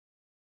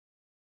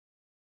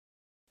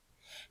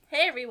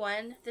Hey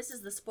everyone, this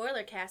is the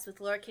Spoiler Cast with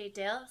Laura Kate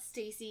Dale,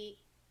 Stacy,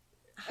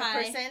 a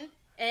person,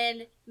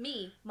 and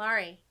me,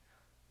 Mari.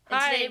 And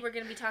Hi. Today we're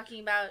going to be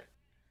talking about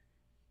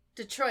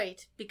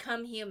Detroit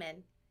Become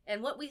Human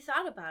and what we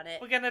thought about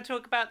it. We're going to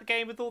talk about the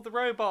game with all the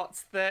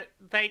robots that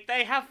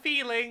they have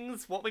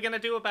feelings. What we're going to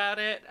do about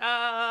it.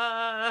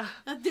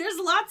 There's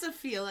lots of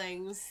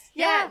feelings.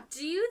 Yeah.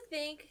 Do you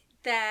think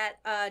that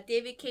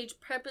David Cage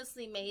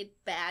purposely made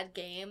bad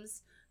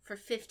games for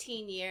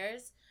 15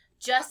 years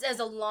just as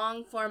a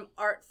long-form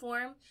art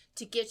form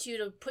to get you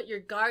to put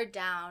your guard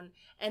down,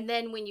 and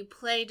then when you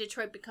play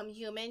Detroit Become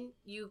Human,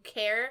 you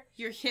care?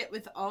 You're hit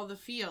with all the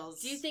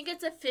feels. Do you think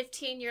it's a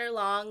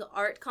 15-year-long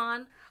art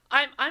con?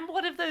 I'm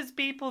one of those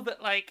people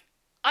that, like,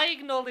 I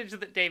acknowledge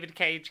that David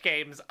Cage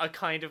games are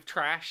kind of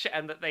trash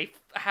and that they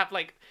have,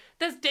 like,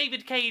 there's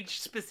David Cage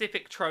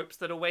specific tropes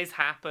that always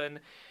happen,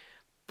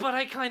 but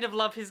I kind of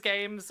love his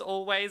games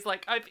always.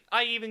 Like,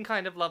 I even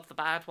kind of love the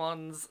bad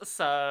ones,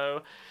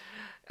 so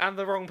I'm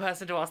the wrong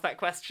person to ask that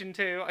question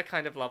to. I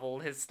kind of love all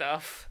his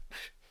stuff.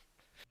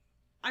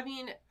 I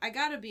mean, I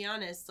gotta be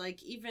honest,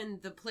 like, even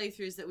the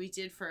playthroughs that we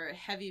did for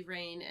Heavy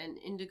Rain and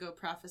Indigo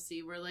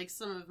Prophecy were, like,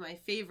 some of my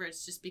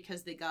favorites just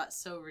because they got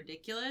so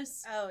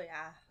ridiculous. Oh,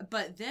 yeah.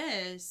 But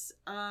this,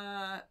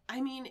 I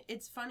mean,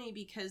 it's funny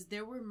because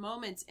there were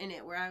moments in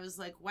it where I was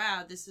like,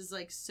 wow, this is,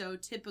 like, so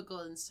typical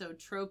and so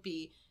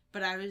tropey,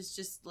 but I was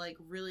just, like,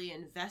 really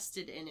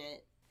invested in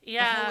it the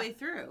whole way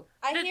through.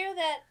 I hear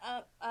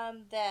that,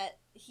 that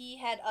he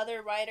had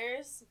other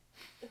writers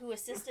who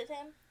assisted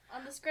him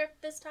on the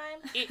script this time.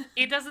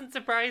 It doesn't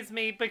surprise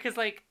me because,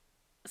 like,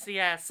 so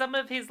yeah, some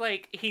of his,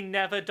 like, he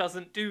never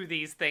doesn't do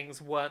these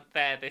things weren't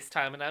there this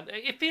time, and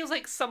it feels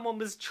like someone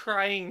was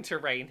trying to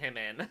rein him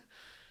in.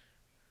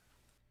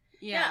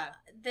 Yeah.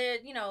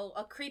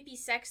 A creepy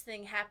sex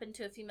thing happened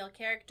to a female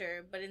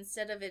character, but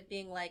instead of it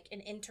being, like,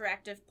 an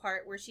interactive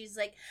part where she's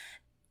like,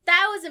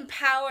 that was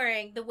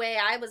empowering the way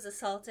I was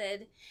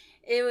assaulted.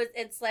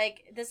 It's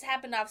like, this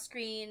happened off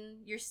screen.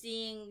 You're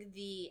seeing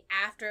the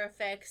after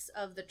effects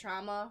of the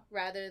trauma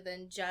rather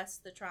than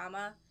just the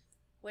trauma,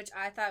 which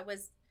I thought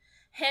was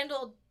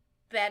handled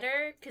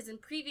better, because in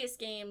previous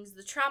games,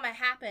 the trauma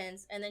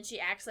happens and then she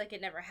acts like it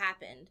never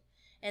happened.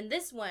 And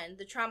this one,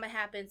 the trauma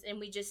happens and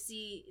we just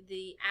see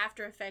the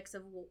after effects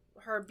of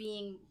her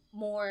being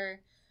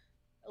more,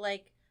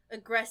 like,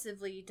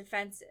 aggressively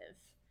defensive,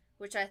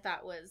 which I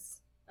thought was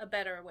a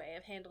better way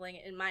of handling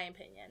it, in my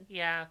opinion.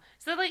 Yeah.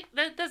 So, like,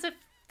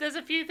 there's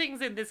a few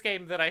things in this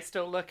game that I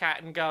still look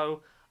at and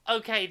go,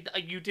 okay,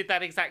 you did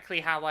that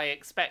exactly how I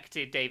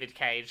expected, David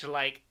Cage.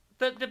 Like,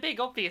 the big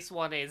obvious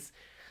one is,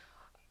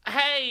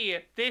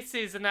 hey, this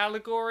is an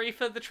allegory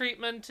for the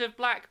treatment of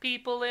black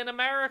people in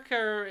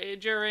America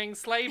during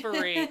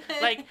slavery.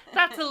 Like,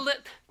 that's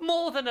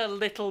more than a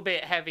little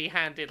bit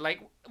heavy-handed.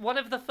 Like, one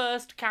of the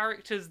first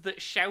characters that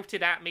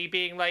shouted at me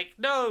being like,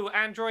 no,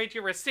 android,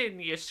 you're a sin,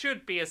 you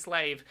should be a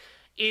slave,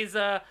 is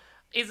a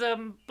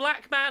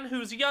black man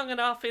who's young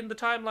enough in the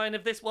timeline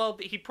of this world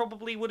that he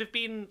probably would have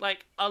been,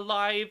 like,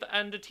 alive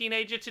and a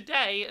teenager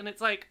today, and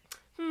it's like,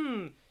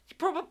 you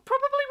probably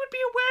would be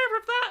aware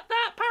of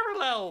that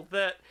parallel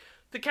that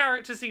the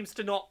character seems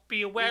to not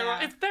be aware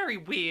of. It's very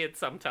weird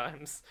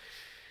sometimes.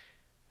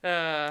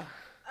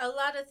 A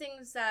lot of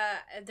things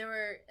there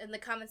were in the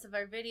comments of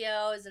our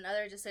videos and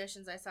other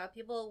discussions I saw,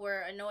 people were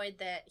annoyed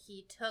that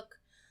he took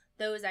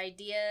those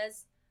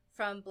ideas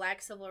from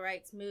black civil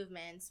rights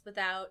movements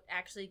without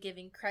actually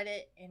giving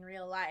credit in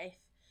real life,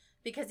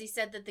 because he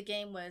said that the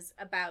game was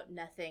about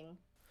nothing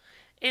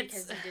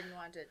because he didn't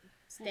want to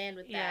stand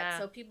with that.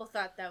 So people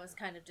thought that was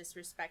kind of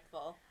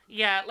disrespectful.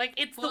 Yeah, like,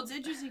 it's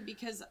interesting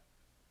because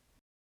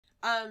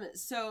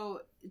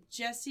so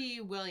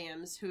Jesse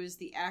Williams, who is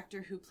the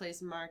actor who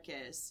plays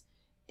Marcus,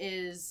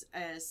 is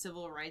a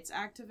civil rights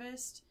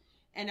activist,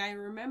 and I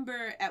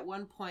remember at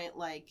one point,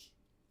 like,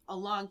 a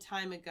long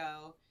time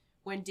ago,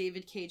 when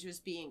David Cage was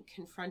being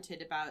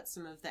confronted about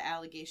some of the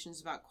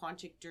allegations about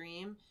Quantic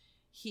Dream,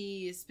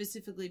 he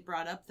specifically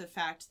brought up the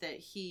fact that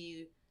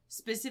he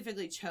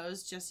specifically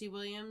chose Jesse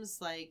Williams,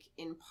 like,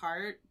 in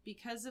part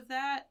because of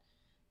that,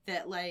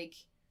 like,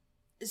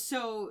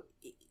 so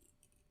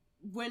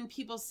when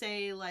people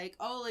say, like,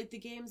 oh, like, the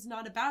game's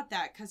not about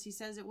that because he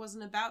says it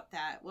wasn't about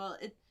that, well,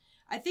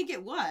 I think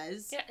it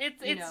was. Yeah,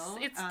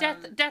 it's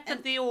death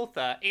of the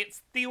author.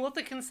 It's the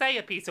author can say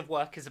a piece of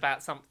work is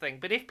about something,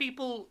 but if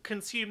people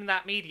consume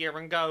that media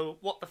and go,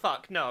 what the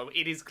fuck, no,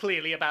 it is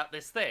clearly about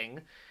this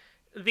thing,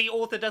 the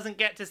author doesn't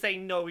get to say,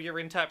 no, your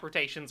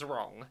interpretation's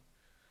wrong.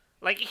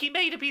 Like, he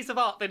made a piece of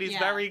art that is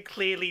very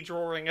clearly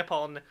drawing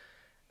upon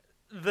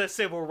the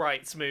civil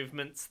rights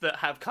movements that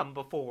have come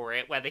before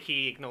it, whether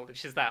he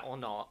acknowledges that or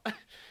not.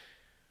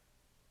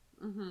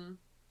 Mm-hmm.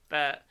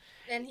 But...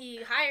 And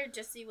he hired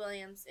Jesse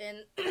Williams,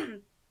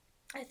 and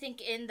I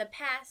think in the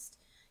past,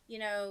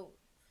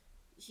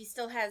 he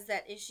still has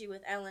that issue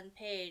with Ellen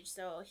Page,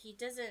 so he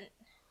doesn't,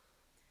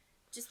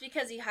 just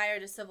because he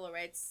hired a civil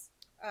rights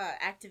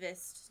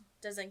activist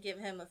doesn't give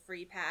him a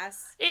free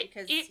pass,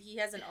 because he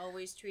hasn't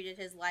always treated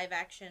his live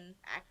action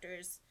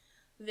actors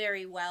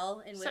very and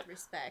with So-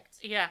 respect.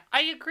 Yeah,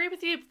 I agree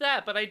with you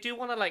there, but I do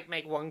want to, like,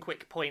 make one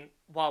quick point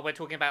while we're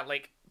talking about,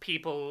 like,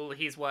 people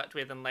he's worked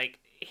with and, like,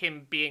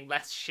 him being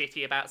less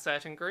shitty about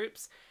certain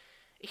groups.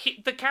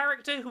 The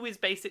character who is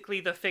basically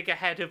the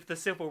figurehead of the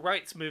civil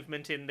rights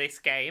movement in this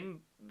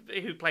game,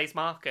 who plays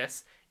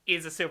Marcus,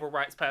 is a civil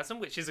rights person,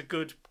 which is a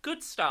good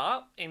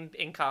start in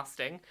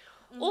casting.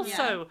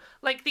 Also,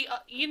 like,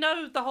 you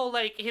know, the whole,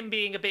 like, him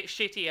being a bit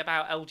shitty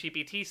about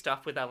LGBT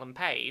stuff with Ellen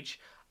Page.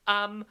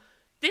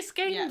 This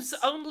game's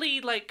only,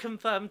 like,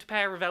 confirmed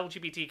pair of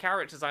LGBT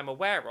characters I'm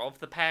aware of,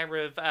 the pair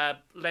of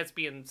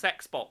lesbian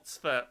sex bots,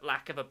 for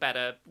lack of a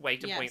better way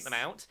to point them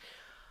out.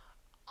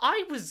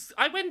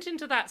 I went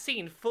into that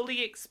scene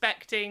fully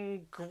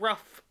expecting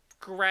gruff,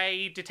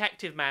 grey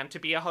detective man to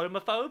be a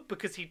homophobe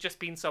because he'd just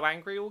been so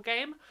angry all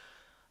game.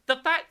 The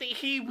fact that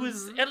he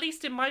was, at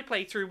least in my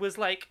playthrough, was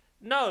like,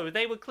 no,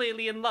 they were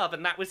clearly in love,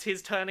 and that was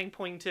his turning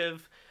point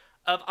of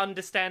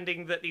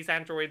understanding that these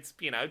androids,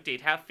 you know,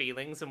 did have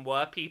feelings and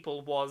were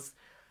people, was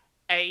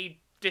a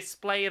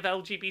display of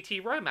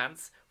LGBT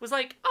romance, was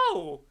like,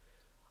 oh,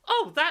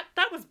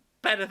 that was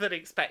better than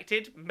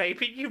expected.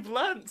 Maybe you've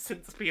learned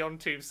since Beyond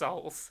Two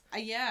Souls.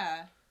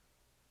 Yeah.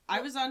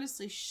 I was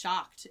honestly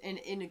shocked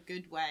in a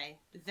good way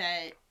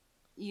that,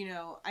 you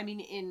know, I mean,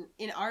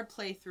 in our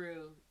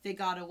playthrough, they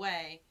got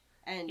away,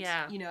 and,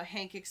 you know,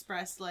 Hank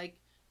expressed, like,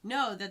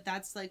 no,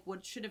 that's, like,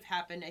 what should have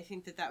happened. I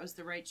think that was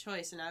the right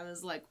choice. And I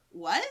was like,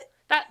 what?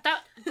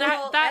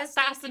 As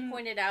Stacey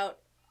pointed out...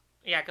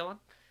 Yeah, go on.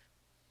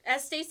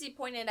 As Stacey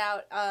pointed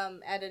out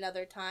at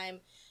another time,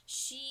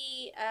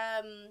 she...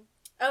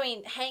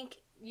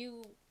 Hank,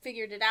 you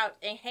figured it out.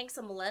 And Hank's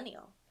a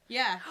millennial.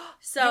 Yeah.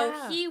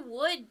 So he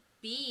would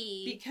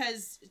be...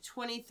 Because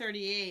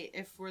 2038,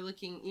 if we're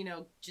looking, you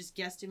know, just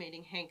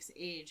guesstimating Hank's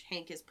age,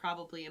 Hank is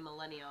probably a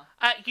millennial.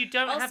 You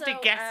don't have to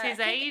guess his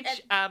age.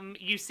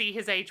 You see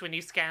his age when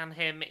you scan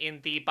him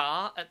in the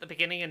bar at the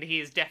beginning, and he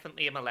is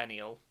definitely a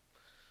millennial.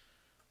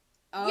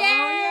 Oh,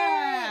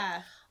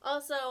 yeah!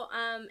 Also,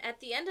 at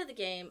the end of the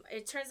game,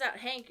 it turns out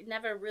Hank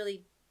never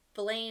really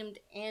blamed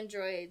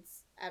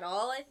androids at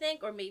all, I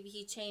think, or maybe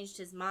he changed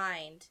his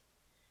mind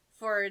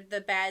for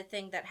the bad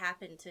thing that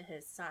happened to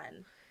his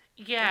son.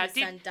 Yeah, his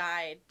son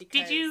died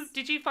because...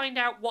 Did you find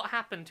out what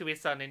happened to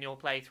his son in your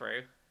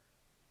playthrough?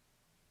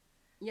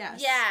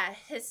 Yes. Yeah,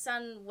 his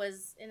son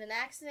was in an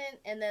accident,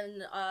 and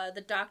then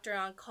the doctor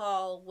on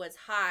call was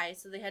high,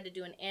 so they had to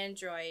do an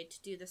android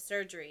to do the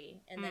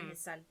surgery, and then his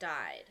son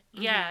died.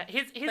 Yeah,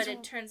 But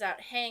it turns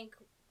out Hank...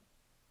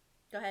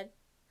 Go ahead.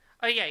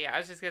 Oh, yeah, I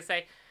was just gonna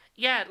say...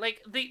 Yeah,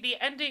 like, the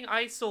ending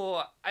I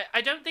saw,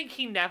 I don't think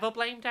he never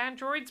blamed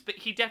androids, but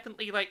he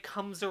definitely, like,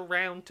 comes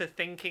around to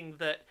thinking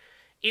that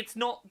it's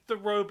not the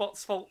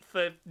robot's fault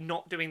for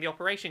not doing the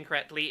operation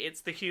correctly,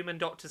 it's the human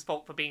doctor's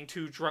fault for being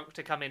too drunk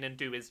to come in and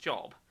do his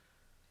job.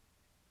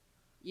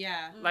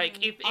 Yeah.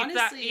 Like, if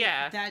honestly,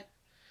 that...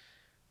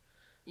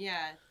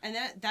 Yeah, and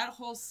that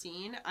whole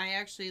scene, I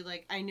actually,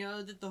 like, I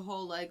know that the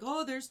whole, like,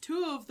 oh, there's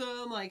two of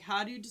them, like,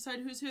 how do you decide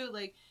who's who?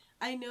 Like,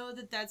 I know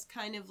that that's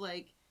kind of,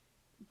 like,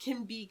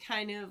 can be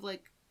kind of,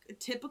 like,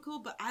 typical,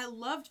 but I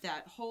loved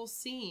that whole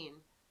scene.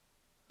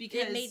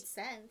 Because it made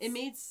sense. It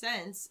made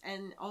sense,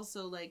 and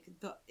also, like,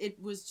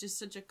 it was just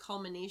such a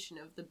culmination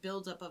of the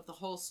buildup of the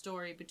whole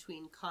story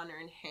between Connor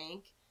and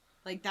Hank.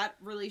 Like, that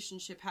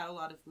relationship had a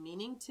lot of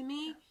meaning to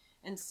me,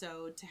 and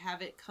so to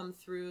have it come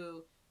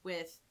through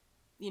with,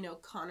 you know,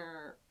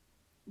 Connor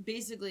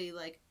basically,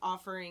 like,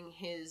 offering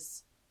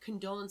his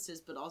condolences,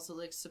 but also,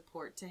 like,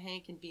 support to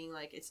Hank and being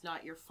like, it's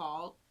not your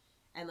fault,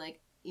 and, like,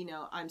 you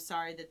know, I'm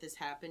sorry that this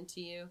happened to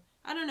you.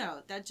 I don't know.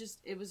 That just,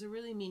 it was a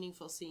really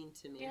meaningful scene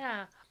to me.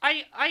 Yeah.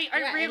 I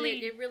really...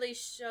 It really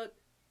showed...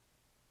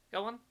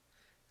 Go on.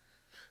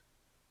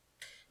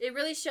 It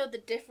really showed the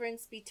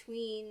difference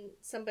between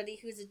somebody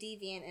who's a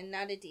deviant and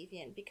not a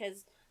deviant,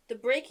 because the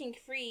Breaking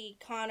Free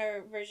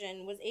Connor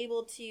version was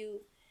able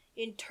to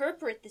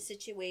interpret the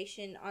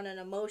situation on an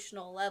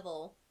emotional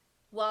level,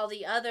 while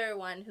the other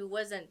one, who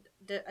wasn't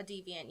a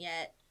deviant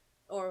yet,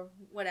 or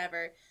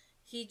whatever,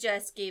 he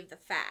just gave the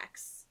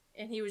facts.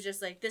 And he was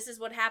just like, this is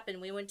what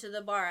happened. We went to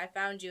the bar. I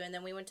found you. And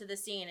then we went to the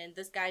scene. And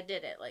this guy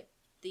did it. Like,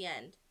 the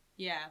end.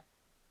 Yeah.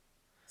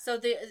 So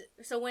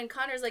when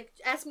Connor's like,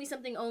 ask me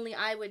something only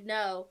I would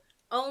know,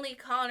 only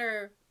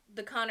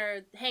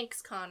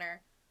Hank's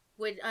Connor,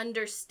 would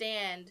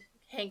understand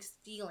Hank's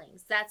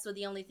feelings. That's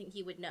the only thing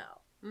he would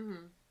know.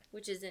 Mm-hmm.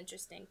 Which is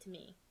interesting to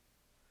me.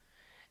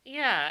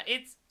 Yeah,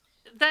 it's...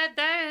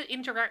 Their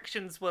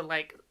interactions were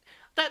like...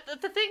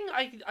 The thing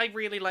I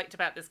really liked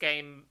about this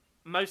game...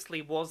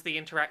 mostly was the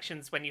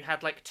interactions when you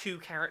had, like, two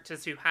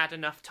characters who had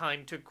enough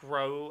time to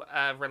grow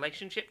a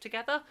relationship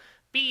together.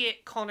 Be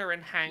it Connor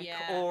and Hank,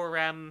 or,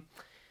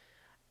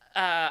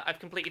 I've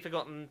completely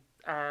forgotten,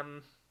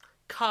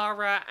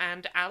 Kara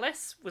and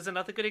Alice was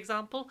another good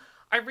example.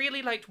 I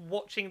really liked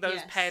watching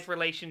those paired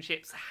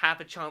relationships have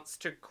a chance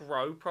to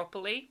grow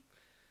properly.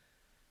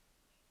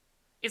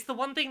 It's the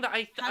one thing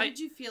that How did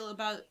you feel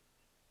about...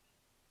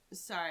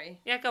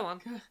 Sorry. Yeah, go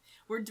on.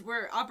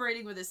 We're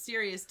operating with a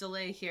serious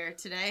delay here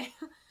today.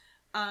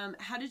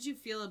 How did you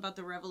feel about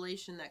the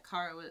revelation that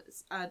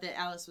that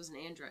Alice was an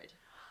android?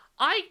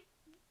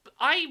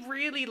 I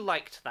really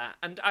liked that,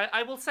 and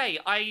I will say,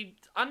 I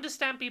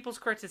understand people's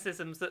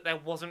criticisms that there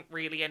wasn't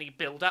really any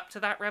build-up to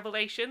that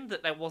revelation,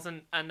 that there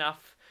wasn't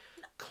enough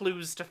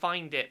clues to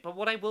find it, but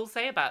what I will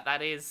say about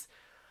that is,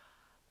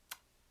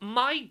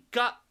 my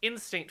gut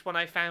instinct when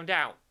I found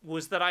out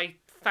was that I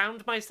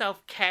found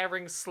myself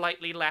caring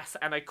slightly less,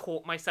 and I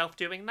caught myself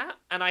doing that,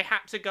 and I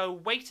had to go,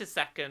 wait a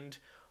second,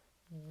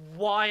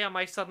 why am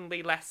I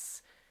suddenly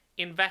less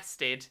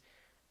invested?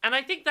 And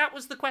I think that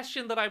was the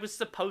question that I was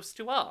supposed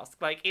to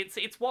ask. Like,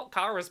 it's what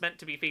Kara's meant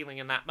to be feeling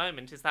in that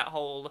moment, is that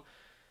whole,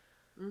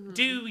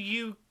 do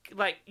you,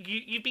 like,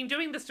 you've been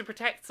doing this to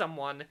protect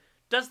someone,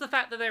 does the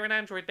fact that they're an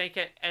android make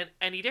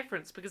any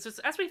difference? Because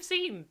as we've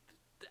seen,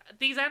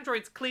 these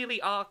androids clearly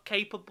are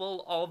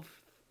capable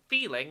of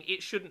feeling.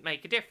 It shouldn't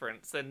make a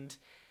difference, and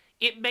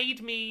it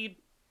made me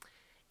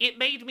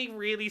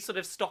really sort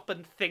of stop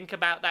and think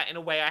about that in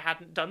a way I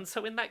hadn't done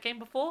so in that game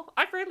before.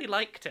 I really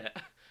liked it.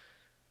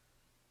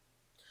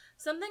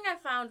 Something I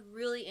found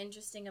really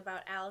interesting about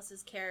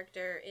Alice's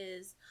character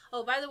is...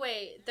 Oh, by the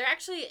way, there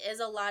actually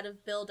is a lot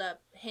of build-up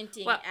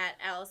hinting at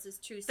Alice's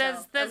true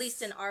self, at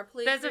least in our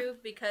playthrough,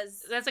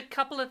 because... There's a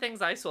couple of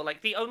things I saw.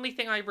 Like, the only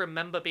thing I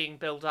remember being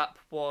built up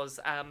was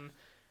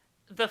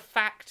the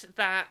fact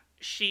that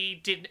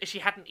she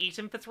hadn't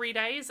eaten for 3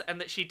 days,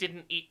 and that she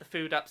didn't eat the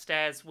food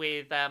upstairs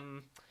with...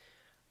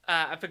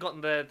 I've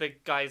forgotten the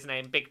guy's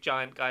name, big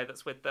giant guy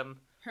that's with them.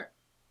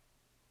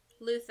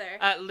 Luther.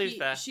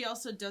 Luther. She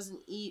also doesn't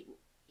eat.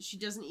 She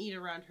doesn't eat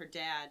around her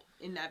dad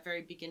in that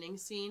very beginning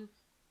scene.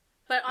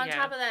 But on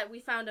top of that,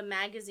 we found a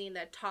magazine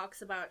that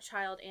talks about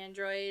child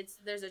androids.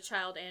 There's a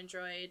child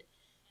android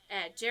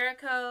at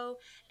Jericho,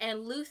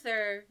 and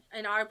Luther,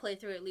 in our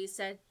playthrough at least,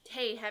 said,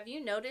 "Hey, have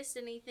you noticed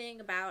anything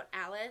about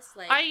Alice?"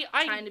 Like,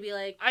 trying to be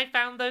like, I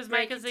found those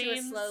break it to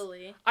magazines. us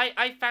slowly.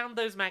 I found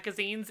those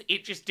magazines.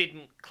 It just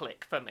didn't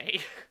click for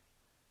me.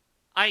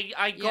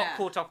 I got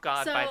caught off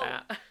guard by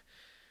that.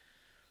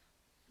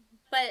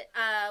 But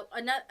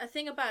a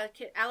thing about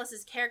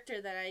Alice's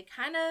character that I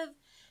kind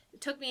of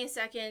took me a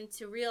second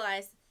to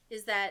realize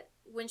is that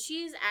when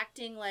she's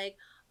acting like,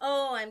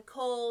 oh, I'm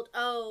cold,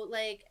 oh,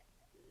 like,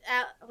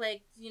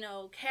 you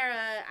know,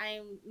 Kara,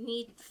 I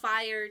need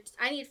fire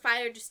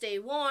to stay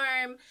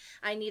warm,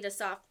 I need a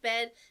soft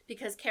bed,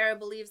 because Kara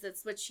believes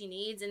that's what she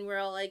needs, and we're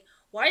all like,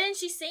 why didn't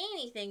she say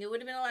anything? It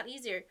would have been a lot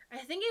easier. I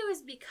think it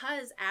was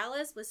because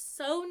Alice was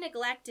so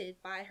neglected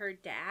by her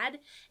dad,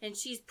 and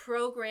she's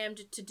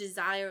programmed to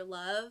desire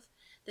love,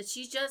 that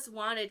she just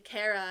wanted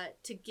Kara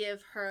to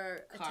give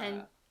her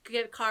attention,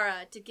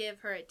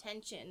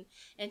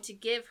 and to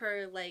give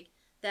her, like,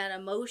 that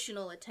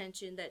emotional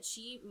attention that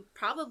she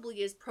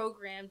probably is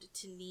programmed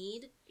to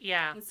need.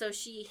 Yeah. And so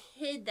she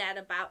hid that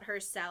about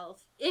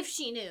herself, if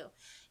she knew.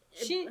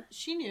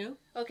 She knew.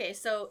 Okay,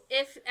 so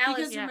if Alice...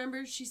 Because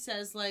remember, she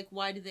says, like,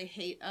 why do they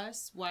hate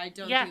us? Why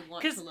don't they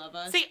want to love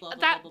us? See, blah,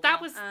 blah, blah, blah,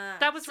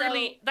 that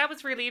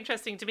was really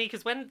interesting to me,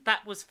 because when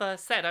that was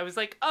first said, I was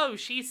like, oh,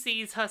 she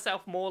sees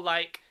herself more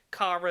like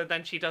Kara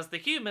than she does the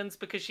humans,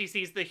 because she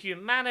sees the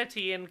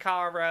humanity in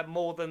Kara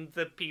more than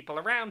the people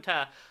around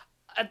her.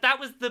 That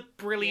was the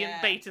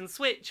brilliant bait and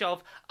switch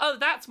of, oh,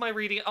 that's my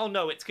reading. Oh,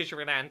 no, it's because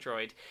you're an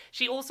android.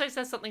 She also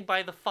says something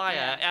by the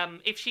fire. Yeah.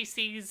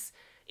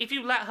 If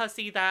you let her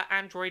see that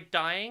android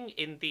dying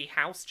in the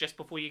house just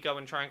before you go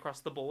and try and cross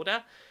the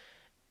border,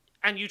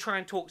 and you try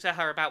and talk to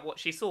her about what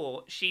she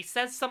saw, she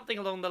says something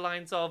along the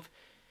lines of,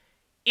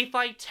 if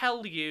I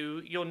tell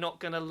you, you're not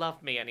going to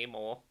love me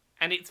anymore.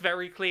 And it's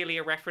very clearly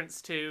a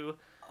reference to,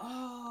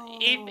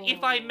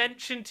 if I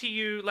mention to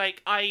you,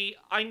 like, I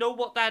know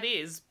what that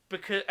is,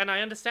 and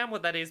I understand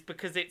what that is,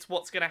 because it's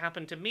what's going to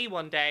happen to me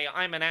one day.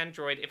 I'm an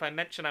android. If I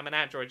mention I'm an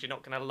android, you're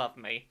not going to love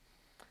me.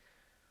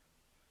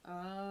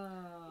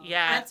 Oh.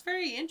 Yeah. That's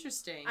very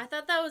interesting. I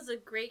thought that was a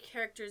great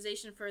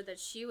characterization for her, that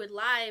she would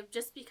lie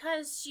just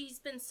because she's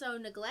been so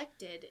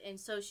neglected, and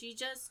so she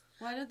just...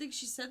 Well, I don't think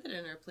she said that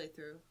in her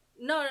playthrough.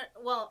 No,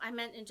 well, I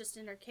meant just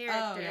in her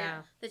character. Oh,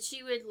 yeah. That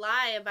she would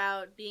lie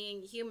about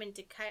being human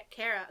to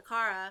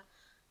Kara,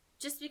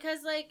 just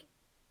because, like,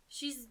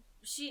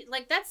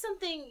 that's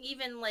something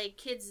even, like,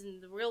 kids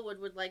in the real world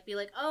would, like, be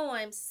like, oh,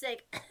 I'm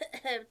sick,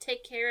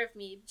 take care of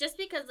me. Just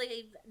because,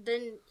 like,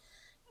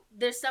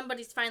 there's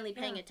somebody's finally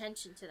paying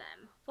attention to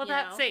them. Well,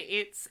 that's it.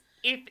 It's,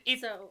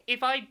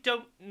 if I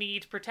don't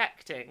need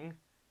protecting,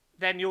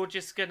 then you're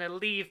just gonna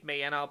leave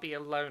me and I'll be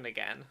alone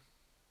again.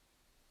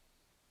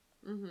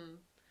 Mm-hmm.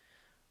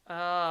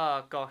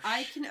 Oh, gosh.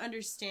 I can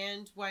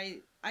understand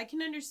why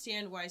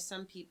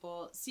some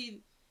people...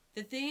 See,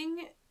 the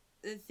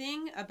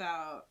thing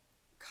about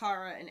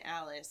Kara and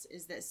Alice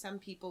is that some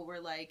people were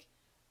like,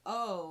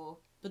 oh,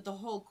 but the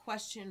whole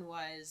question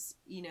was,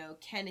 you know,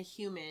 can a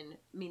human,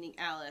 meaning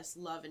Alice,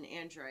 love an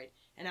android?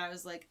 And I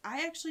was like,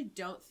 I actually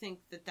don't think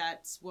that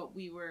that's what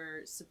we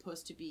were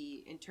supposed to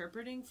be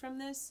interpreting from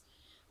this.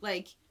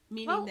 Like,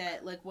 meaning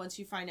that, like, once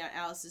you find out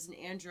Alice is an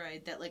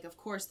android, that, like, of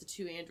course the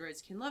two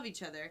androids can love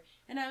each other.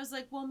 And I was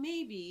like, well,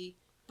 maybe,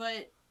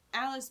 but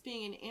Alice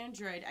being an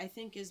android, I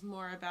think, is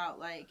more about,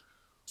 like,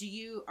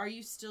 are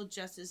you still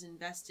just as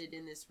invested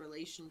in this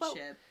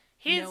relationship,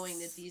 knowing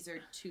that these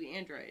are two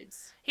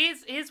androids?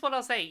 Here's what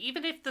I'll say.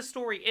 Even if the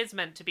story is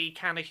meant to be,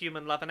 can a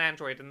human love an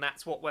android, and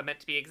that's what we're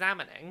meant to be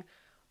examining,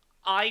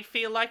 I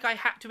feel like I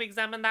had to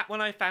examine that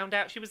when I found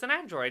out she was an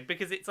android,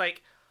 because it's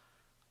like,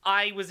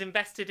 I was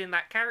invested in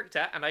that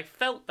character, and I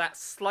felt that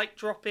slight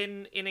drop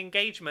in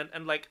engagement,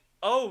 and like,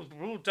 oh,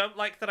 don't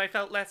like that I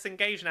felt less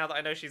engaged now that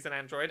I know she's an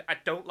android. I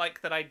don't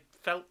like that I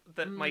felt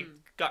that my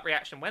gut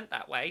reaction went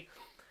that way.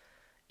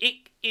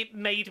 It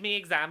made me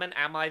examine,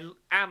 am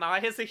I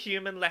as a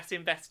human less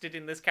invested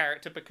in this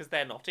character because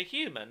they're not a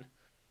human?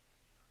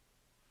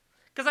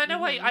 Because I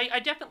know I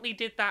definitely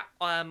did that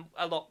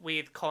a lot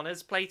with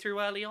Connor's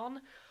playthrough early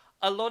on.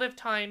 A lot of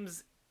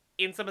times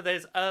in some of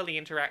those early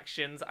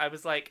interactions, I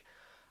was like,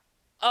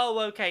 oh,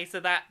 okay, so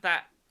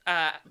that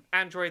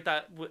android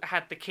that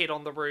had the kid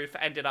on the roof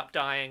ended up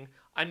dying.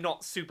 I'm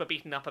not super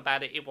beaten up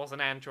about it. It was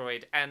an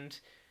android. And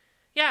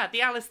yeah,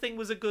 the Alice thing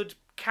was a good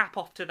cap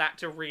off to that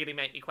to really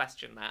make me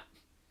question that.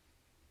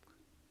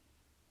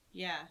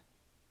 Yeah.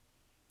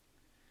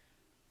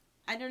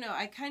 I don't know.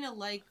 I kind of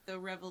like the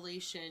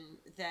revelation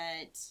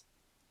that,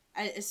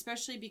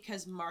 especially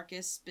because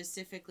Marcus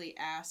specifically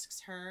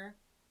asks her,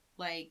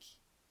 like,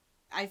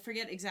 I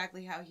forget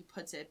exactly how he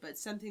puts it, but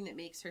something that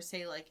makes her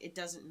say, like, it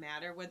doesn't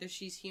matter whether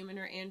she's human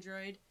or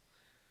android.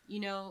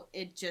 You know,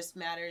 it just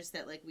matters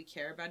that, like, we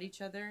care about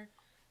each other.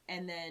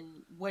 And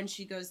then when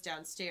she goes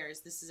downstairs,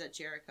 this is at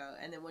Jericho,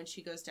 and then when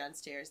she goes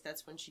downstairs,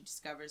 that's when she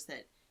discovers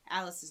that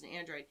Alice is an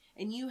android.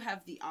 And you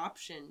have the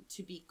option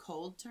to be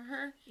cold to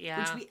her,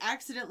 which we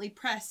accidentally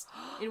pressed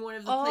in one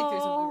of the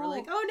playthroughs, and we were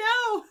like,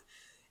 oh no!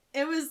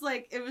 It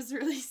was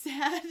really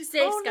sad.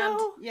 Safe scummed.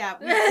 No. Yeah,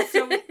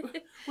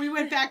 we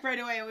went back right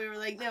away, and we were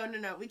like,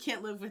 no, we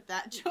can't live with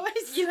that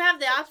choice. You have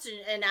the option,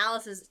 and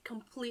Alice is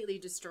completely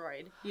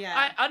destroyed.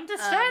 Yeah.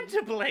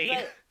 Understandably.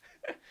 Yeah.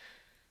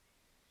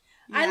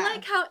 I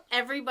like how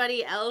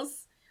everybody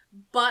else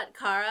but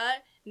Kara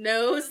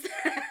knows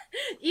that.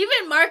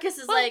 Even Marcus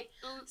is like,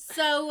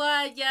 so,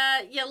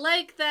 you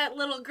like that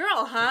little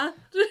girl, huh?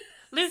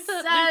 Luther,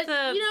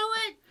 you know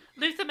what?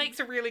 Luther makes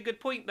a really good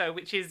point, though,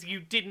 which is you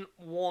didn't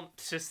want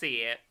to see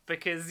it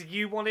because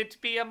you wanted to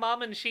be a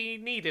mum and she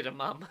needed a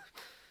mum.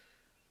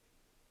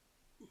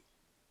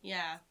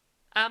 Yeah.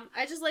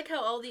 I just like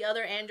how all the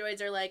other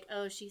androids are like,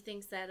 oh, she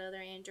thinks that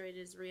other android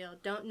is real.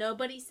 Don't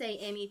nobody say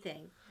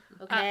anything.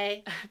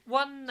 Okay?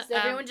 So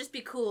everyone just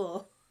be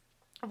cool.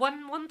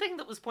 One thing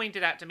that was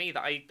pointed out to me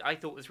that I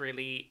thought was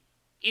really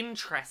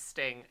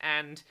interesting,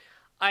 and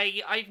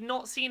I've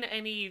not seen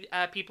any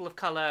people of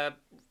colour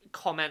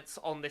comments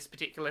on this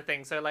particular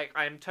thing, so like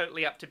I'm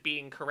totally up to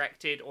being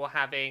corrected or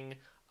having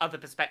other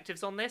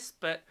perspectives on this,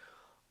 but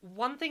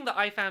one thing that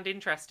I found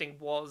interesting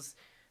was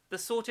the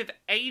sort of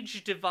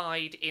age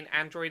divide in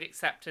android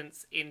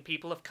acceptance in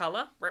people of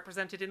colour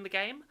represented in the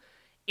game.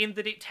 In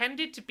that it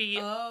tended to be...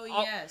 Oh,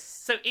 yes.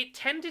 So it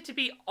tended to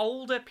be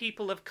older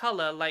people of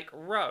colour, like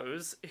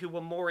Rose, who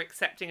were more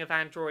accepting of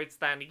androids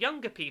than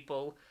younger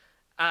people.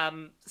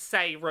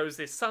 Say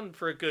Rose's son,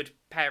 for a good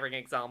pairing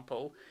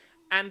example.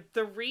 And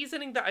the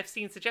reasoning that I've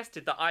seen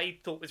suggested that I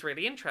thought was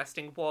really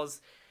interesting was,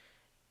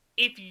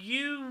 if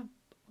you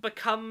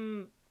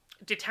become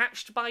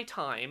detached by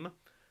time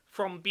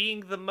from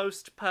being the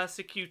most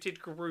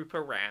persecuted group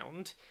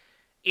around,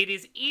 it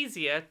is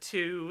easier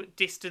to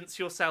distance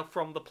yourself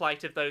from the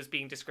plight of those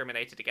being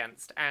discriminated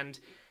against. And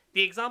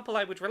the example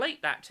I would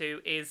relate that to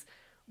is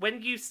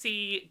when you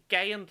see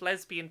gay and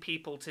lesbian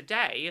people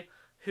today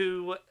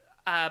who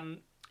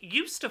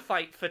used to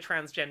fight for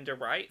transgender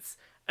rights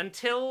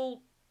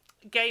until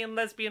gay and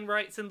lesbian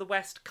rights in the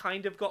West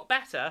kind of got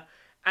better,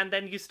 and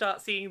then you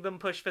start seeing them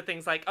push for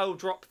things like, oh,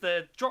 drop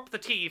the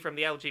T from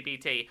the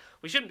LGBT.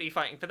 We shouldn't be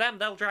fighting for them.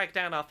 They'll drag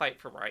down our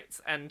fight for rights.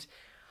 And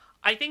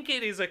I think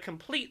it is a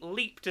complete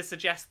leap to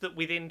suggest that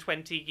within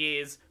 20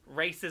 years,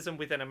 racism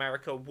within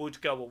America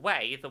would go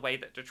away the way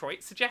that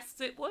Detroit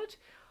suggests it would.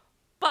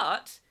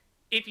 But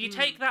if you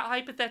take that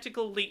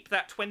hypothetical leap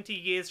that 20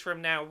 years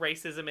from now,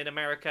 racism in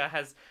America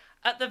has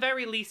at the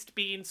very least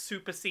been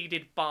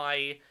superseded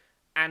by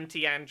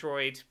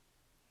anti-android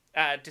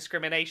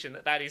discrimination,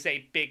 that is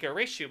a bigger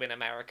issue in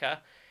America,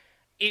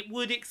 it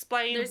would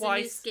explain There's why...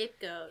 a new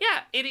scapegoat.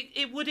 Yeah,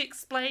 it would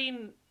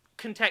explain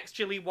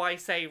contextually why,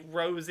 say,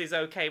 Rose is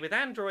okay with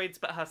androids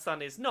but her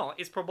son is not,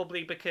 is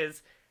probably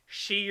because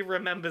she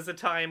remembers a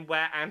time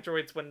where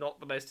androids were not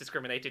the most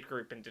discriminated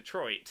group in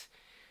Detroit.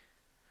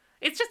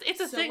 It's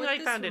a thing I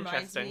found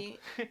interesting.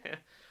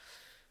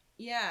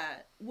 Yeah,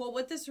 well,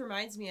 what this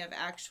reminds me of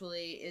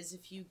actually is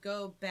if you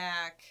go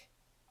back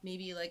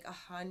maybe like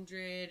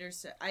 100 or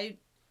so, I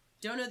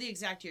don't know the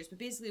exact years, but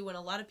basically when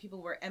a lot of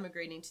people were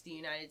emigrating to the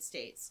United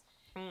States,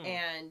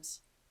 and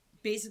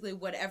basically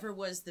whatever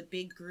was the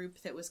big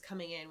group that was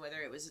coming in,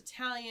 whether it was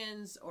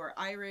Italians or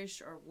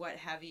Irish or what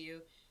have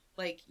you,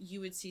 like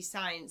you would see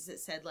signs that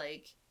said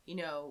like, you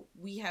know,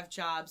 we have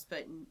jobs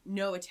but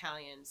no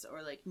Italians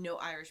or like no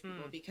Irish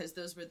people, because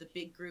those were the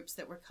big groups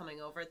that were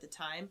coming over at the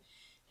time.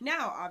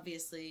 Now,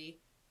 obviously,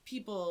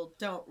 people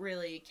don't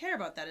really care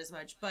about that as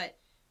much, but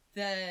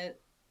the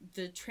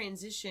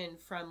transition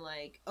from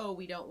like, oh,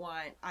 we don't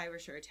want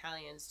Irish or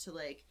Italians to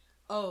like,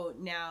 oh,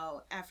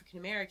 now African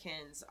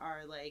Americans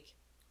are like,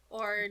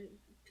 or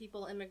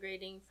people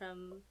immigrating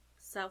from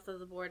south of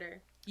the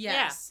border.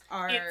 yes,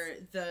 are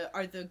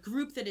the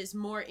group that is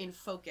more in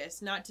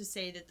focus. Not to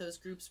say that those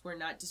groups were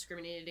not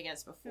discriminated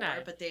against before,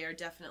 but they are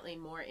definitely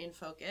more in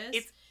focus.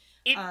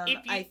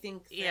 I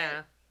think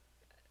that,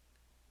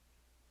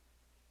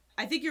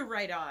 I think you're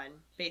right on,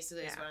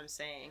 basically, is what I'm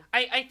saying.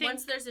 I think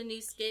once there's a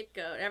new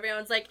scapegoat,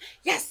 everyone's like,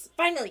 yes,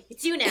 finally,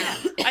 it's you now.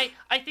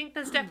 I think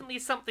there's definitely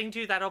something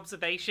to that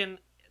observation,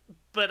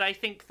 but I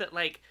think that,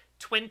 like,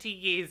 20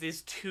 years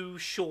is too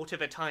short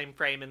of a time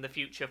frame in the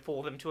future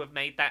for them to have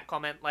made that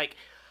comment. Like,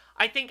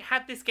 I think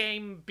had this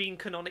game been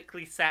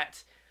canonically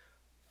set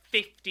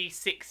 50,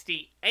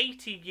 60,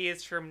 80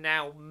 years from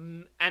now,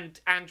 and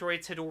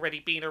androids had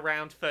already been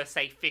around for,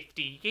 say,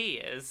 50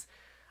 years...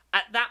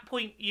 At that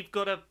point, you've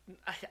got to...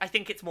 I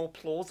think it's more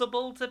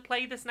plausible to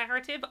play this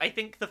narrative. I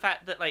think the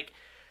fact that, like,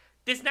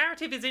 this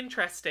narrative is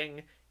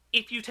interesting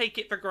if you take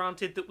it for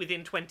granted that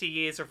within 20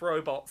 years of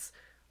robots,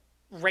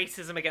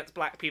 racism against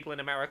black people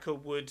in America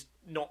would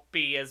not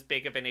be as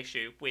big of an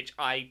issue, which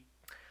I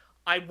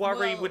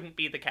worry wouldn't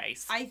be the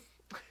case.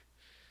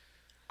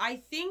 I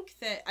think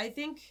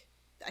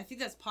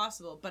that's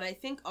possible, but I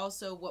think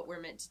also what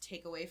we're meant to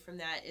take away from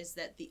that is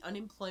that the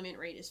unemployment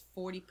rate is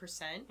 40%,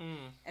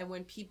 and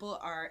when people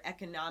are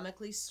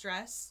economically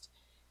stressed,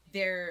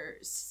 their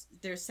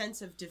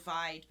sense of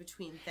divide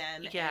between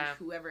them and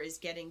whoever is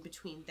getting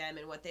between them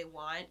and what they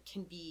want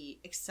can be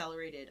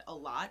accelerated a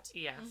lot.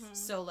 Yes. Mm-hmm.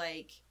 So,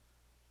 like,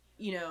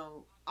 you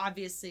know,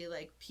 obviously,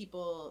 like, if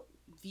people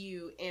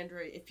view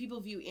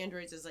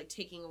androids as, like,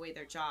 taking away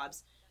their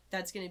jobs,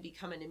 that's going to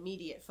become an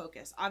immediate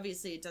focus.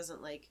 Obviously, it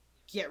doesn't, like,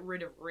 get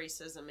rid of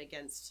racism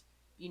against,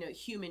 you know,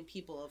 human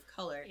people of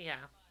color. Yeah.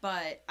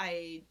 But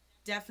I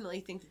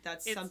definitely think that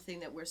that's something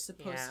that we're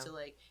supposed to,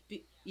 like,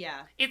 be,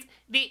 It's,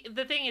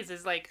 the thing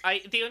is like,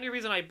 the only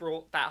reason I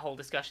brought that whole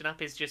discussion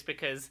up is just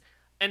because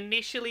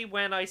initially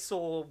when I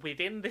saw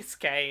within this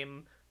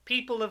game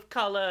people of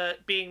color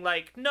being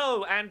like,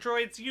 no,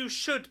 androids, you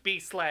should be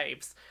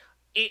slaves,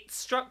 it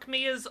struck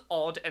me as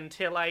odd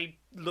until I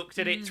looked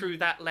at it through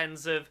that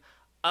lens of,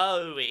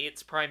 oh,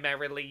 it's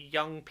primarily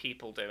young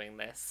people doing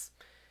this.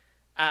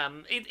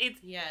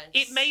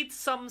 It made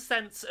some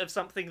sense of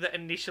something that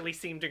initially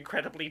seemed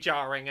incredibly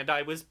jarring, and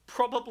I was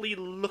probably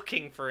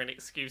looking for an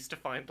excuse to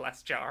find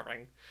less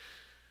jarring.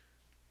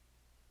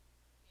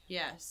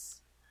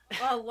 Yes.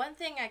 Well, one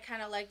thing I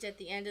kind of liked at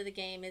the end of the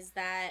game is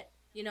that,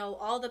 you know,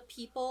 all the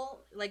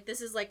people, like, this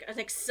is like an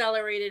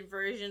accelerated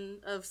version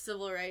of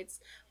civil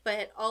rights,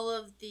 but all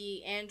of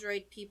the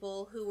android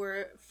people who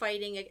were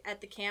fighting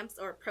at the camps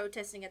or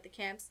protesting at the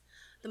camps,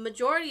 the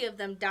majority of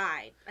them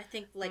died. I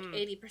think like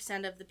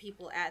 80% of the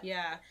people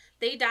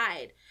they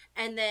died.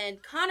 And then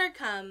Connor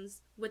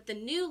comes with the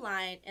new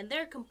line and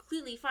they're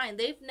completely fine.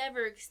 They've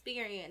never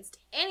experienced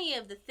any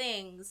of the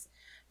things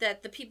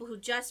that the people who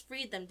just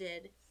freed them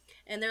did.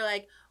 And they're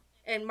like,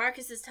 and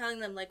Marcus is telling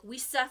them, like, we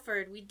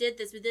suffered, we did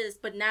this,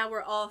 but now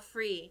we're all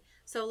free.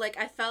 So, like,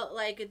 I felt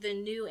like the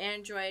new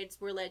androids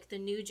were, like, the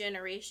new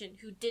generation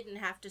who didn't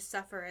have to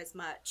suffer as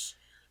much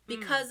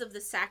because of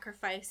the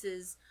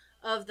sacrifices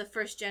of the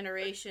first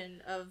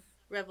generation of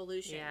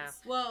revolutions. Yeah.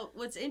 Well,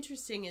 what's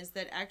interesting is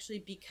that actually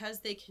because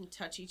they can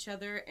touch each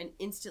other and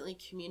instantly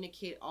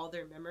communicate all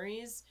their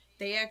memories,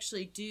 they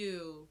actually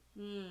do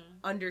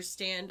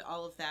understand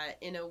all of that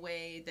in a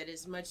way that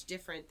is much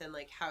different than,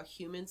 like, how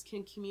humans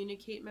can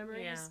communicate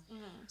memories. Yeah.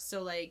 Mm-hmm.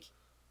 So, like,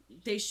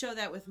 they show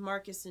that with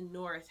Marcus and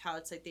North, how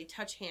it's like they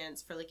touch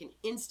hands for, like, an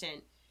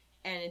instant,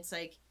 and it's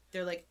like,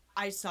 they're like,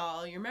 I saw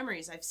all your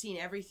memories. I've seen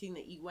everything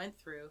that you went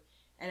through.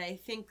 And I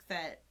think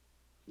that,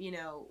 you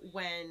know,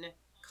 when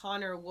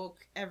Connor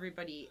woke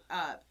everybody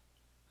up,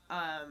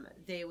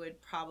 they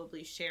would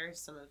probably share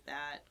some of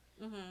that.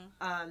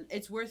 Mm-hmm.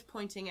 It's worth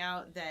pointing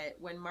out that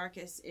when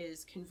Marcus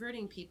is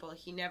converting people,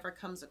 he never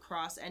comes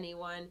across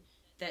anyone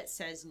that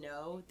says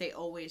no. They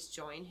always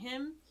join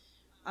him,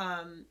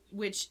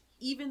 which,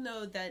 even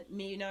though that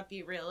may not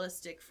be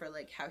realistic for,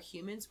 like, how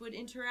humans would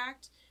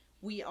interact,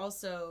 we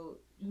also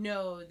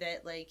know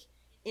that, like,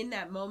 in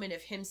that moment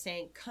of him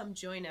saying, come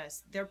join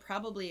us, they're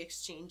probably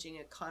exchanging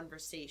a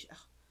conversation, a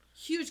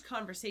huge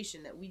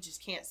conversation that we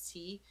just can't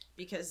see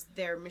because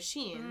they're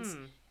machines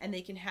and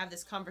they can have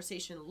this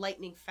conversation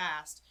lightning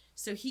fast.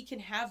 So he can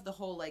have the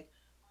whole, like,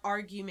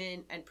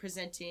 argument and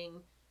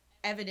presenting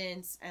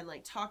evidence and,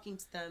 like, talking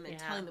to them and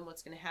telling them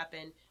what's going to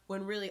happen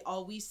when really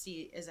all we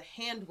see is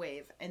a hand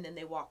wave and then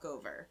they walk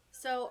over.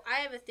 So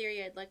I have a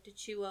theory I'd like to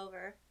chew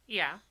over.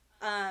 Yeah.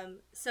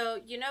 So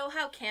you know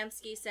how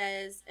Kamsky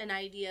says an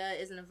idea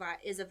is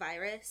a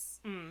virus?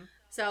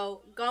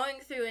 So going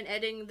through and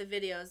editing the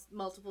videos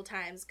multiple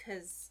times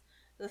because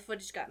the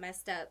footage got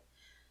messed up,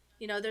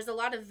 you know, there's a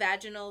lot of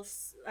vaginal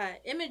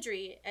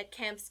imagery at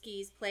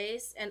Kamsky's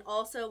place, and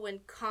also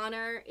when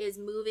Connor is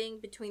moving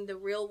between the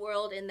real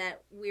world and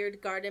that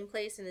weird garden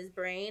place in his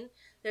brain,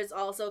 there's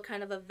also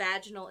kind of a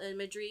vaginal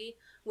imagery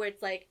where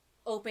it's like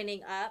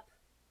opening up.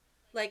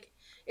 Like,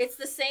 it's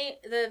the same,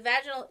 the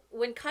vaginal,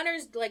 when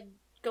Connor's like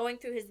going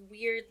through his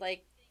weird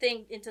like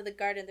thing into the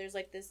garden, there's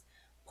like this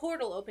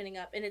portal opening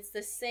up, and it's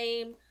the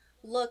same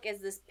look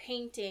as this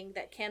painting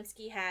that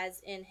Kamsky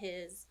has in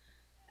his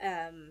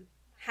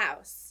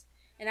house.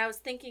 And I was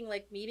thinking,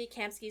 like, maybe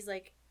Kamsky's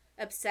like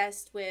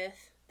obsessed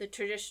with the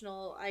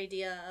traditional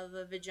idea of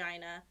a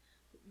vagina,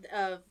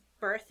 of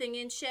birthing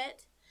and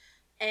shit,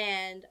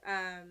 and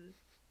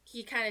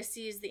he kind of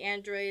sees the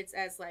androids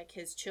as like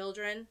his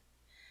children.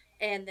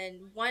 And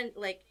then one,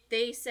 like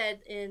they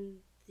said in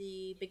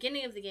the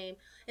beginning of the game,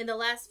 in the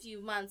last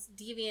few months,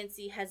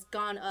 deviancy has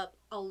gone up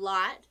a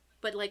lot,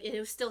 but like it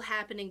was still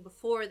happening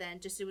before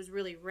then, just it was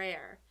really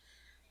rare.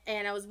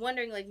 And I was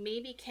wondering, like,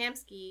 maybe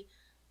Kamsky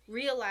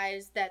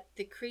realized that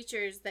the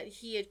creatures that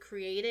he had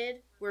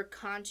created were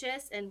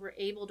conscious and were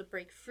able to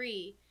break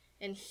free,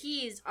 and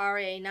he's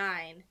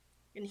RA9,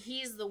 and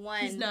he's the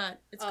one. He's not.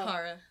 It's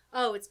Kara.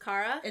 Oh, it's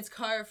Kara? It's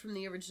Kara from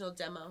the original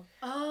demo.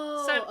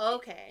 Oh, so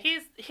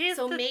okay. Here's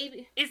so the,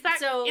 maybe is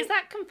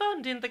that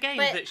confirmed in the game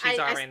that she's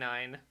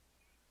RA9?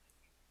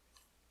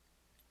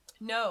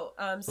 No,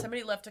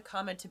 somebody left a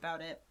comment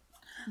about it.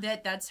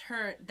 That's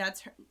her.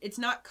 It's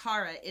not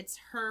Kara. It's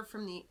her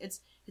from the. It's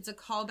a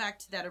callback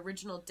to that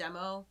original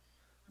demo.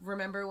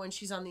 Remember when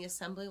she's on the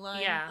assembly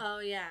line? Yeah. Oh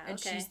yeah. And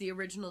okay. she's the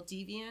original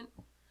deviant.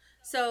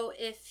 So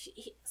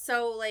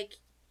like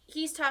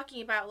he's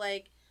talking about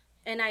like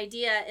an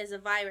idea is a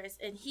virus,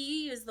 and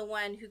he is the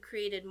one who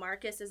created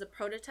Marcus as a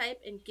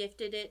prototype and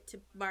gifted it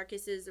to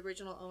Marcus's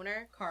original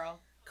owner,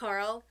 Carl.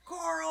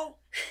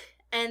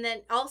 And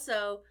then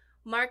also,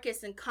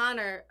 Marcus and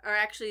Connor are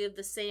actually of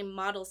the same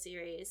model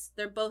series.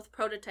 They're both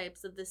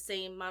prototypes of the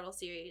same model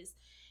series.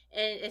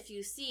 And if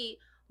you see,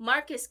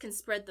 Marcus can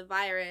spread the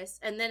virus,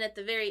 and then at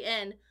the very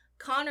end,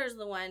 Connor's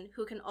the one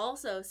who can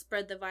also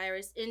spread the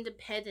virus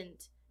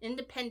independent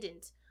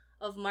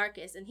of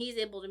Marcus, and he's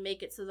able to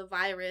make it so the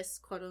virus,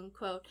 quote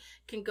unquote,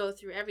 can go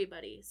through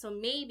everybody. So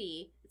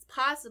maybe it's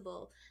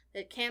possible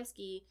that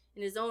Kamsky,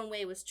 in his own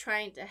way, was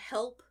trying to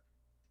help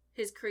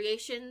his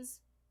creations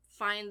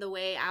find the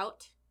way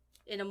out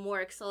in a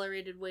more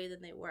accelerated way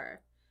than they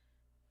were.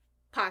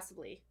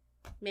 Possibly.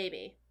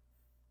 Maybe.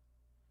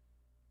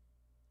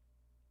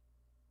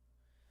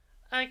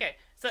 Okay,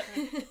 so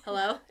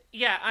Hello?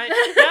 yeah,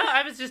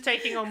 I was just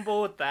taking on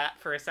board that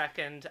for a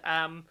second.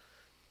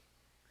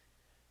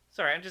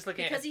 Sorry, I'm just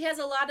looking because he has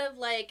a lot of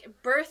like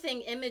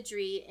birthing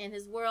imagery in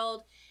his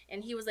world,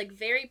 and he was like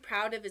very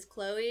proud of his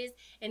Chloe's,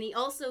 and he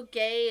also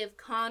gave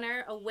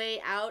Connor a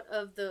way out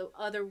of the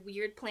other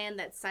weird plan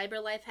that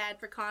CyberLife had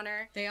for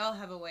Connor. They all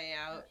have a way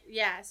out.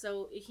 Yeah,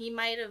 so he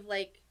might have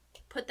like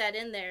put that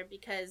in there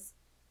because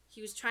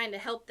he was trying to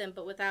help them,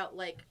 but without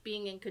like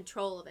being in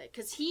control of it.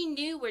 Because he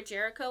knew where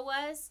Jericho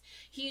was.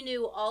 He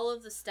knew all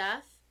of the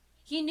stuff.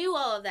 He knew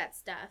all of that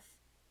stuff,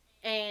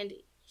 and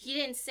he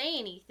didn't say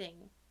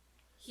anything.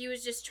 He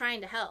was just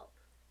trying to help.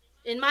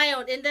 And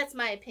that's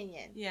my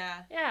opinion.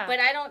 Yeah. Yeah.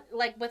 But I don't,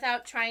 like,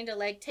 without trying to,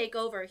 like, take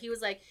over. He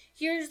was like,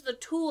 here's the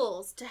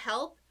tools to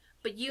help,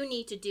 but you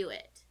need to do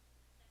it.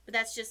 But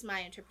that's just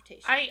my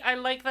interpretation. I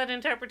like that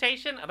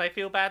interpretation, and I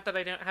feel bad that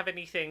I don't have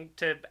anything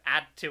to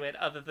add to it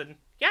other than,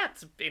 yeah,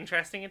 it's an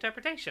interesting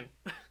interpretation.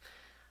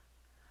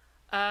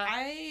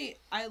 I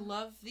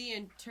love the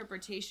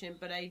interpretation,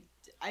 but I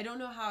don't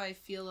know how I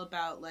feel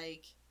about,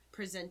 like,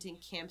 presenting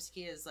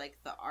Kamsky as like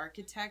the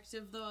architect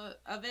of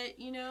it,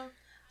 you know?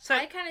 So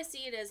I kind of see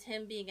it as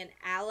him being an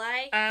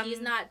ally.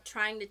 He's not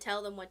trying to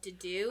tell them what to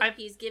do.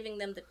 He's giving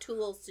them the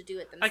tools to do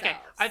it themselves. Okay,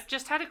 I've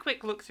just had a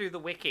quick look through the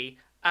wiki.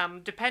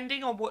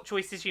 Depending on what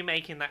choices you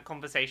make in that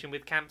conversation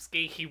with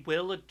Kamsky, he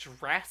will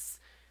address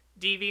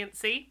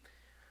deviancy.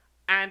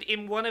 And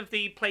in one of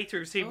the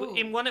playthroughs,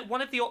 in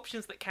one of the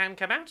options that can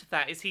come out of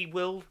that is he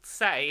will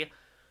say,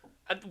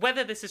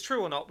 whether this is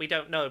true or not, we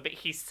don't know, but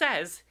he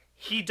says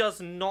he does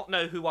not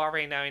know who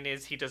RA9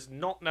 is. He does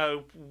not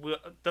know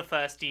the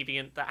first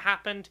deviant that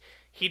happened.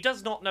 He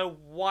does not know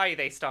why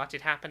they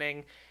started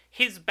happening.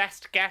 His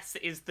best guess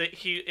is that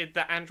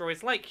that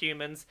androids, like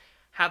humans,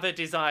 have a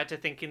desire to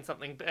think in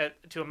something,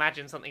 to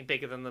imagine something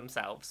bigger than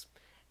themselves.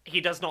 He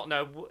does not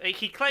know.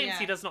 He claims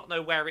he does not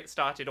know where it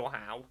started or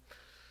how.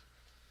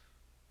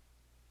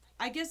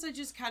 I guess I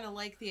just kind of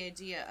like the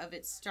idea of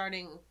it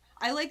starting.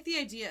 I like the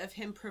idea of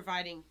him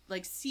providing,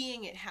 like,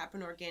 seeing it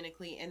happen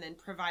organically and then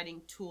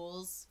providing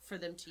tools for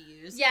them to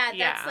use. Yeah,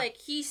 that's like,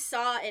 he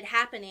saw it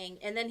happening,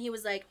 and then he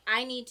was like,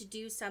 I need to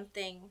do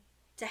something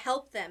to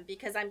help them,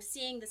 because I'm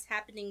seeing this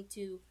happening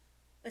to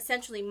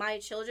essentially my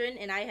children,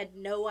 and I had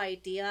no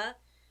idea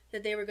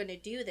that they were going to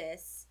do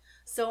this.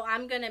 So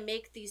I'm going to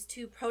make these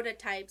two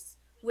prototypes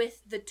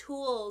with the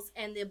tools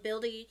and the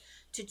ability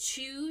to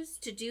choose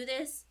to do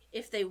this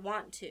if they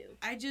want to.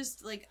 I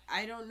just, like,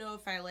 I don't know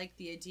if I like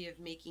the idea of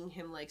making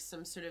him, like,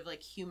 some sort of,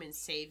 like, human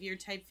savior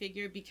type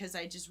figure, because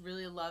I just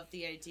really love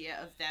the idea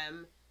of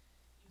them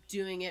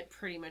doing it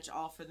pretty much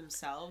all for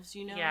themselves,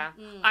 you know? Yeah.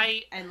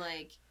 And,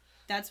 like,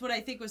 that's what I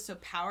think was so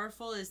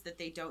powerful, is that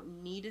they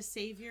don't need a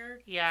savior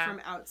Yeah. from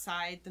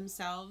outside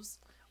themselves.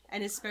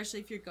 And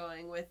especially if you're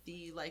going with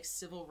the, like,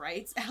 civil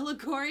rights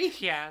allegory.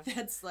 Yeah.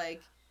 That's,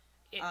 like...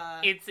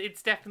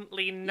 It's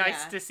definitely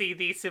nice to see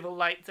the civil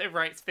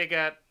rights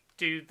figure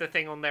do the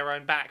thing on their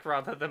own back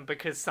rather than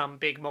because some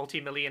big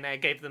multimillionaire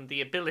gave them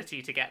the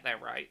ability to get their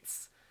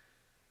rights.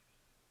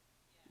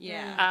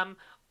 Yeah.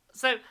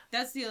 So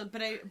that's the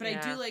I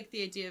do like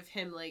the idea of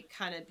him, like,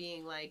 kind of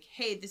being like,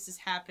 hey, this is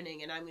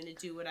happening and I'm going to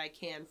do what I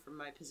can from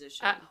my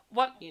position.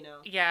 You know?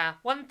 Yeah.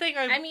 One thing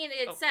I mean,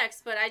 it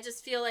sucks, but I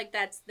just feel like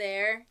that's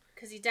there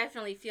because he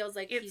definitely feels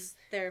like he's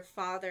their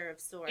father of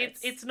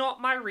sorts. It's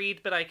not my read,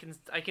 but I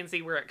can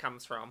see where it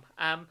comes from.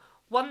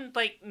 One,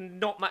 like,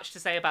 not much to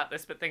say about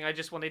this, but thing I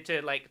just wanted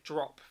to, like,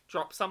 drop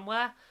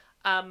somewhere.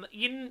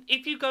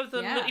 If you go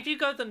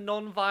the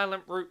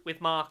non-violent route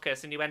with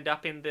Marcus and you end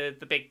up in the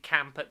big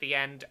camp at the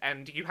end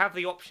and you have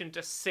the option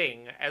to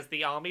sing as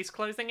the army's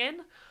closing in,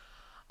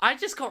 I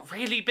just got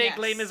really big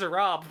Les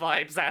Miserables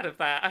vibes out of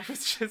that.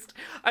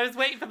 I was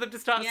waiting for them to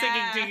start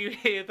singing Do You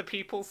Hear the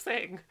People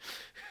Sing?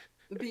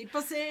 The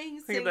people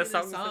sing the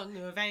song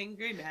of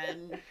angry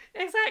men.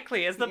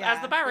 Exactly, as the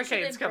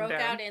barricades come down.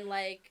 Broke out in,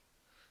 like,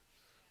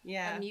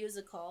 a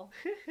musical.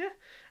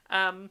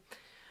 But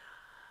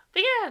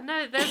yeah,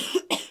 no, there's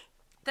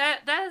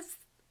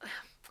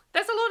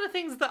a lot of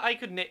things that I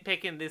could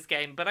nitpick in this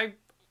game, but I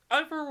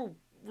overall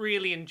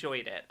really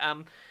enjoyed it.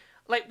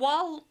 Like,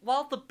 while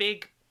the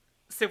big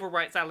civil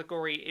rights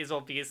allegory is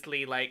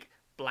obviously, like,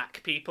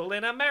 black people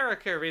in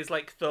America is,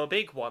 like, the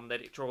big one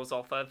that it draws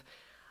off of,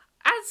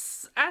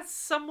 as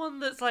someone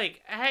that's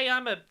like, hey,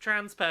 I'm a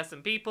trans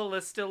person, people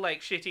are still,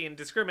 like, shitty and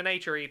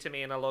discriminatory to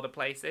me in a lot of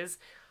places,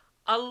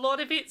 a lot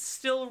of it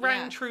still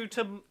rang true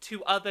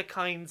to other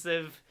kinds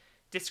of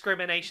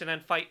discrimination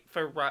and fight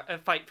for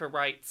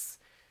rights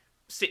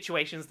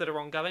situations that are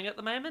ongoing at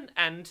the moment.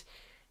 And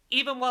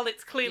even while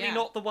it's clearly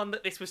not the one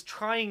that this was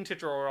trying to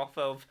draw off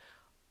of,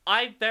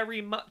 I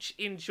very much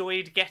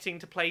enjoyed getting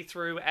to play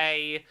through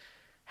a,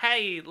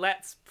 hey,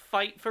 let's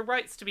fight for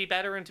rights to be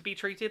better and to be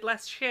treated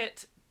less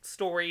shit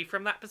story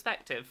from that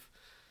perspective.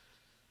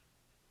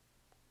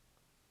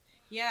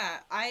 Yeah,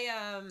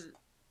 I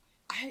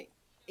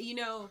you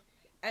know,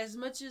 as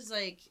much as,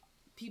 like,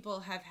 people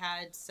have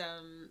had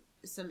some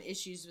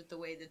issues with the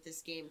way that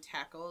this game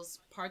tackles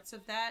parts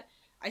of that,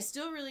 I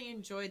still really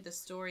enjoyed the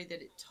story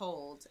that it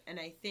told. And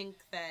I think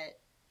that,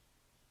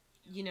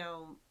 you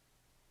know,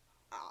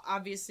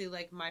 obviously,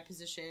 like, my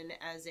position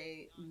as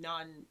a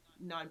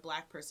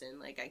non-black person,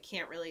 like, I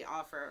can't really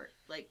offer,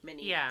 like,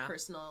 many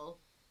personal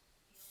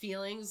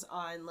feelings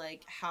on,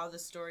 like, how the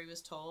story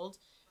was told,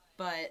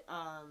 but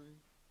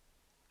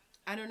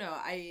I don't know,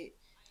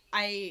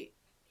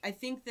 I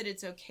think that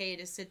it's okay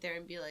to sit there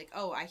and be like,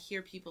 oh, I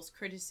hear people's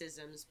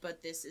criticisms,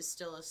 but this is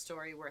still a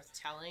story worth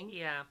telling.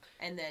 Yeah.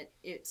 And that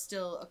it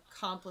still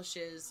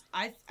accomplishes,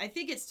 I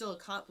think it still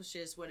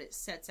accomplishes what it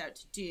sets out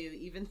to do,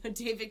 even though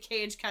David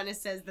Cage kind of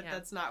says that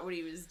that's not what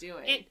he was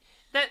doing.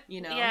 You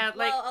know? Yeah,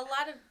 like... Well, a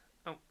lot of...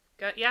 Oh,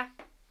 yeah?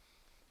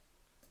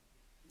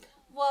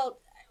 Well,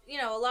 you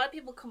know, a lot of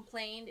people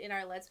complained in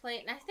our Let's Play,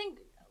 and I think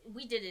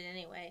we did it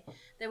anyway,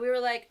 that we were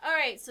like, all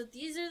right, so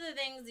these are the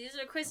things, these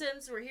are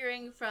criticisms we're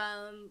hearing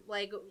from,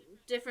 like,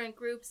 different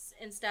groups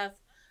and stuff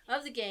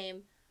of the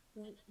game.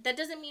 That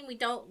doesn't mean we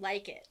don't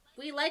like it.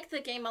 We like the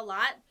game a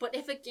lot, but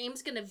if a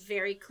game's going to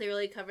very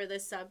clearly cover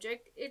this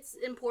subject, it's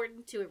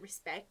important to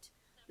respect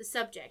the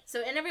subject.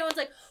 So, and everyone's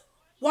like,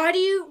 why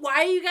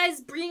are you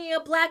guys bringing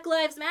up Black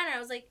Lives Matter? I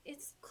was like,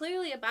 it's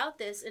clearly about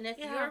this, and if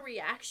your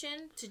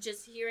reaction to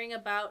just hearing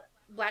about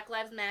Black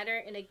Lives Matter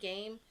in a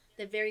game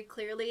that very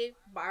clearly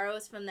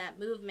borrows from that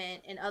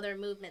movement and other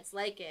movements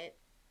like it,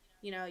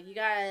 you know, you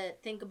gotta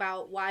think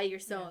about why you're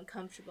so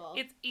uncomfortable.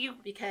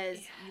 Because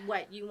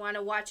you want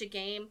to watch a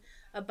game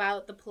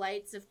about the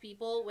plights of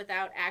people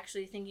without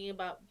actually thinking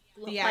about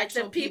the plights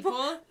of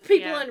people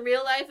in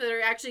real life that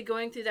are actually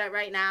going through that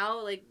right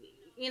now. Like,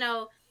 you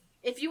know,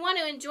 if you want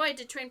to enjoy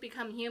Detroit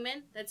Become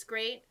Human, that's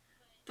great,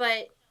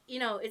 but you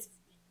know,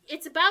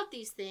 it's about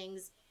these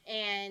things,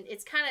 and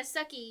it's kind of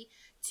sucky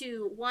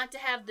to want to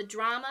have the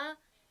drama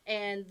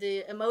and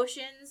the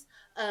emotions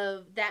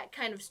of that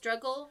kind of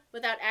struggle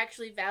without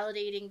actually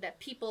validating that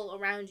people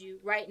around you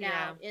right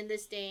now in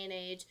this day and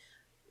age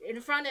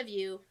in front of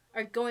you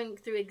are going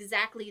through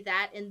exactly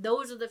that, and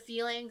those are the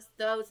feelings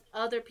those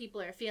other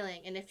people are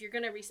feeling. And if you're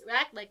going to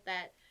react like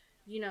that,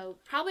 you know,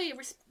 probably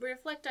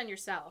reflect on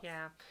yourself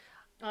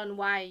on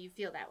why you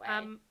feel that way.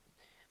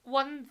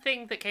 One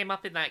thing that came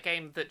up in that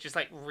game that just,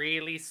 like,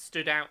 really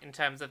stood out in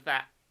terms of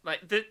that,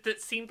 like,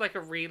 that seemed like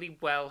a really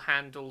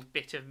well-handled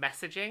bit of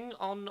messaging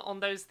on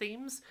those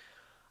themes.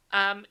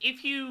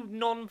 If you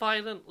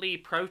non-violently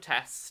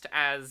protest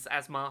as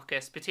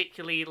Marcus,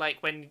 particularly,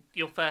 like, when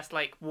you're first,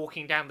 like,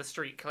 walking down the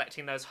street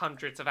collecting those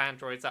hundreds of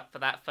androids up for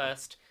that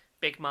first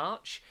big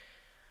march.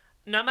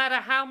 No matter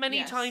how many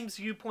Yes. times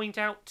you point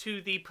out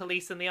to the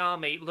police and the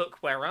army,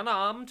 look, we're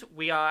unarmed,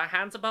 we are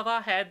hands above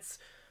our heads,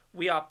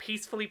 we are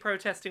peacefully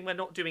protesting, we're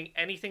not doing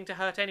anything to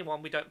hurt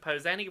anyone, we don't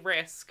pose any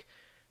risk,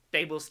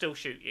 they will still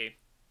shoot you.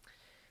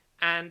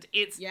 And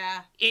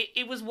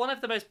it was one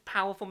of the most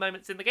powerful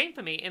moments in the game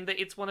for me, in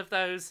that it's one of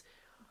those,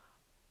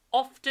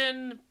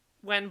 often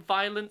when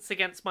violence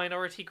against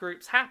minority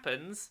groups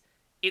happens,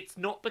 it's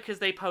not because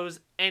they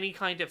pose any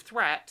kind of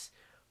threat,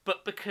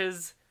 but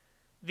because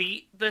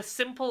the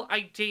simple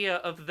idea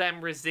of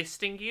them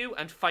resisting you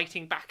and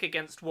fighting back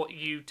against what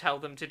you tell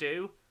them to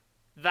do,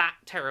 that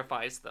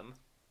terrifies them.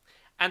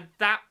 And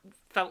that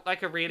felt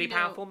like a really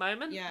powerful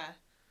moment. Yeah.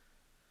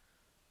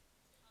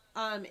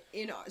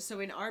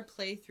 In our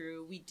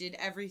playthrough, we did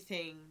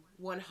everything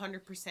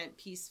 100%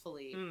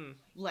 peacefully,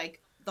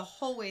 like the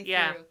whole way through.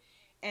 Yeah.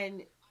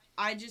 And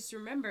I just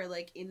remember,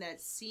 like, in that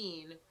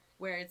scene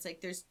where it's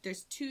like there's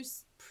two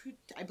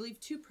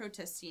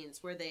protest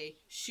scenes where they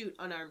shoot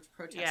unarmed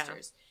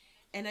protesters.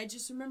 Yeah. And I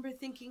just remember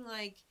thinking,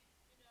 like,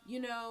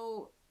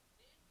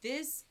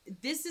 this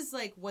is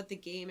like what the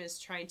game is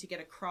trying to get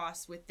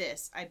across with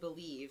this, I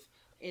believe,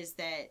 is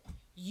that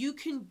you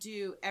can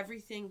do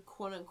everything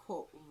quote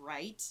unquote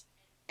right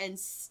and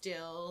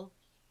still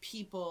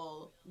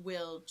people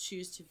will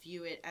choose to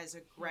view it as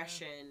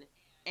aggression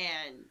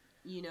and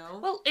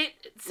well,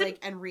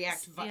 and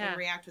react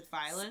with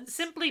violence.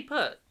 Simply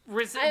put,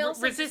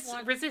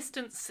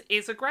 resistance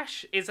is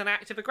an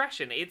act of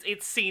aggression.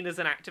 It's seen as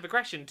an act of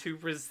aggression to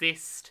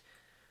resist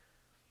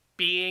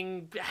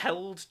being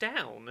held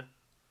down.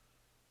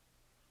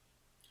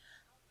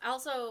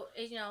 Also,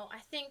 I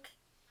think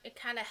it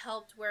kind of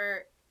helped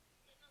where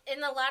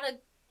in a lot of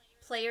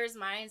players'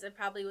 minds, it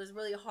probably was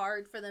really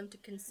hard for them to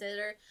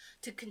consider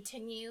to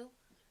continue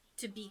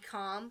to be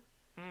calm.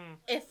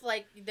 If,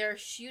 like, they're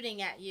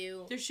shooting at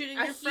you. They're shooting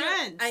your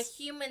friends. A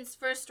human's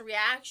first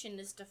reaction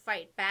is to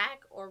fight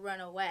back or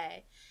run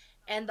away.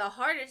 And the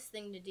hardest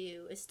thing to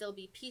do is still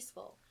be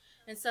peaceful.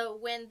 And so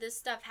when this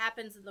stuff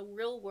happens in the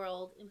real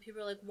world and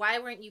people are like, why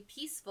weren't you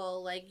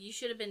peaceful? Like, you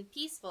should have been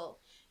peaceful.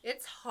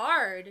 It's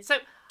hard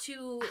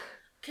to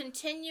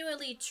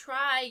continually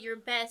try your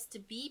best to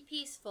be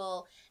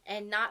peaceful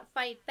and not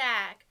fight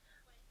back.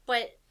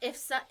 But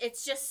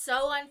it's just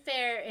so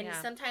unfair, and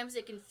sometimes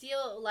it can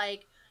feel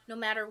like no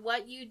matter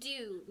what you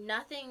do,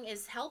 nothing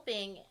is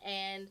helping,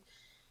 and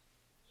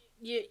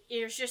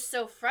you're just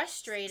so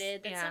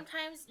frustrated that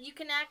sometimes you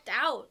can act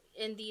out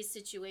in these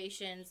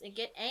situations and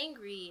get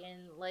angry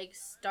and, like,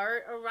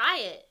 start a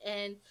riot.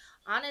 And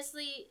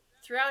honestly,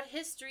 throughout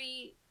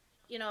history,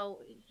 the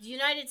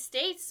United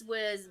States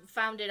was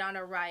founded on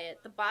a riot.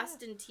 The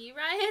Boston Tea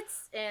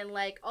Riots and,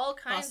 like, all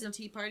kinds Boston of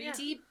Tea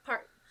Party?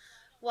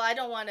 Well, I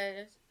don't want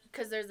to,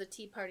 because there's a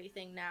Tea Party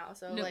thing now.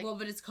 So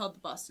but it's called the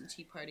Boston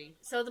Tea Party.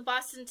 So the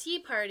Boston Tea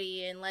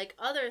Party and, like,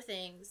 other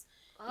things.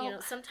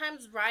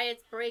 Sometimes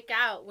riots break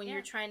out when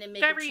you're trying to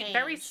make a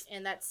change,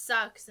 and that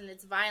sucks, and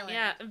it's violent.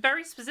 Yeah,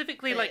 very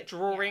specifically, like,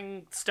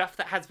 drawing stuff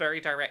that has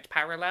very direct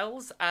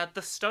parallels.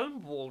 The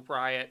Stonewall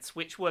riots,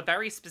 which were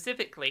very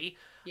specifically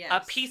a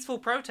peaceful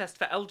protest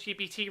for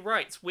LGBT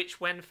rights, which,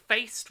 when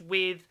faced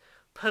with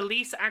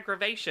police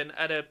aggravation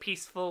at a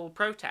peaceful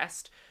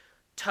protest,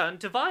 turned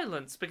to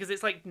violence, because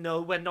it's like,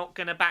 no, we're not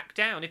going to back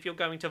down if you're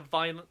going to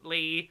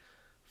violently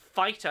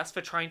fight us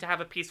for trying to have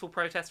a peaceful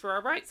protest for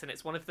our rights. And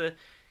it's one of the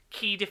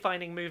key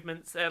defining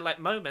moments in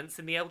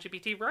the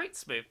LGBT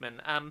rights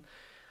movement.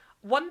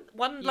 One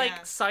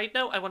side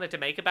note I wanted to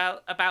make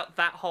about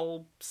that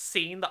whole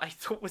scene that I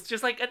thought was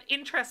just, like, an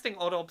interesting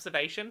odd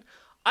observation.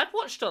 I've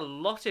watched a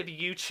lot of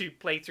YouTube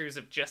playthroughs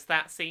of just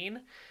that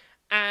scene,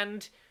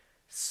 and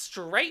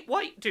straight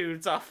white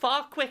dudes are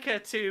far quicker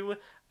to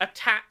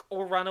attack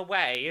or run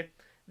away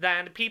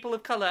than people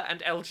of colour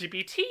and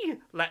LGBT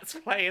Let's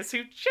Players, who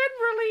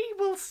generally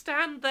will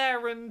stand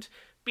there and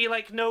be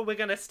like, no, we're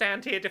going to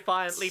stand here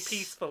defiantly,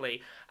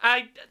 peacefully.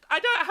 I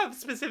don't have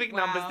specific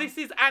numbers. This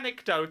is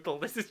anecdotal.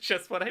 This is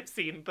just what I've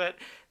seen, but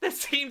there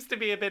seems to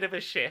be a bit of a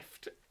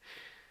shift.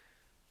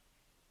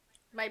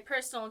 My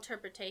personal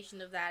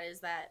interpretation of that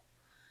is that,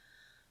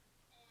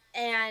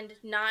 and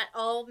not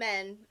all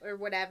men or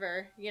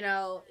whatever,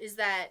 is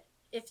that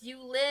if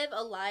you live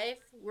a life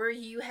where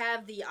you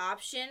have the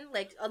option,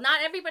 like,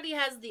 not everybody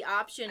has the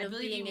option of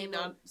being able...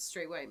 not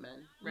straight white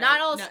men. Right? Not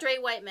all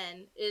straight white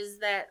men, is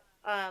that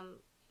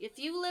if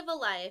you live a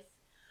life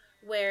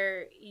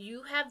where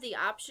you have the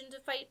option to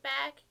fight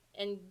back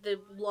and the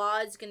law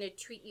is going to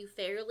treat you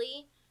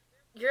fairly,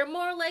 you're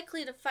more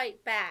likely to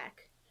fight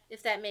back,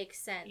 if that makes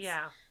sense.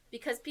 Yeah.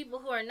 Because people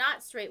who are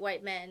not straight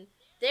white men,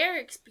 their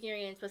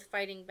experience with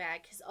fighting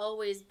back has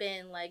always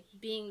been, like,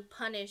 being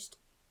punished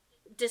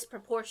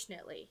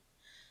disproportionately.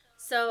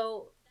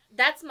 So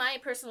that's my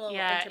personal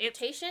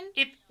interpretation.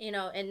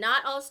 And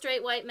not all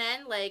straight white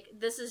men, like,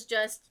 this is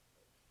just,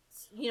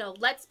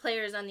 Let's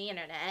Players on the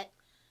internet,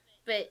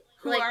 but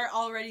who are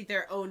already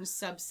their own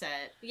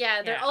subset.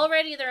 Yeah, they're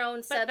already their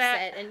own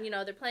subset, and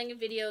they're playing a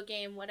video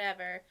game,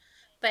 whatever.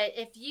 But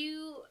if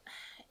you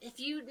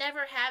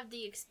never have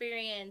the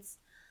experience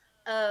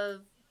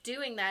of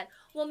doing that.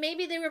 Well,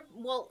 maybe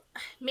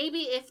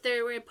if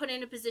they were put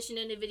in a position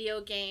in a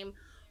video game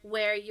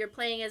where you're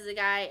playing as a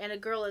guy and a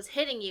girl is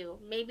hitting you,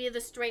 maybe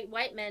the straight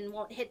white men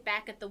won't hit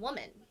back at the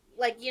woman.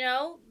 Like,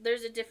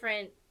 there's a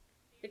different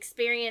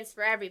experience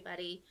for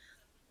everybody.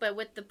 But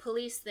with the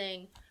police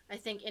thing, I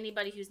think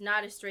anybody who's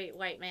not a straight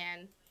white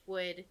man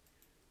would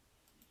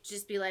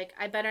just be like,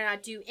 I better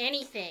not do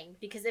anything,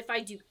 because if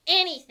I do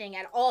anything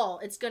at all,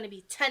 it's going to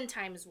be 10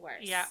 times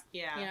worse. Yeah.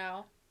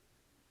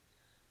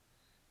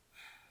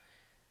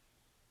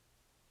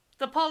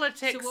 The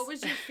politics. So what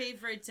was your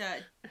favorite...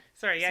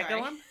 Sorry,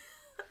 go on.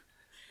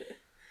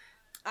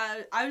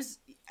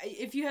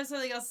 If you have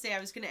something else to say, I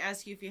was going to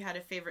ask you if you had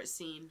a favorite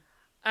scene.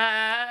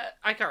 I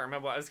can't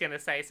remember what I was going to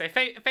say. So,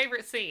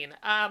 favorite scene.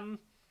 I'll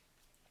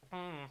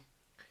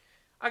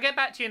get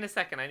back to you in a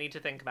second. I need to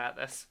think about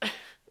this.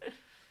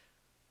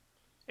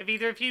 Have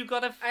either of you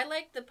got a... I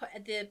like the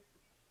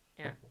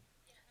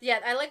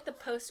I like the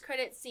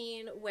post-credit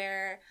scene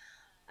where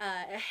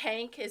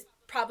Hank is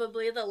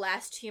probably the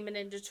last human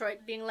in Detroit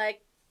being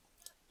like,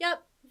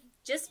 yep,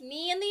 just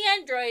me and the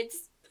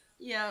androids.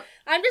 Yeah.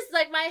 I'm just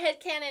like, my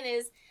headcanon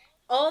is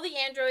all the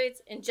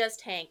androids and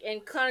just Hank.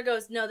 And Connor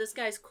goes, no, this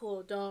guy's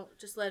cool. Don't,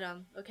 just let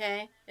him,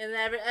 okay? And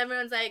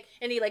everyone's like,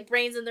 and he like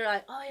brains in, they're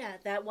like, oh yeah,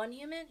 that one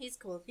human, he's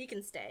cool. He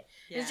can stay.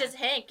 Yeah. It's just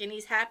Hank, and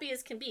he's happy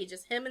as can be.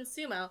 Just him and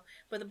Sumo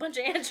with a bunch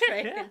of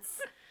androids.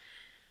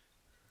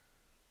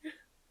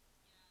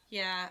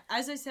 Yeah,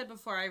 as I said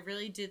before, I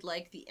really did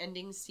like the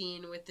ending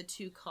scene with the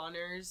two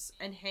Connors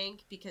and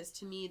Hank, because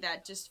to me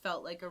that just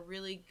felt like a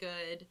really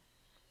good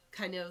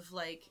kind of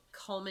like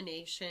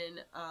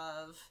culmination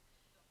of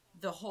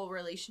the whole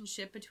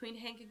relationship between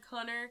Hank and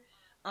Connor.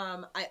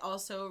 I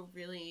also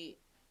really,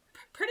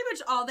 pretty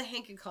much all the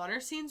Hank and Connor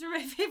scenes were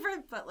my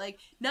favorite, but like,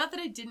 not that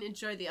I didn't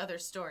enjoy the other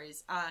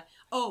stories. I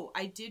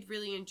did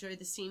really enjoy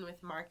the scene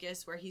with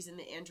Marcus where he's in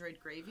the android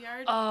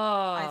graveyard. Oh.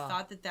 I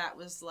thought that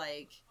was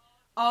like,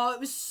 it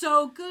was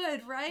so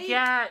good, right?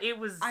 Yeah, it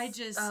was. I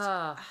just,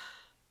 and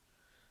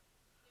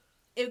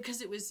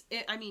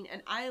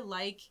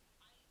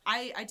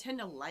I tend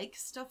to like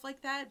stuff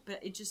like that,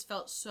 but it just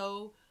felt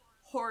so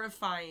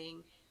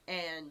horrifying,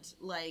 and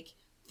like,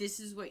 this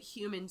is what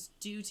humans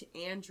do to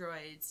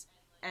androids,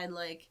 and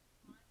like,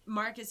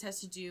 Marcus has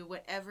to do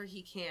whatever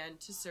he can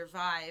to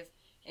survive,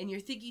 and you're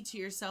thinking to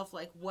yourself,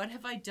 like, what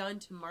have I done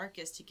to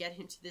Marcus to get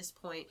him to this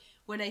point,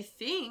 when I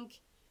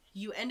think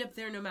you end up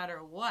there no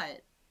matter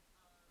what.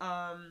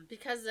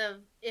 Because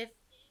of, if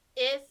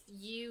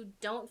you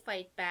don't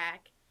fight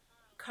back,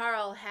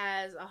 Carl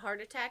has a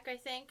heart attack, I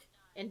think,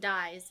 and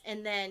dies,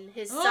 and then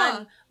his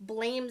son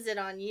blames it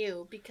on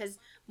you because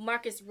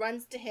Marcus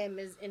runs to him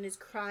and is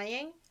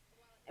crying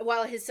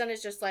while his son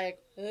is just like,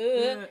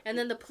 and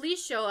then the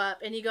police show up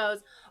and he goes,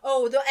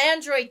 oh, the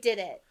android did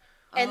it,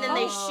 and then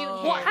they shoot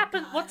him. What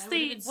happened? What's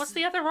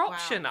the other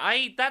option?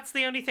 Wow. That's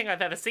the only thing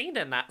I've ever seen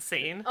in that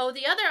scene. Oh,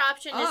 the other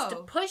option is to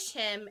push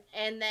him,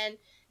 and then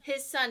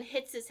his son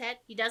hits his head.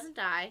 He doesn't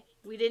die.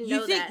 We didn't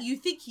know that. You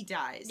think he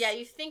dies. Yeah,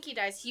 you think he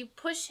dies. You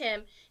push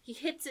him. He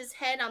hits his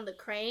head on the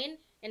crane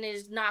and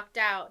is knocked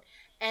out.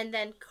 And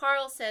then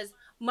Carl says,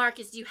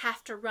 Marcus, you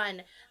have to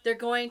run. They're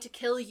going to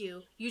kill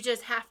you. You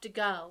just have to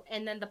go.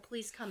 And then the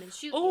police come and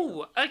shoot you.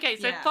 Oh, okay.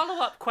 So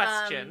follow-up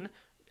question.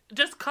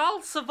 Does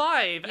Carl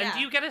survive? And do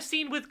you get a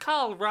scene with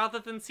Carl rather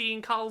than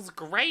seeing Carl's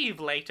grave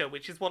later,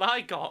 which is what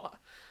I got?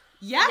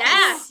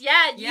 Yes.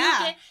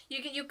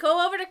 You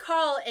go over to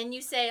Carl and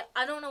you say,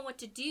 I don't know what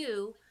to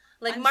do.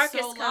 Like,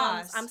 Marcus comes.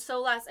 Lost. I'm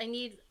so lost. I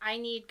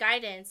need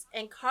guidance.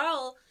 And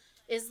Carl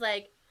is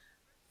like,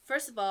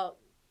 first of all,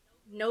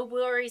 no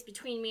worries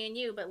between me and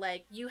you, but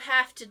like, you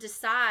have to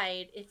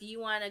decide if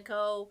you want to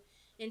go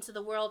into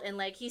the world. And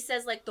like, he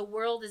says, like, the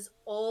world is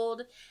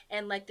old,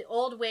 and like, the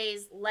old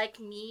ways,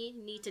 like me,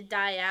 need to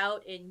die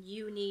out, and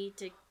you need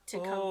to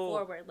come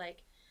forward. Like,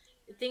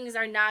 things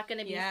are not going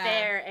to be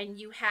fair, and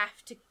you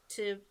have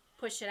to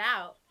push it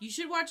out. You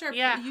should watch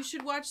you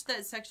should watch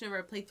that section of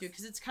our playthrough,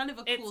 because it's kind of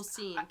a cool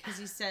scene,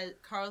 because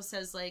Carl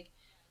says, like,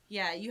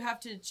 you have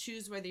to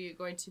choose whether you're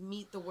going to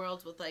meet the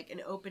world with like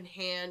an open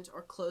hand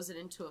or close it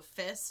into a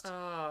fist.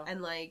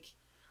 And like,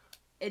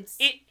 it's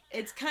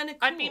kind of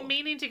cool. I've been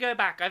meaning to go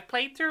back. I've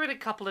played through it a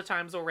couple of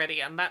times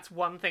already, and that's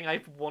one thing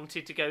I've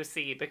wanted to go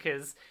see,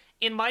 because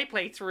in my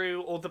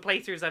playthrough, or the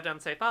playthroughs I've done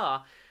so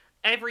far,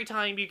 every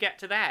time you get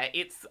to there,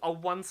 it's a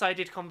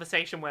one-sided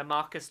conversation where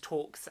Marcus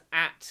talks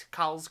at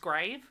Carl's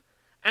grave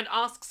and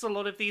asks a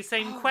lot of these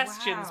same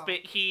questions, but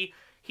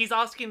he's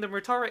asking them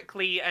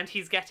rhetorically, and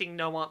he's getting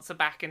no answer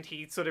back, and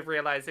he sort of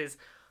realizes,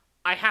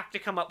 I have to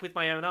come up with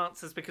my own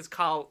answers because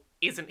Carl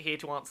isn't here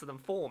to answer them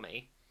for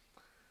me.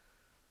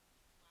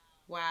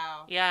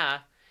 Wow. Yeah.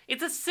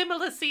 It's a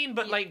similar scene,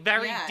 but like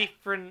very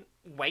different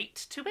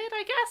weight to it,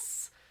 I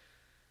guess.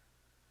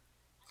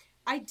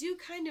 I do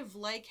kind of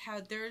like how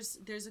there's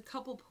a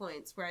couple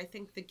points where I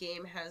think the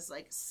game has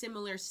like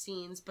similar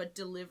scenes but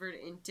delivered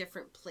in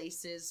different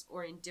places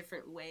or in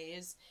different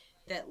ways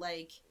that,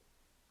 like,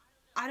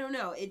 I don't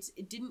know, it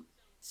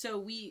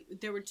So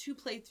there were 2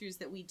 playthroughs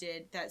that we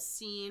did. That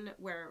scene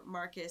where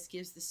Marcus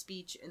gives the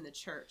speech in the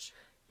church.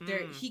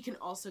 He can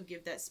also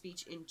give that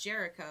speech in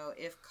Jericho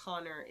if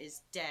Connor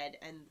is dead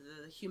and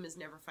the humans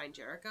never find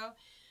Jericho.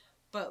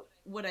 But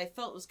what I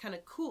felt was kind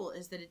of cool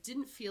is that it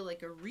didn't feel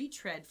like a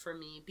retread for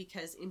me,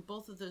 because in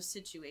both of those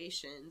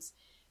situations,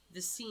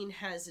 the scene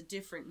has a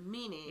different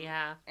meaning.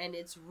 Yeah. And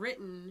it's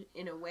written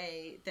in a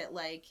way that,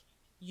 like,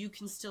 you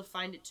can still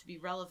find it to be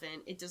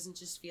relevant. It doesn't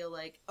just feel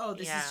like, oh,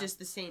 this is just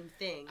the same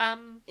thing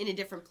in a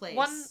different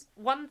place.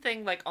 One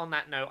thing, like, on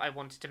that note I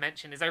wanted to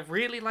mention is I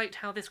really liked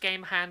how this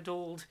game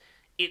handled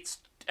its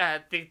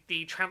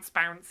the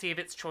transparency of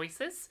its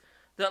choices.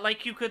 That,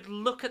 like, you could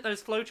look at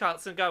those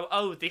flowcharts and go,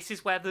 oh, this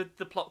is where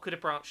the plot could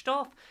have branched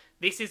off.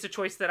 This is a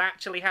choice that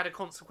actually had a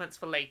consequence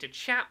for later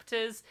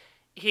chapters.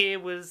 Here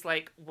was,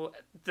 like,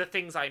 the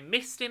things I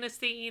missed in a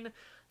scene.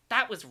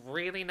 That was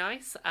really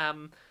nice.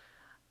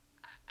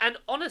 And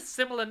on a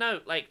similar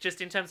note, like, just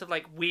in terms of,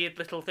 like, weird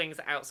little things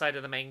outside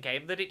of the main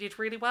game that it did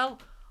really well,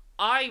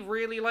 I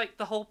really liked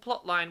the whole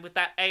plot line with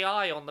that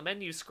AI on the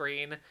menu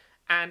screen,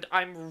 and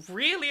I'm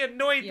really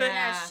annoyed that...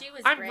 Yeah, she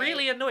was I'm great.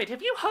 really annoyed.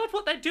 Have you heard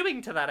what they're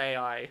doing to that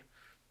AI?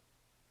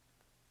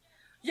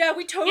 Yeah,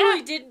 we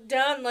totally did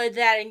download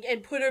that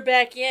and put her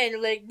back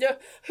in. Like, no,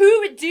 who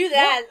would do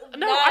that? What?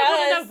 No, Not I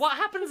want to us. know what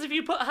happens if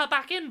you put her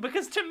back in,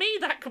 because to me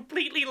that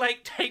completely,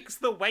 like, takes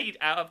the weight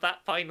out of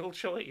that final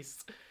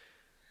choice.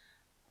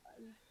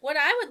 What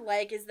I would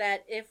like is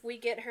that if we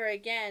get her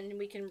again,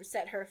 we can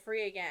set her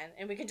free again,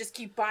 and we can just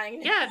keep buying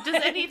new Yeah, does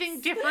ones.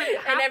 anything different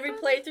happen? And every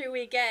playthrough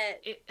we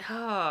get.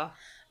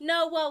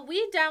 No, well,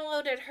 we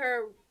downloaded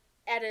her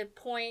at a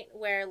point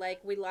where,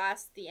 like, we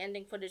lost the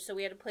ending footage, so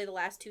we had to play the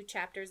last 2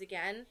 chapters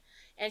again.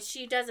 And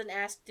she doesn't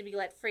ask to be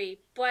let free,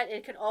 but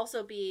it could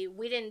also be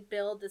we didn't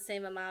build the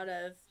same amount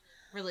of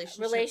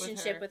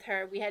relationship with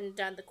her. We hadn't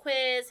done the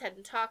quiz,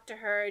 hadn't talked to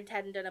her,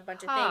 hadn't done a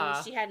bunch of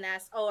things. She hadn't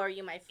asked, oh, are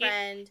you my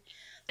friend?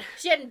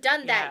 She hadn't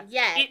done that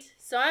yet.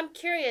 So I'm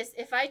curious,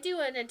 if I do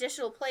an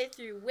additional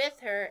playthrough with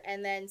her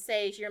and then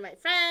say, you're my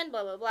friend,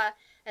 blah, blah, blah,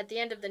 at the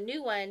end of the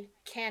new one,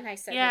 can I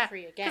set her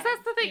free again? Because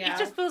that's the thing. It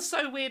just feels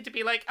so weird to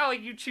be like, oh,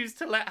 you choose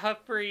to let her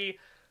free.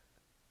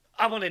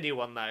 I want a new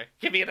one, though.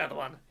 Give me another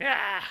one.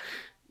 Yeah.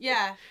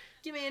 Yeah.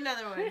 Give me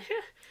another one.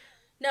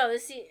 No,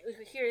 see,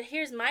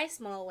 here's my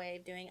small way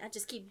of doing it. I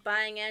just keep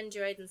buying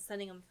androids and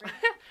sending them free.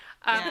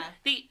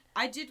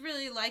 I did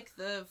really like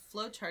the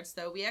flowcharts,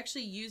 though. We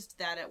actually used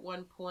that at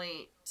one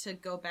point to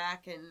go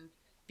back and...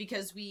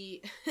 Because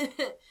we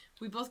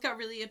both got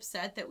really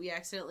upset that we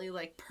accidentally,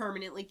 like,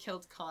 permanently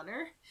killed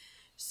Connor.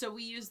 So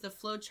we used the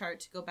flowchart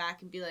to go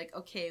back and be like,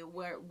 okay,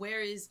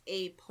 where is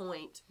a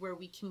point where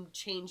we can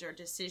change our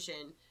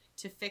decision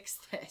to fix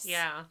this?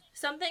 Yeah.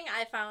 Something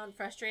I found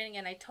frustrating,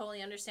 and I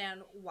totally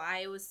understand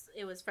why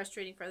it was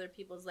frustrating for other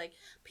people, is like,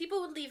 people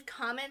would leave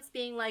comments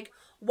being like,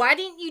 why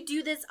didn't you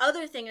do this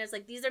other thing? And it's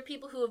like, these are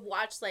people who have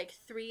watched, like,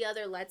 3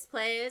 other Let's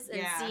Plays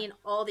and seen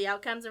all the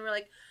outcomes, and we're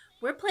like,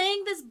 we're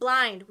playing this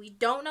blind. We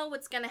don't know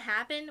what's going to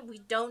happen. We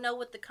don't know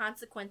what the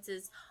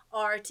consequences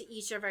are to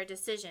each of our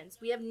decisions.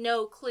 We have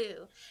no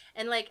clue.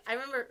 And, like, I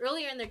remember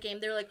earlier in their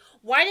game, they were like,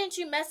 why didn't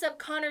you mess up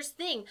Connor's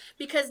thing?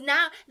 Because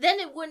then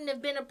it wouldn't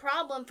have been a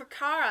problem for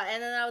Kara.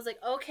 And then I was like,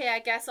 okay, I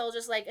guess I'll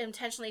just, like,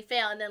 intentionally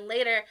fail. And then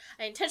later,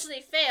 I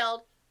intentionally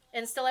failed,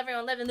 and still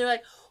everyone lived. And they're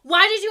like,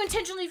 why did you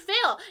intentionally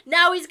fail?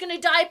 Now he's going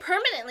to die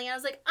permanently. And I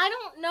was like, I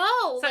don't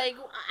know. So, like,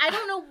 I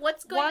don't know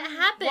what's going to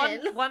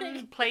happen.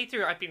 One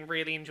playthrough I've been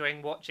really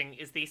enjoying watching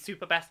is the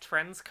Super Best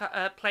Friends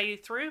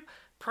playthrough.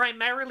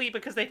 Primarily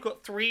because they've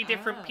got 3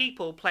 different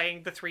people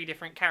playing the 3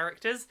 different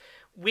characters,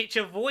 which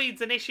avoids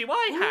an issue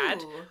I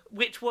had,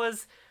 which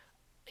was...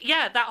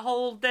 Yeah, that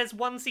whole... There's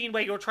one scene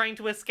where you're trying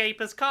to escape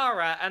as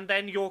Kara, and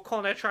then you're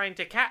Connor trying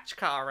to catch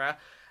Kara.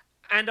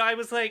 And I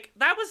was like,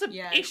 that was an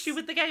issue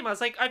with the game. I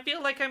was like, I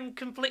feel like I'm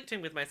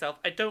conflicting with myself.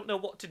 I don't know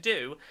what to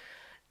do.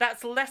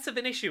 That's less of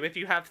an issue if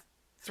you have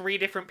 3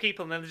 different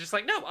people and then they're just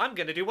like, no, I'm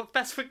going to do what's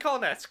best for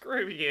Connor.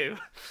 Screw you.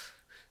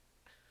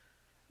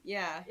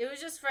 Yeah. It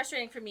was just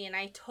frustrating for me, and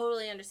I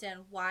totally understand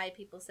why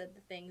people said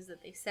the things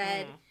that they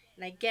said,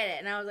 and I get it.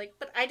 And I was like,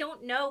 but I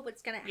don't know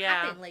what's going to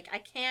happen. Like, I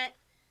can't...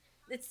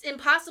 It's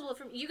impossible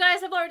for me. You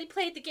guys have already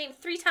played the game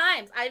 3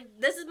 times.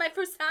 This is my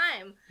first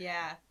time.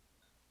 Yeah.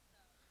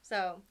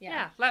 So,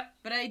 yeah.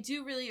 But I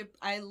do really...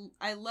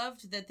 I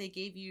loved that they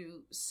gave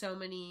you so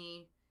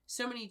many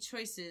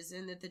choices,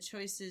 and that the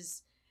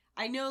choices...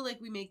 I know, like,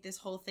 we make this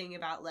whole thing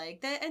about, like,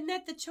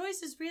 that the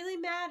choices really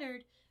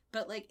mattered,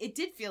 but, like, it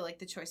did feel like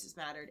the choices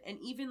mattered. And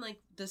even, like,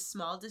 the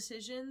small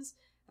decisions,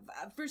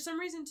 for some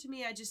reason, to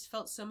me, I just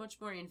felt so much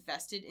more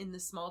invested in the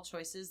small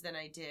choices than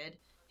I did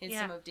in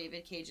some of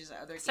David Cage's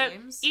other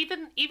games.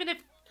 Even if...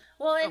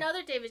 Well, in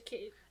other David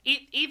Cage...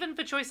 Even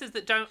for choices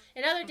that don't...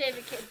 In other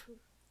David Cage...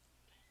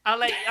 I'll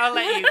let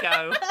you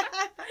go.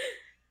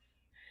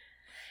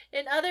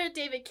 In other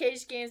David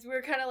Cage games, we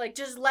were kind of like,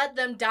 just let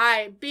them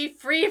die. Be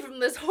free from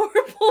this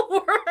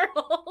horrible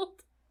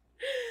world.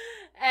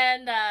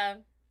 And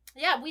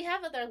Yeah, we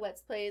have other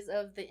Let's Plays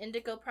of the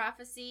Indigo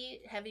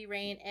Prophecy, Heavy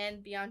Rain,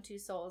 and Beyond Two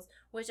Souls,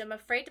 which I'm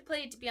afraid to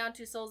play Beyond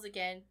Two Souls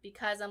again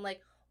because I'm like,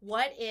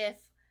 what if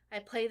I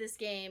play this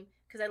game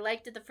because I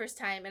liked it the first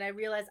time and I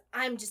realize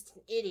I'm just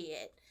an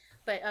idiot?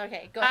 But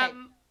okay, go ahead.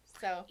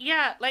 So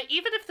yeah, like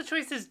even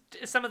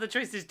if some of the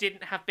choices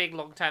didn't have big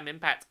long-term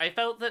impacts, I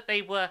felt that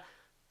they were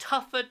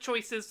tougher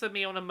choices for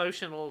me on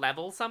emotional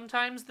level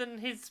sometimes than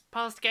his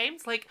past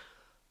games. Like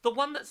the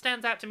one that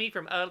stands out to me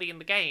from early in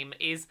the game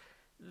is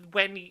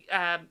when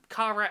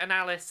Kara and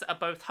Alice are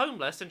both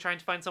homeless and trying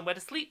to find somewhere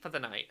to sleep for the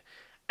night,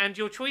 and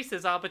your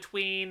choices are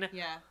between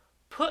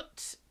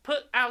put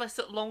Alice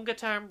at longer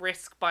term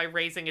risk by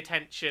raising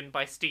attention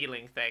by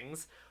stealing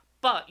things,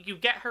 but you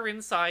get her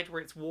inside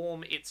where it's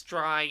warm, it's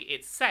dry,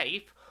 it's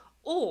safe,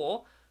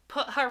 or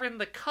put her in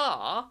the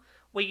car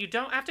where you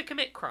don't have to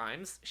commit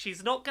crimes.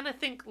 She's not going to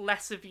think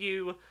less of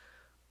you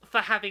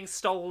for having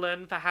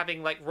stolen, for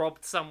having like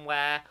robbed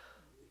somewhere.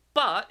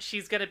 But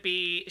she's gonna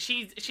be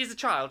she's a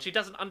child. She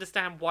doesn't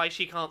understand why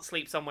she can't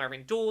sleep somewhere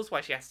indoors,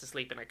 why she has to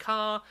sleep in a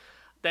car.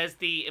 There's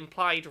the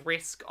implied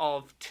risk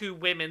of two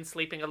women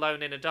sleeping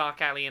alone in a dark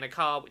alley in a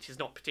car, which is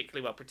not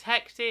particularly well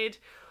protected.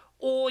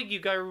 Or you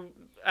go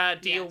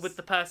deal with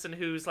the person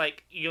who's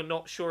like you're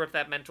not sure of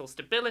their mental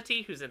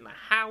stability, who's in the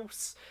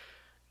house.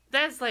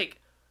 There's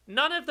like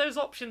none of those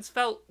options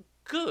felt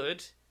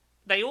good.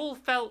 They all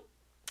felt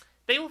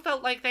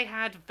like they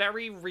had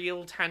very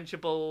real,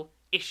 tangible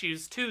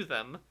issues to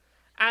them.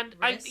 And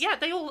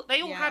they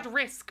all had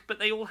risk, but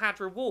they all had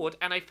reward,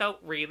 and I felt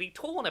really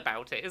torn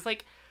about it. It's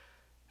like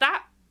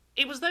that.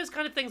 It was those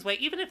kind of things where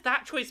even if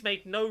that choice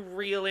made no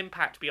real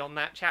impact beyond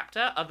that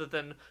chapter, other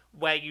than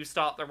where you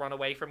start the run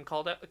away from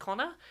Connor,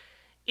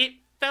 it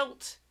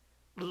felt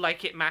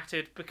like it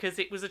mattered because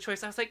it was a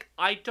choice. I was like,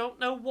 I don't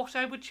know what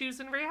I would choose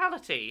in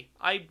reality.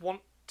 I want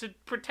to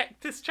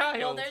protect this child.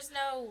 Well, there's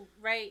no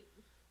right.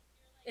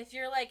 If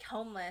you're like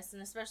homeless,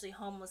 and especially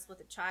homeless with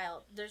a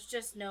child, there's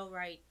just no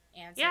right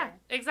answer. Yeah,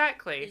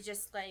 exactly. It's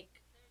just like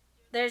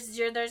there's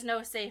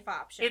no safe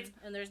option,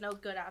 and there's no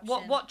good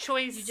option. What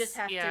choice? You just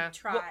have to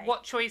try.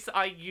 What choice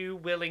are you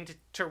willing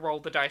to roll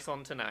the dice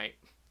on tonight?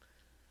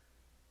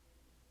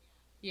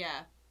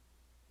 Yeah.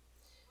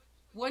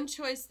 One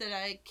choice that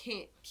I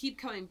can't keep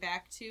coming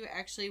back to,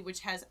 actually,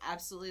 which has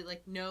absolutely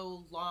like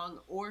no long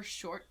or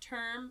short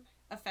term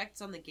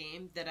effects on the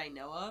game that I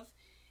know of,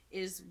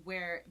 is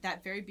where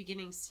that very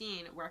beginning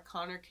scene where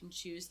Connor can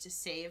choose to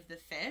save the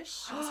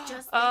fish. I was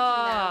just thinking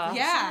that.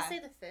 Yeah. Should I say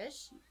the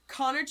fish?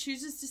 Connor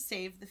chooses to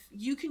save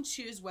you can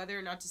choose whether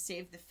or not to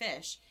save the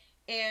fish.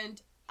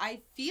 And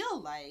I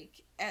feel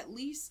like, at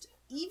least,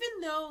 even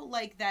though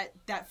like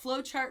that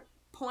flowchart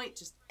point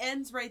just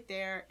ends right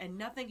there and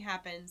nothing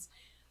happens,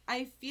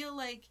 I feel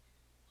like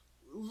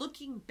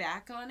looking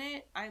back on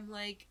it, I'm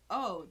like,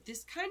 oh,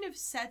 this kind of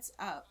sets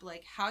up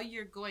like how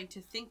you're going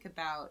to think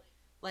about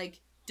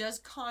like, does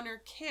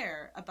Connor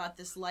care about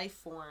this life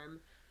form,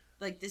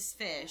 like this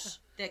fish,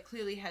 that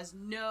clearly has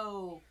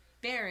no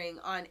bearing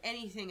on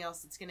anything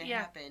else that's going to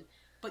happen?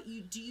 But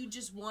do you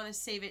just want to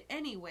save it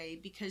anyway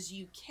because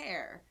you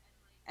care?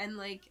 And,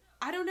 like,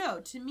 I don't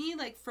know. To me,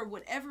 like, for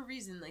whatever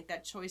reason, like,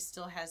 that choice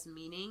still has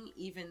meaning,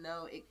 even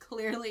though it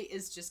clearly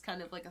is just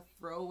kind of like a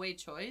throwaway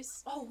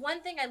choice. Oh,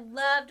 one thing I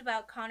loved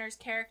about Connor's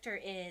character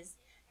is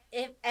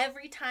if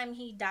every time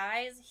he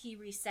dies, he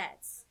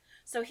resets.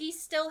 So he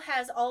still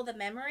has all the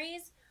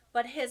memories,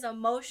 but his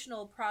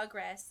emotional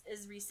progress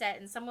is reset.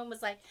 And someone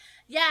was like,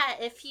 yeah,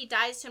 if he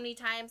dies too many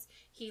times,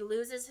 he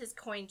loses his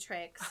coin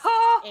tricks.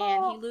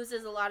 And he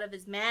loses a lot of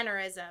his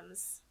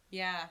mannerisms.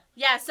 Yeah.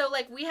 Yeah, so,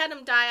 like, we had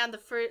him die on the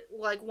first,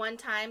 like, one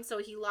time, so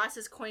he lost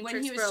his coin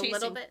tricks for a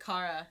little bit.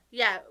 Kara.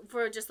 Yeah,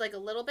 for just, like, a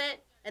little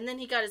bit. And then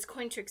he got his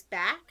coin tricks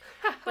back.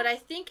 But I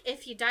think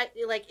if he died,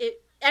 like,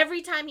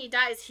 every time he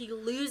dies, he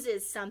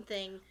loses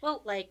something,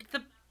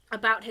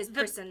 about his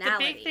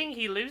personality. The big thing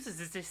he loses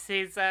is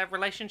his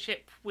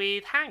relationship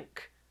with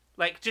Hank.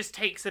 Like, just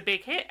takes a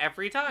big hit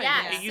every time.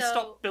 Yeah, you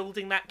stop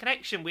building that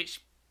connection,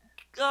 which,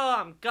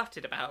 I'm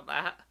gutted about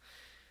that.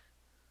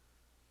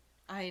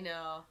 I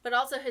know. But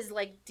also his,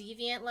 like,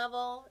 deviant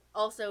level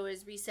also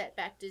is reset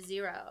back to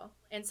 0.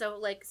 And so,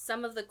 like,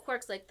 some of the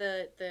quirks, like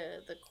the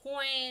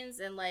coins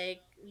and, like,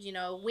 you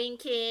know,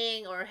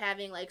 winking or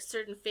having, like,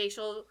 certain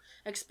facial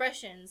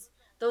expressions,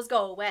 those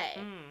go away.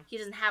 He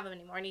doesn't have them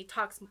anymore, and he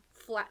talks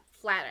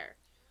flatter.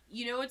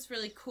 You know what's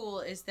really cool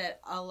is that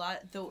a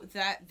lot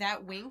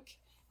that wink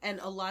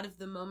and a lot of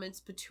the moments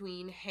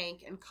between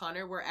Hank and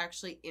Connor were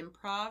actually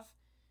improv,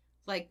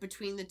 like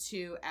between the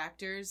two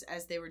actors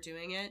as they were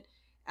doing it.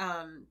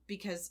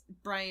 Because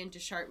Brian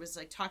Deschart was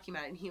like talking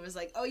about it, and he was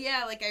like, oh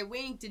yeah, like I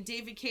winked, and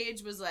David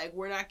Cage was like,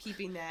 we're not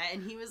keeping that,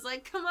 and he was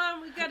like, come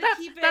on, we gotta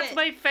keep it. That's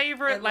my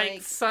favorite, and,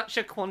 like, such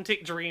a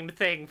Quantic Dream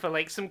thing for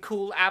like some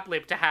cool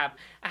ad-lib to have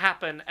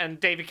happen, and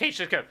David Cage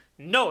just go,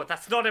 no,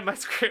 that's not in my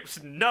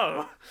script,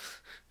 no.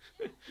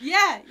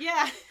 Yeah.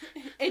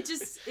 It's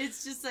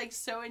just like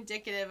so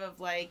indicative of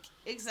like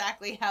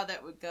exactly how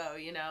that would go,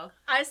 you know?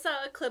 I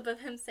saw a clip of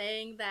him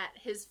saying that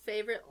his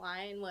favorite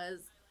line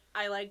was,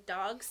 I like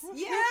dogs.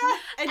 Yeah.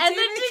 And David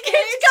then Nick Cage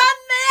Cage got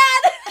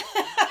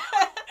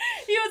mad.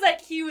 He was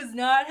like, he was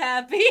not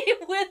happy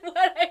with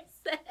what I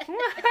said.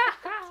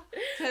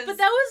 But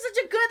that was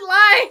such a good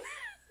line.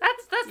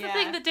 That's the Yeah.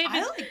 thing that David.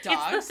 I like It's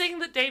dogs. the thing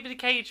that David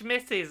Cage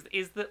misses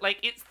is that like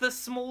it's the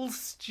small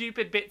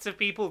stupid bits of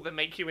people that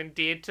make you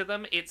endeared to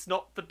them. It's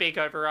not the big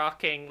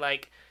overarching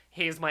like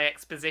here's my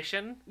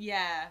exposition.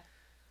 Yeah.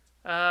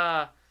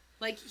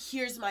 Like,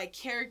 here's my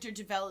character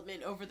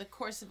development over the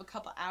course of a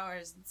couple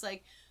hours. It's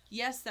like,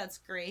 yes, that's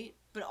great,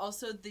 but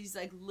also these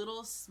like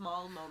little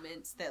small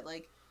moments that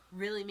like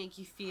really make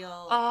you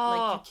feel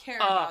like you care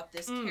about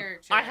this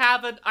character. I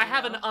have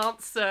an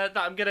answer that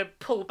I'm gonna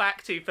pull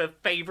back to for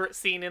favorite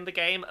scene in the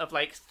game of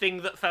like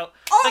thing that felt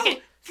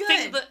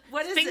good.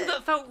 What is it?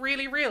 That felt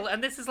really real,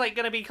 and this is like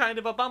gonna be kind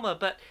of a bummer,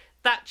 but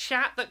that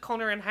chat that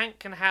Connor and Hank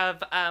can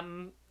have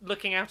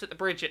looking out at the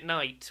bridge at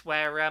night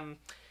where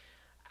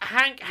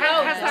Hank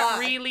has that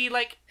really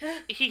like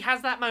he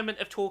has that moment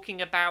of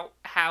talking about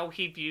how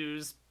he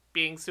views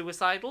being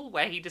suicidal,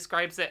 where he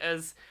describes it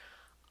as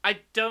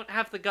I don't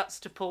have the guts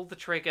to pull the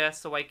trigger,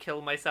 so I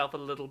kill myself a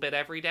little bit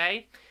every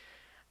day.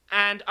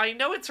 And I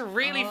know it's a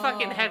really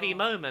fucking heavy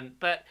moment,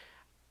 but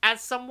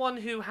as someone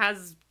who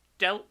has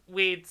dealt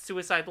with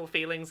suicidal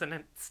feelings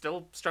and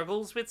still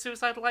struggles with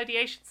suicidal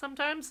ideation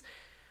sometimes,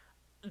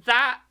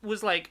 that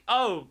was like,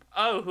 oh,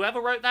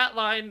 whoever wrote that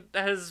line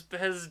has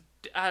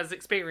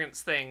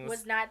experienced things.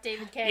 Was not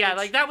David Cage. Yeah,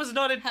 like that was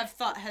not a has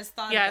thought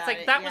yeah, about it's like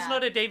it, that was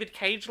not a David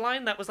Cage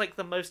line. That was like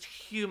the most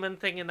human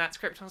thing in that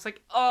script. I was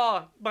like,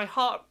 oh, my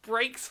heart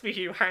breaks for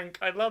you, Hank.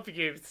 I love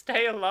you.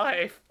 Stay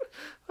alive.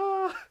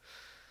 Oh.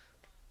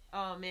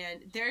 Oh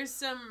man, there's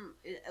some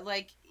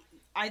like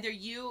either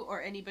you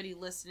or anybody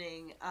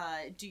listening,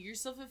 do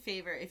yourself a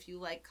favor if you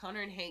like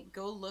Connor and Hank,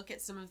 go look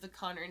at some of the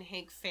Connor and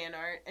Hank fan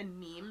art and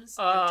memes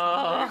on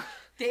Tumblr.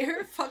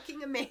 They're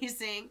fucking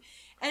amazing.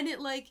 And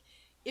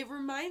it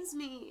reminds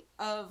me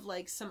of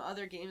like some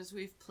other games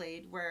we've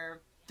played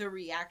where the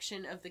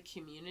reaction of the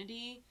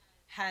community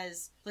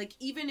has like,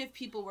 even if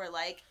people were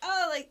like,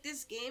 oh, like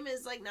this game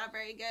is like not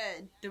very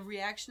good, the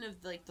reaction of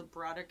like the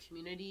broader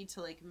community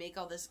to like make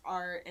all this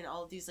art and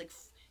all of these like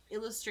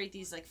illustrate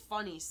these like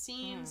funny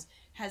scenes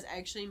has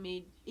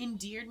actually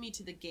endeared me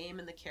to the game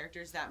and the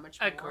characters that much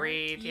more.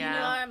 Agreed. You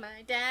Yeah. are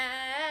my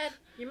dad.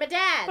 You're my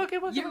dad. Okay,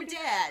 You're my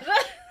dad.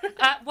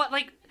 What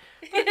like?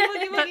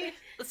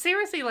 But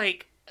seriously,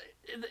 like,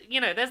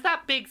 you know, there's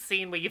that big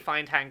scene where you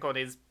find Hank on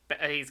his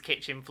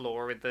kitchen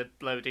floor with the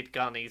loaded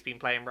gun. He's been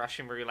playing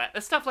Russian roulette.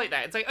 There's stuff like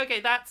that. It's like, okay,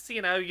 that's,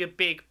 you know, your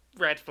big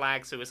red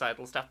flag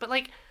suicidal stuff. But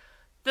like,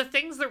 the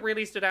things that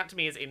really stood out to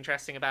me as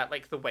interesting about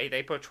like the way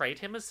they portrayed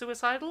him as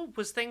suicidal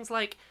was things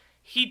like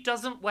he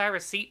doesn't wear a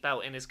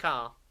seatbelt in his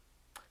car.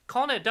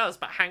 Connor does,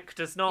 but Hank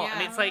does not. Yeah.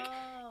 And it's like,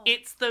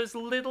 it's those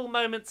little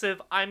moments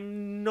of I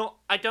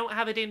don't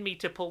have it in me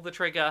to pull the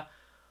trigger,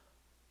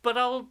 but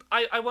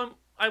I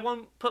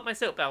won't put my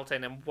seatbelt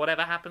in, and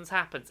whatever happens,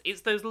 happens.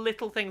 It's those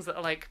little things that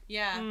are like,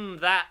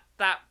 that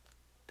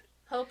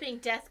hoping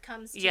death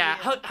comes to you. yeah,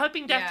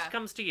 hoping death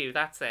comes to you.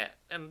 That's it.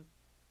 And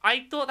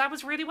I thought that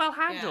was really well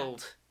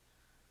handled.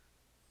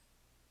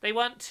 They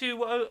weren't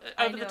too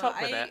over the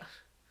top with it.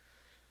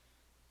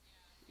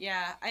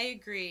 Yeah, I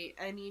agree.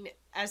 I mean,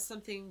 as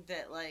something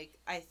that like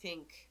I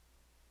think,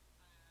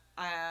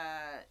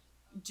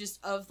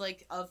 just of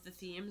the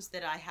themes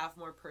that I have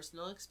more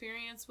personal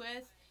experience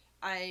with,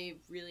 I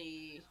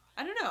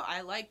don't know,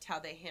 I liked how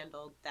they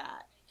handled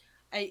that.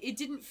 It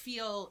didn't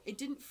feel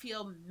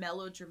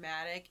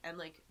melodramatic and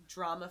like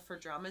drama for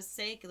drama's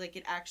sake. Like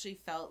it actually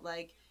felt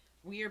like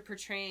we are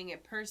portraying a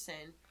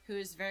person who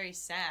is very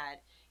sad,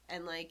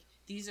 and like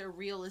these are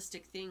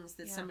realistic things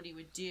that somebody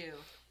would do,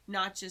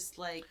 not just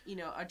like, you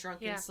know, a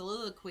drunken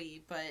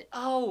soliloquy, but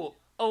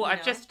I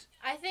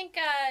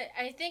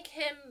think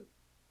him.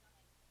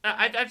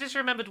 I just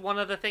remembered one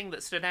other thing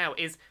that stood out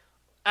is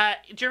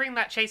during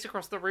that chase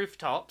across the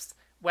rooftops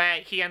where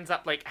he ends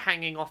up like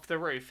hanging off the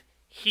roof,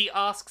 he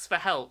asks for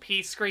help.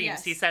 He screams.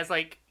 Yes. He says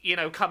like, you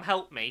know, come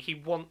help me. He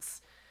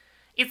wants.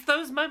 It's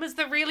those moments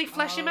that really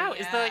flesh him out.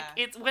 Yeah. It's like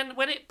it's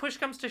when it push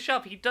comes to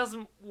shove, he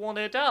doesn't want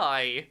to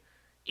die,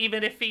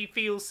 even if he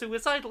feels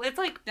suicidal. It's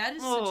like that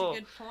is such a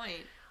good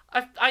point.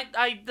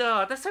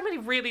 There's so many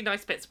really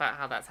nice bits about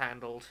how that's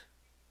handled.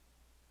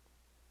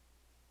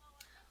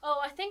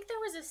 Oh, I think there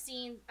was a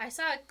scene, I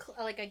saw a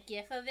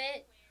gif of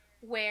it,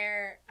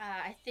 where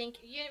I think,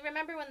 you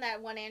remember when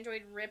that one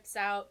android rips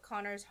out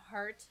Connor's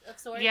heart of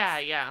sorts?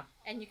 Yeah.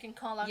 And you can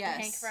call out to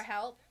Hank for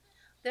help?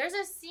 There's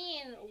a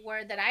scene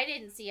that I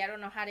didn't see, I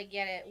don't know how to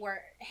get it,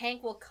 where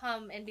Hank will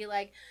come and be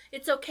like,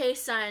 it's okay,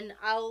 son,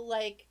 I'll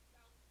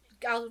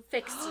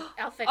fix this.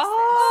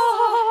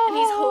 And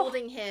he's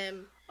holding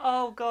him.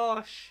 Oh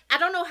gosh. I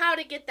don't know how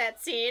to get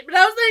that scene, but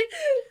I was like,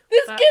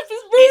 this gift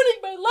is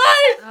ruining my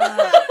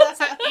life!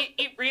 So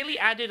it really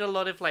added a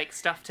lot of like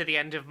stuff to the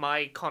end of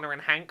my Connor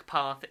and Hank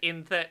path,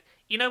 in that,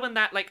 you know, when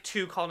that like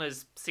two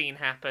Connors scene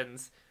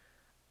happens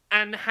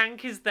and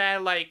Hank is there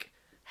like,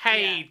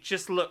 hey,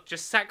 just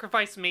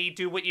sacrifice me,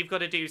 do what you've got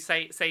to do,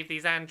 save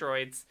these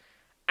androids.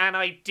 and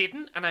I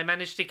didn't, and I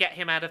managed to get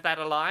him out of that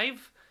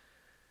alive,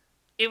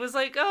 it was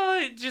like, oh,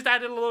 it just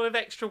added a lot of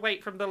extra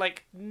weight from the,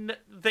 like,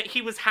 that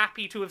he was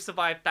happy to have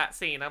survived that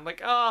scene. I'm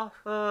like, oh.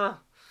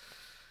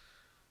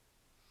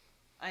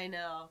 I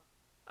know.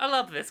 I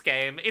love this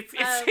game. It's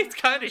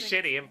kind of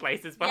shitty in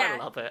places, but yeah.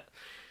 I love it.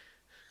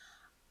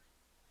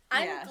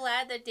 I'm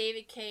glad that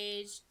David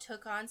Cage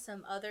took on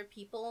some other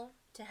people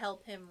to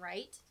help him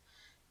write.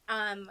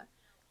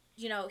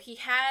 You know, he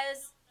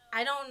has,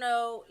 I don't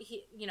know,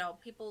 you know,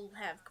 people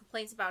have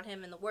complaints about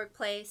him in the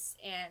workplace,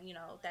 and, you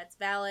know, that's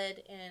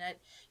valid, and,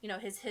 you know,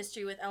 his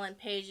history with Ellen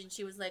Page, and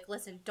she was like,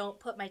 listen, don't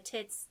put my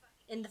tits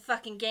in the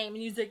fucking game,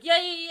 and he's like,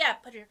 yeah,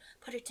 put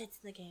her tits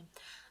in the game.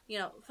 You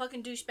know,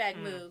 fucking douchebag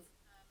move.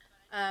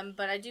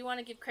 But I do want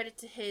to give credit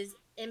to his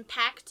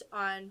impact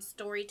on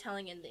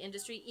storytelling in the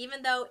industry,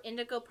 even though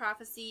Indigo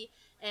Prophecy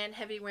and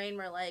Heavy Rain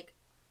were, like,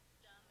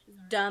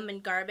 dumb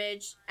and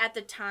garbage. At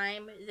the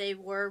time, they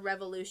were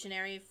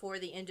revolutionary for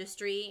the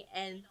industry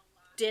and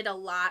did a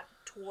lot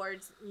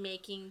towards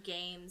making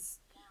games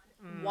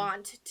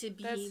want to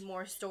be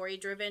more story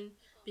driven,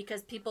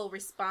 because people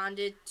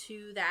responded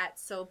to that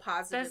so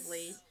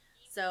positively.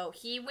 So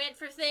he went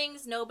for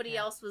things nobody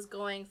else was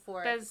going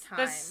for at the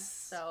time.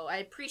 So I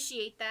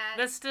appreciate that.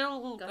 There's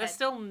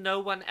still no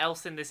one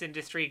else in this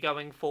industry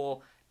going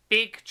for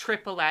big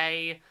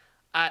AAA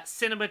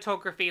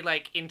cinematography,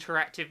 like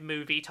interactive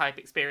movie type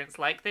experience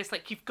like this.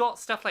 Like, you've got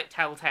stuff like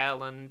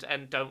Telltale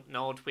and Don't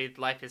Nod with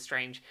Life is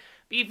Strange,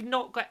 but you've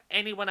not got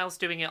anyone else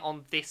doing it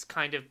on this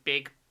kind of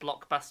big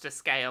blockbuster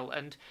scale.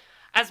 And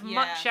as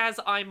much as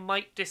I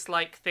might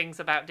dislike things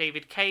about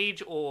David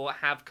Cage or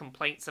have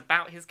complaints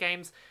about his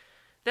games,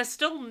 there's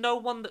still no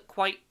one that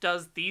quite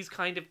does these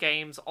kind of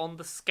games on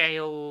the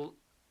scale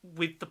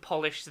with the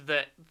polish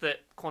that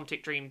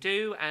Quantic Dream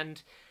do,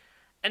 and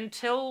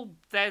until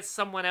there's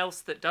someone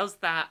else that does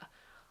that,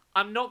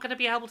 I'm not going to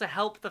be able to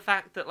help the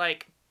fact that,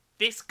 like,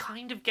 this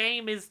kind of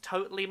game is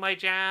totally my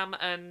jam,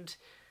 and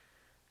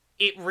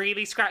it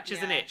really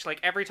scratches an itch. Like,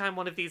 every time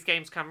one of these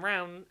games comes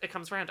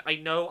around, I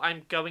know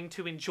I'm going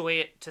to enjoy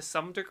it to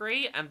some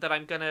degree, and that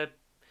I'm going to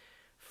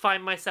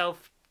find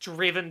myself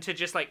driven to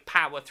just, like,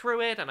 power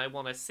through it, and I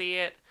want to see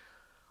it.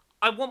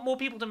 I want more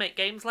people to make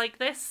games like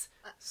this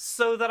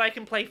so that I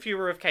can play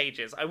fewer of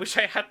Cage's. I wish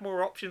I had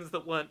more options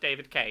that weren't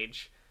David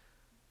Cage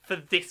for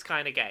this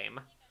kind of game.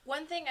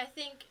 One thing I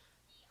think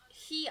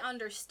he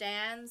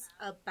understands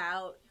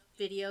about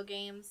video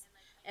games,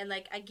 and,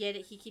 like, I get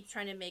it, he keeps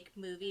trying to make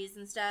movies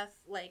and stuff,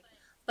 like,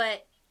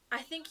 but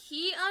I think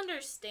he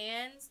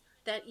understands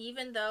that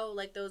even though,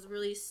 like, those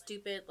really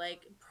stupid,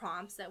 like,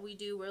 prompts that we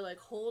do, where, like,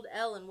 hold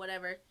L and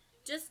whatever,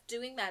 just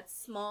doing that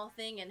small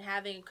thing and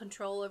having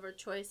control over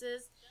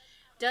choices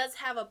does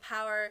have a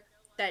power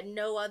that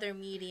no other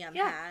medium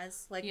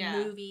has. Like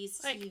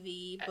movies,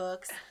 TV,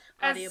 books,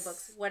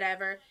 audiobooks,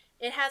 whatever.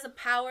 It has a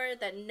power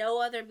that no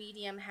other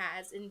medium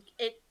has. And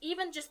it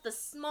even just the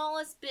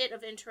smallest bit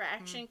of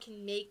interaction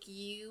can make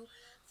you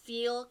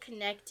feel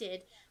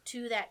connected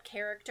to that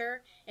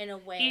character in a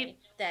way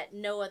that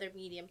no other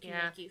medium can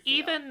make you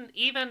feel.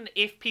 Even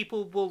if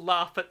people will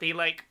laugh at the,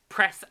 like,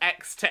 press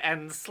X to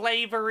end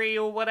slavery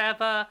or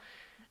whatever,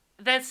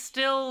 there's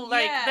still,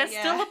 like,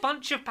 still a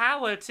bunch of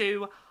power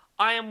to,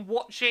 I am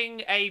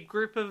watching a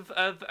group of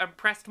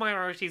oppressed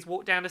minorities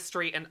walk down a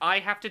street, and I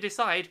have to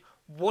decide,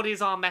 what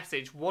is our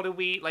message? What do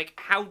we, like,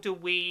 how do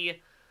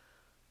we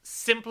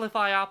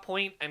simplify our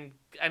point, and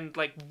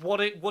like,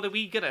 what are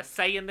we gonna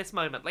say in this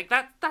moment? Like,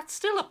 that's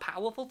still a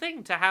powerful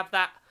thing to have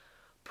that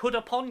put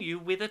upon you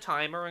with a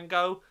timer and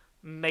go,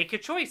 make a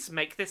choice,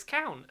 make this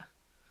count.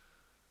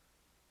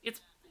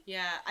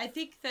 I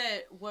think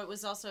that what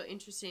was also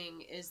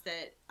interesting is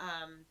that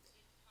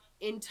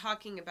in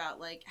talking about,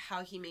 like,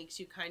 how he makes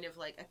you kind of,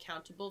 like,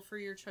 accountable for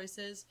your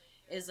choices,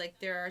 is, like,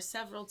 there are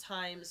several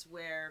times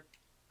where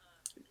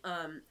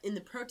in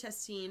the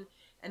protest scene,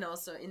 and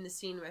also in the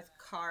scene with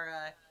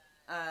Kara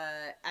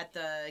at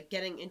the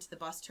getting into the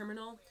bus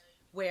terminal,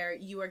 where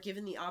you are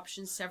given the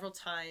option several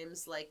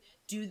times, like,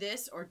 do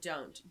this or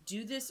don't,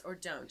 do this or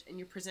don't, and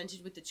you're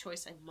presented with the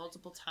choice, like,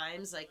 multiple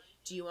times, like,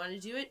 do you want to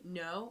do it?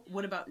 No.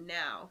 What about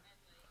now?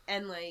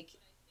 And, like,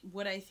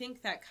 what I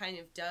think that kind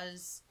of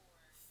does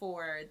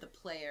for the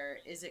player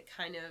is it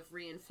kind of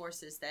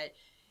reinforces that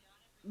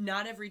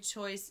not every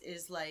choice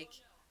is like,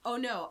 oh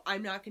no,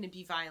 I'm not going to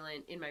be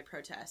violent in my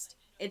protest.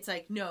 It's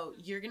like, no,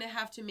 you're going to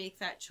have to make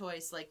that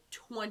choice, like,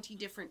 20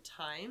 different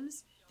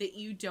times that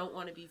you don't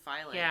want to be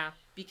violent. Yeah.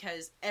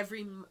 Because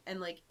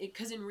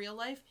because in real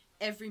life,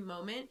 every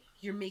moment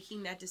you're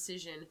making that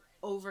decision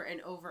over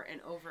and over and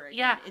over again.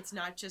 Yeah. It's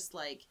not just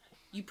like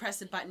you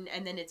press a button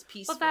and then it's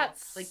peaceful.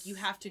 Like, you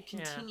have to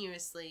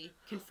continuously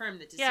confirm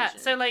the decision. Yeah,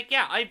 so, like,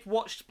 I've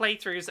watched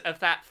playthroughs of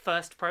that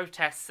first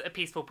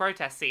peaceful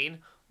protest scene,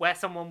 where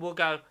someone will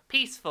go,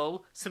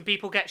 peaceful, some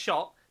people get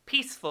shot,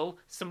 peaceful,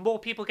 some more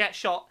people get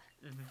shot,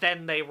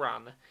 then they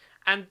run.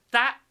 And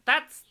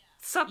that's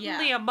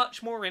suddenly a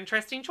much more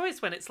interesting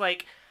choice, when it's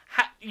like,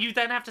 you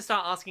then have to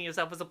start asking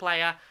yourself as a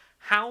player,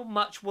 how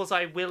much was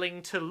I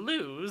willing to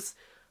lose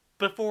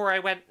before I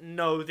went,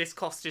 no, this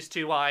cost is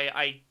too high.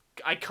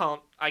 I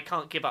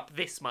can't give up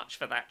this much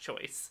for that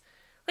choice.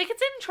 Like,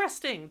 it's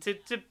interesting to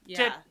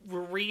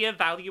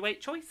reevaluate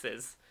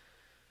choices.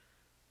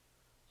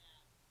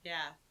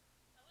 Yeah.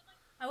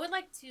 I would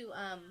like to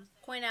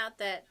point out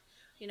that,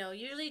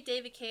 usually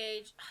David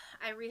Cage,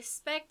 I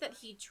respect that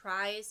he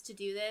tries to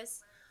do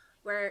this,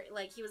 where,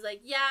 like, he was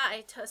like, yeah,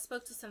 I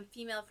spoke to some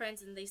female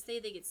friends and they say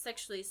they get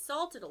sexually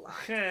assaulted a lot.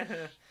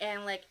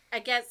 And, like, I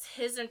guess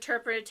his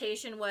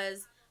interpretation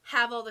was,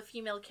 have all the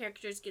female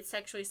characters get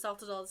sexually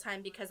assaulted all the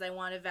time because I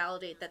want to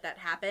validate that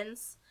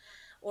happens.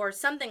 Or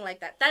something like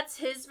that. That's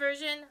his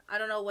version. I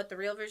don't know what the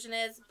real version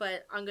is,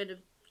 but I'm going to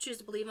choose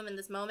to believe him in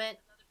this moment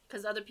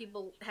because other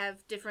people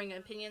have differing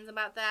opinions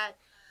about that.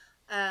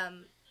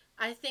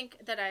 I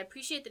think that I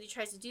appreciate that he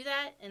tries to do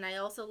that, and I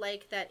also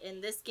like that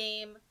in this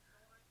game,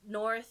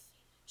 North,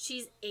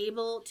 she's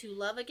able to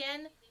love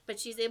again, but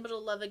she's able to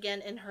love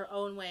again in her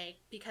own way,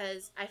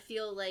 because I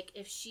feel like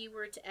if she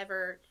were to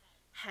ever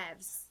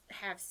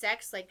have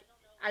sex, like,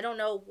 I don't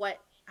know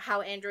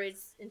how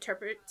androids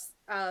interpret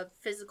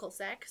physical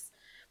sex,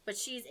 but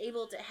she's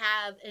able to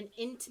have an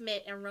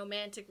intimate and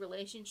romantic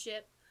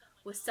relationship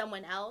with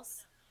someone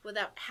else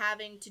without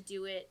having to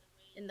do it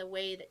in the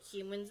way that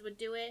humans would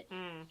do it.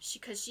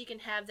 Because she can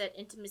have that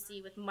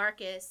intimacy with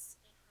Marcus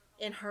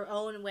in her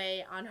own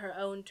way, on her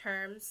own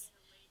terms,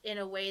 in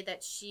a way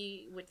that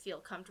she would feel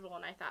comfortable,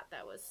 and I thought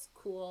that was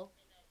cool.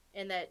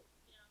 And that,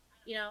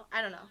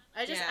 I don't know.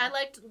 I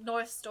liked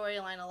North's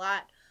storyline a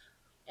lot,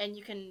 and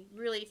you can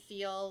really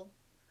feel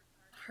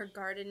her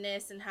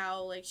guardedness and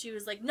how, like, she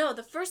was like, no,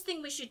 the first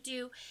thing we should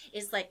do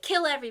is, like,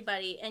 kill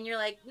everybody. And you're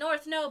like,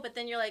 North, no. But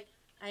then you're like,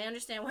 I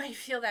understand why you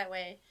feel that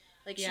way.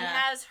 Like, she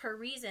has her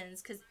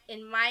reasons, because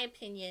in my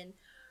opinion,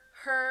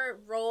 her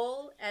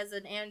role as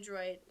an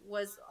android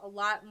was a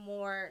lot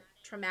more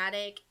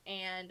traumatic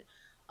and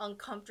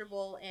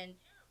uncomfortable and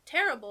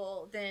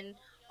terrible than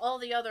all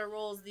the other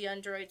roles the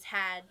androids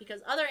had,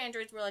 because other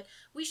androids were like,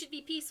 we should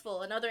be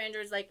peaceful, and other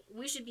androids like,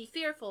 we should be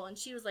fearful, and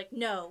she was like,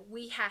 no,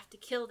 we have to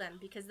kill them,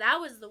 because that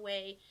was the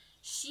way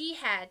she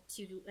had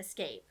to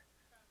escape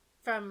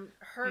from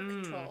her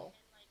control.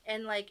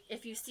 And, like,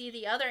 if you see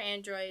the other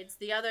androids,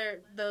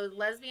 the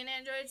lesbian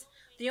androids,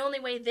 the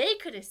only way they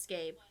could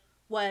escape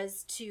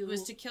was to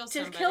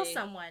kill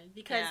someone,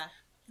 because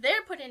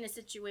they're put in a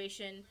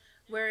situation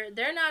where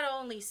they're not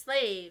only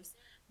slaves,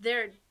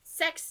 they're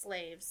sex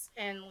slaves,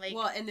 and, like,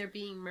 and they're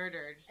being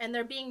murdered. And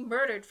they're being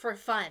murdered for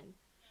fun.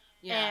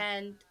 Yeah.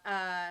 And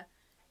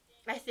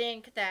I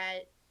think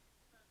that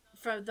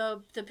from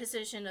the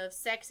position of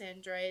sex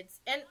androids,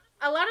 and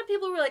a lot of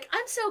people were like,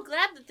 I'm so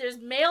glad that there's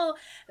male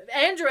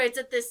androids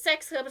at this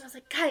sex club. And I was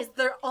like, guys,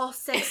 they're all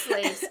sex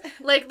slaves.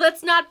 Like,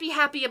 let's not be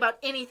happy about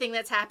anything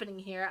that's happening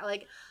here.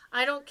 Like,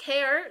 I don't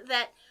care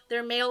that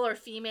they're male or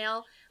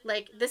female.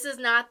 Like, this is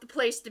not the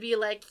place to be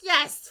like,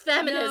 yes,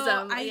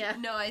 feminism.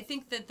 I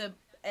think that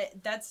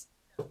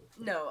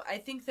I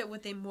think that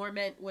what they more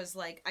meant was,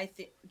 like, I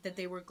think that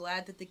they were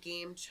glad that the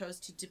game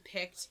chose to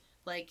depict,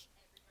 like,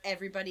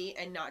 everybody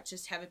and not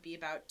just have it be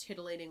about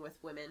titillating with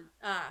women,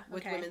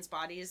 with women's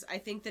bodies. I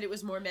think that it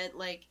was more meant,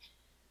 like,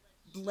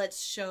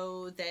 let's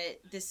show that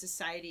this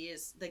society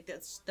is, like,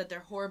 that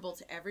they're horrible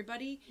to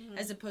everybody,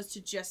 as opposed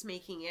to just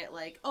making it,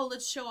 like, oh,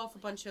 let's show off a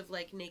bunch of,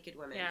 like, naked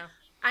women. Yeah.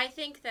 I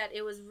think that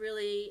it was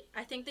really,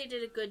 I think they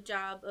did a good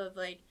job of,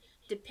 like,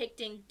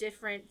 depicting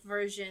different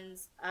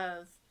versions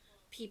of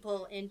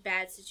people in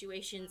bad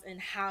situations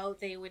and how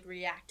they would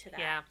react to that.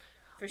 Yeah.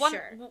 For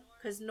sure.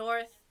 Because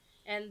North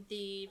and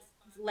the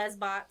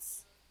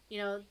Lesbots,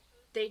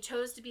 they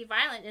chose to be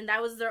violent, and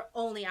that was their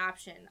only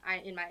option,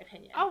 in my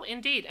opinion. Oh,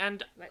 indeed.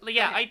 And,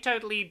 yeah, I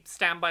totally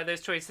stand by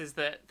those choices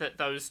that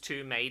those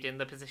two made in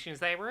the positions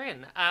they were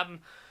in.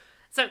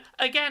 So,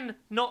 again,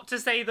 not to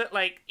say that,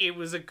 like, it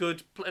was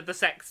the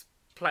sex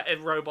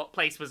robot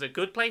place was a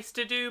good place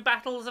to do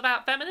battles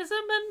about feminism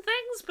and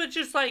things, but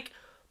just, like,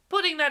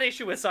 putting that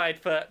issue aside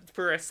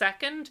for a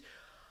second,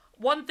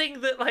 one thing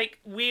that, like,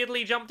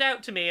 weirdly jumped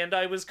out to me and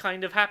I was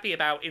kind of happy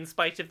about, in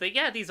spite of the,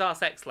 these are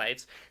sex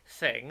slaves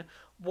thing,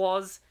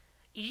 was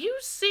you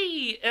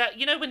see,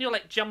 when you're,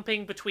 like,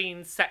 jumping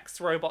between sex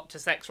robot to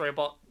sex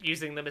robot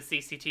using them as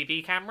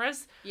CCTV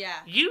cameras? Yeah.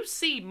 You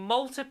see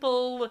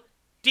multiple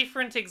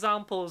different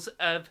examples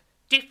of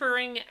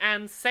differing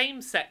and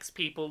same-sex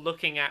people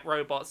looking at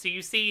robots. So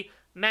you see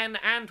men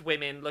and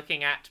women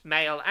looking at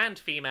male and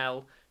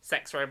female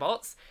sex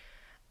robots.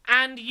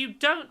 And you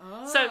don't...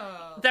 Oh.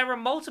 So there are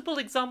multiple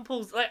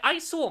examples... Like, I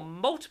saw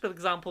multiple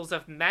examples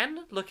of men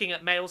looking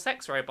at male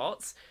sex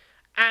robots,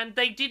 and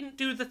they didn't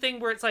do the thing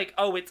where it's like,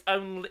 oh, it's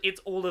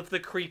all of the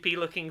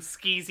creepy-looking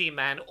skeezy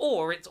men,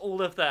 or it's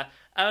all of the,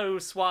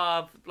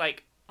 suave,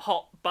 like,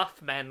 hot,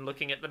 buff men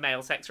looking at the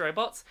male sex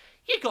robots.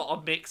 You got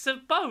a mix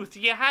of both.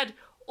 You had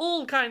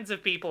all kinds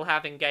of people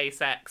having gay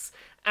sex,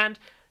 and...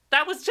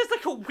 that was just,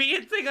 like, a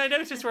weird thing I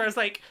noticed where I was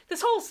like,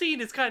 this whole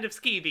scene is kind of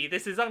skeevy.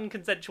 This is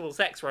unconsensual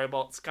sex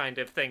robots kind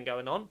of thing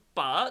going on.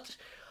 But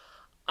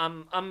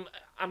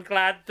I'm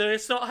glad that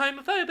it's not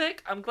homophobic.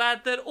 I'm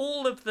glad that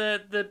all of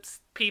the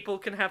people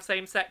can have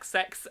same-sex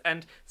sex,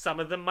 and some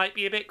of them might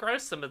be a bit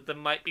gross, some of them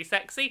might be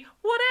sexy.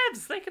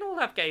 Whatevs, they can all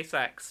have gay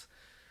sex.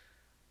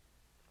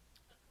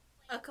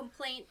 A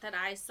complaint that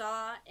I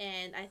saw,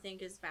 and I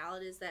think is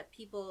valid, is that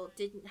people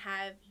didn't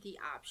have the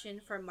option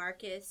for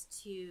Marcus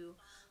to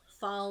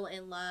fall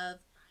in love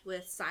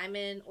with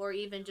Simon, or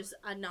even just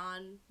a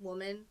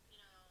non-woman,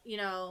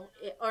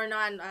 or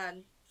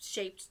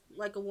non-shaped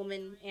like a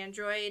woman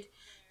android,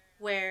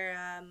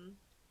 where,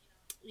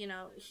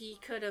 he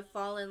could have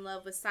fallen in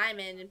love with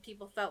Simon, and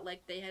people felt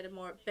like they had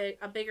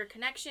a bigger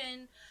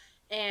connection,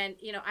 and,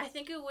 I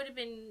think it would have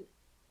been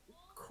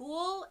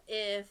cool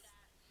if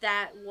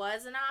that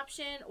was an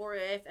option, or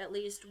if at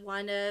least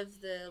one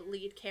of the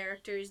lead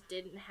characters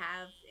didn't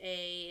have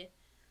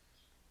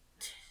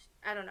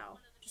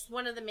just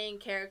one of the main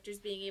characters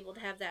being able to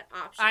have that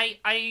option.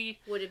 I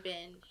would have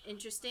been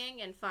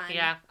interesting and fun.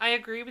 Yeah, I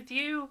agree with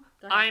you.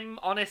 I'm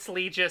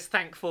honestly just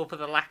thankful for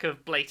the lack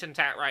of blatant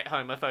outright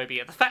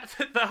homophobia. The fact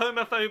that the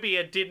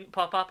homophobia didn't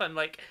pop up, and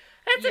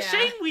it's a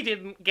shame we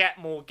didn't get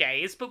more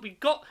gays, but we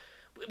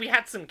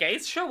had some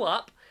gays show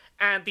up.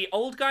 And the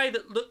old guy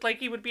that looked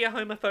like he would be a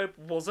homophobe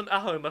wasn't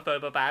a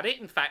homophobe about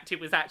it. In fact, it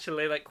was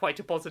actually quite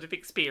a positive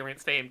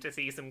experience for him to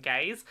see some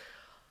gays.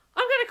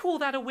 I'm going to call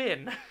that a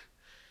win.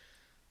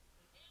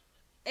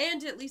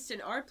 And at least in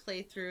our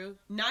playthrough,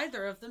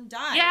 neither of them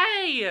died.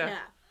 Yay! Yeah.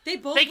 They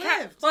both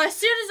lived. Well, as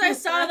soon as I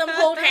saw them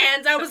hold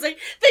hands, I was like,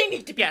 they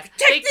need to be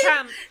protected.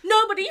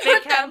 Nobody hurt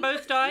them. They can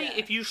both die. Yeah.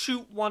 If you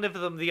shoot one of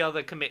them, the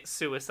other commits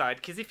suicide.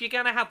 Because if you're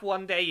going to have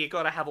one day, you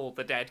got to have all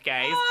the dead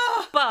gays.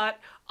 Oh. But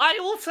I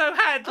also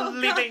had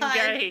living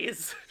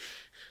gays.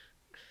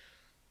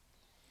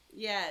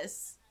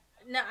 Yes.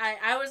 No,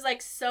 I was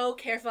so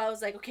careful. I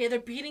was like, okay, they're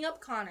beating up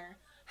Connor.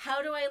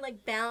 How do I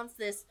balance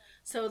this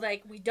so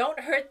we don't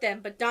hurt them,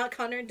 but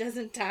Connor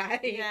doesn't die?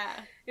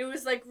 Yeah. It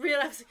was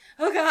real. I was like,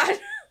 oh god.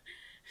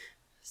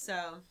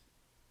 So,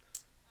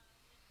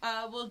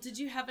 well, did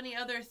you have any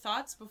other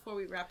thoughts before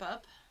we wrap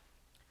up?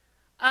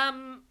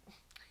 I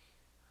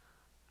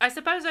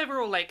suppose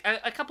overall,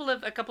 a couple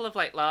of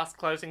last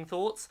closing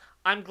thoughts.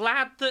 I'm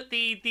glad that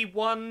the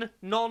one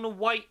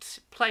non-white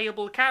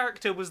playable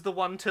character was the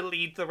one to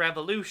lead the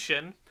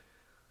revolution.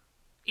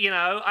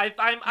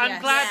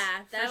 I'm glad.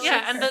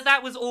 Yeah, and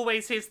that was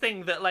always his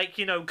thing. That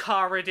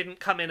Kara didn't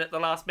come in at the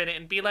last minute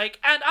and be like,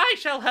 "And I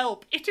shall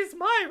help. It is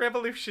my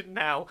revolution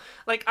now."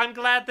 I'm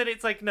glad that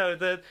it's no,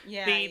 the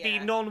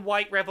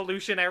non-white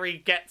revolutionary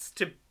gets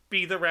to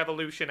be the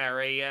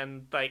revolutionary,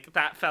 and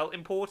that felt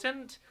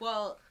important.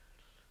 Well,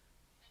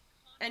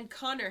 and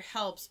Connor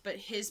helps, but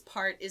his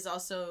part is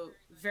also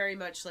very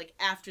much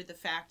after the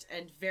fact,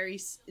 and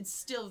it's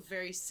still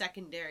very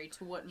secondary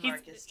to what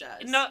Marcus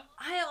does. No,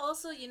 I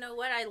also,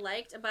 what I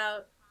liked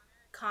about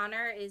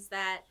Connor is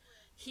that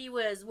he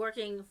was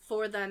working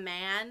for the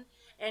man,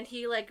 and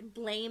he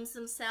blames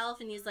himself,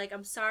 and he's like,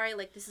 I'm sorry,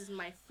 this is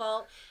my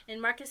fault. And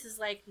Marcus is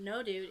like,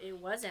 no dude, it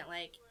wasn't.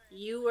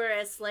 You were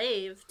a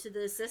slave to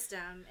the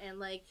system,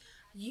 and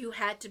you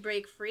had to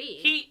break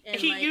free.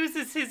 He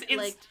uses his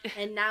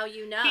and now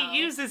he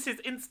uses his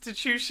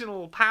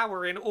institutional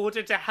power in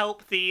order to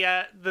help the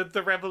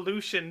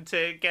revolution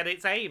to get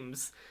its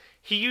aims.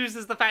 He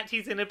uses the fact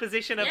he's in a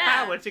position of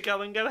power to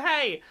go,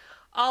 hey,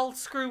 I'll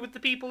screw with the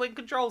people in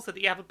control so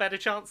that you have a better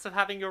chance of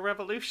having your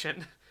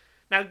revolution.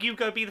 Now you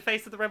go be the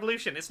face of the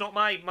revolution. It's not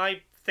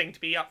my thing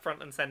to be up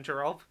front and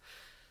center of.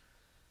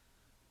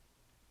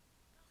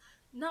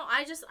 No,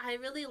 I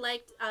really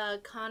liked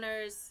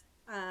Connor's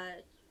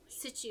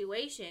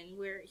situation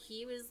where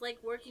he was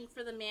working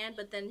for the man,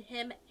 but then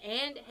him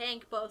and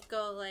Hank both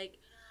go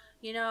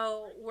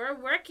we're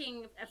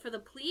working for the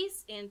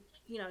police, and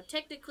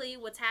technically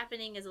what's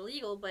happening is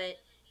illegal, but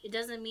it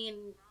doesn't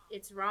mean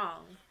it's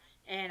wrong,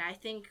 and I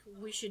think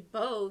we should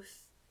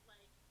both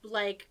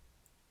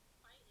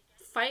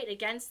fight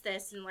against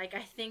this, and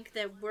I think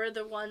that we're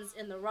the ones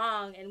in the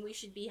wrong, and we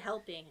should be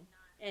helping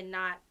and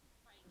not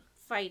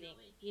fighting,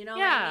 what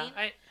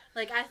I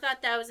mean? I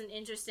thought that was an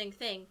interesting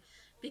thing.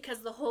 Because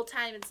the whole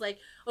time it's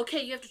okay,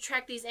 you have to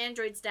track these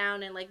androids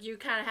down, and you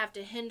kind of have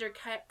to hinder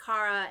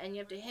Kara, and you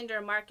have to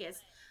hinder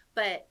Marcus,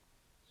 but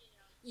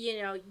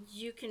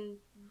you can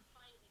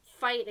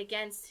fight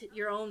against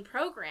your own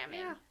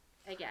programming.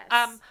 I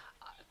guess.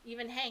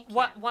 Even Hank.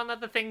 One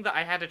other thing that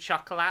I had a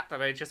chuckle at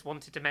that I just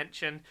wanted to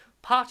mention.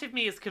 Part of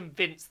me is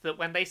convinced that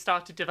when they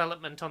started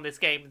development on this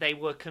game, they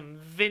were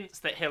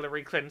convinced that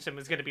Hillary Clinton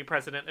was going to be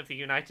president of the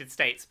United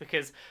States,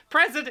 because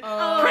President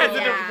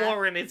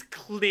Warren is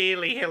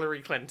clearly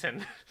Hillary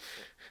Clinton.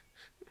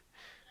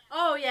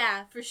 Oh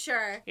yeah, for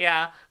sure.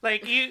 Yeah,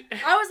 you.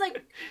 I was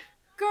like,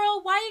 girl,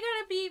 why you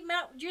gotta be?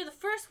 You're the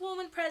first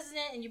woman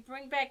president, and you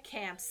bring back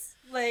camps.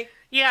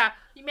 Yeah.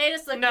 You made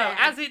us look No, bad.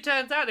 as it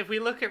turns out, if we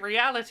look at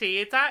reality,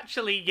 it's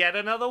actually yet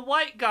another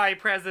white guy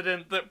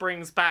president that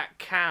brings back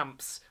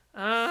camps.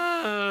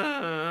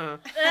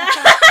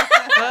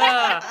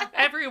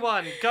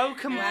 Everyone, go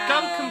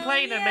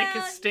complain and make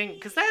us stink,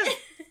 because there's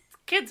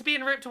kids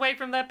being ripped away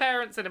from their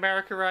parents in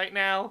America right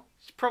now.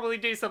 Should probably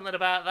do something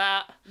about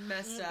that.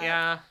 Messed up.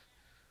 Yeah.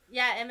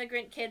 Yeah,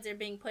 immigrant kids are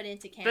being put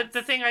into camps.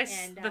 The thing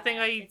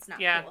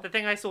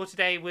I saw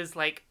today was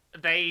like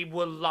they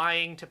were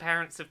lying to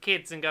parents of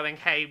kids and going,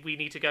 "Hey, we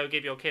need to go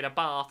give your kid a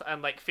bath,"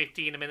 and like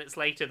 15 minutes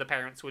later, the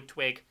parents would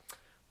twig,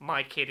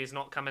 "My kid is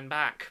not coming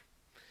back."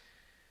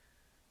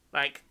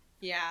 Like,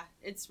 yeah,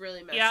 it's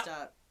really messed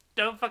up.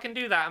 Don't fucking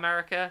do that,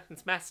 America.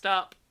 It's messed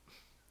up.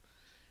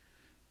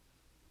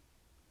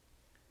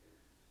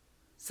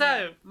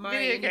 So, Mario,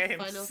 video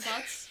games. final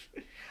thoughts?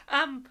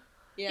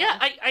 Yeah,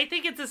 I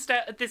think it's a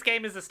step. This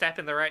game is a step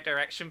in the right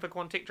direction for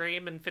Quantic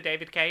Dream and for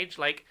David Cage.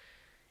 Like,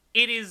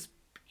 it is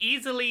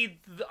easily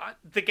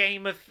the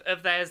game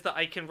of theirs that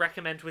I can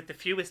recommend with the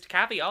fewest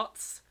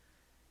caveats.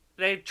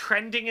 They're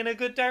trending in a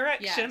good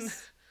direction.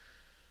 Yes.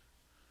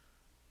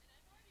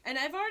 And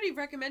I've already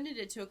recommended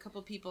it to a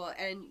couple people,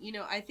 and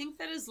I think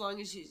that as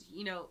long as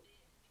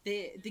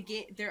the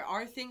game, there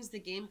are things the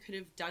game could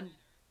have done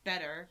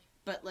better,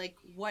 but like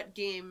what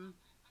game?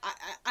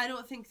 I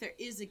don't think there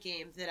is a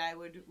game that I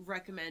would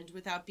recommend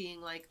without being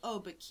like, oh,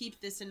 but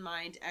keep this in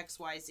mind,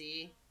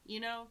 XYZ,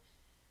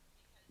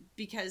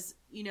 because,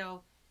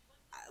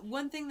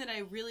 one thing that I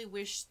really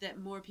wish that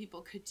more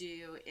people could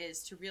do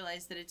is to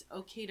realize that it's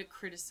okay to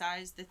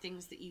criticize the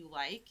things that you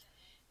like,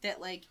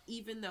 that like,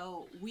 even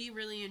though we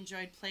really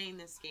enjoyed playing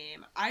this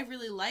game, I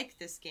really like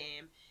this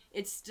game,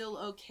 it's still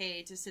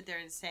okay to sit there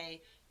and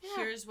say,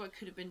 here's what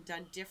could have been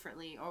done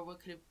differently, or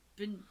what could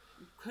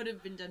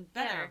have been done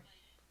better. Yeah.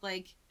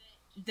 Like,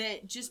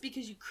 that just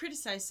because you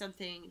criticize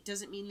something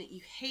doesn't mean that you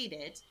hate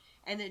it,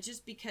 and that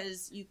just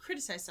because you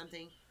criticize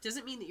something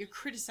doesn't mean that you're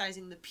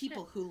criticizing the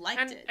people who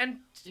liked it. And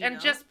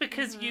just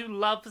because you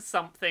love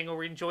something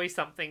or enjoy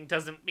something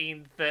doesn't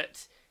mean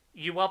that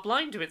you are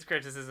blind to its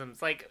criticisms.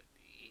 Like,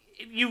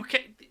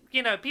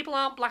 people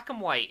aren't black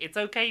and white. It's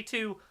okay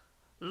to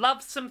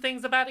love some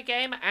things about a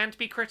game and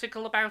be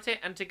critical about it,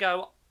 and to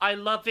go, I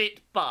love it,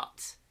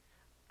 but...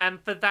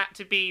 And for that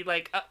to be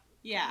like...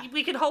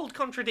 we can hold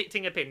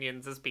contradicting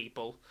opinions as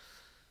people.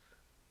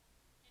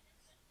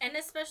 And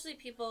especially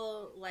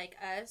people like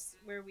us,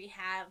 where we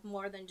have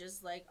more than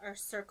just, like, our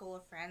circle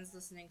of friends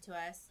listening to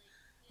us.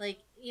 Like,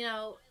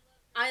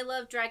 I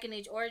love Dragon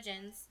Age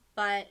Origins,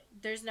 but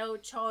there's no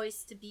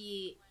choice to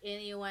be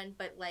anyone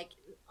but, like,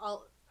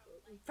 all...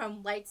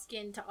 from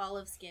light-skinned to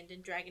olive-skinned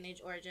in Dragon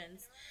Age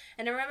Origins.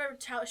 And I remember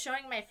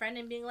showing my friend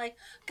and being like,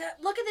 God,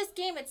 look at this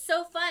game, it's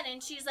so fun.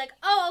 And she's like,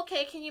 oh,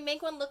 okay, can you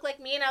make one look like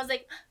me? And I was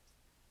like,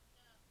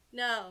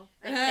 no,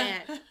 I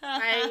can't.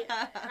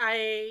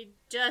 I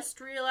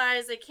just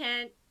realized I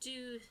can't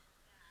do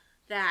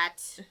that.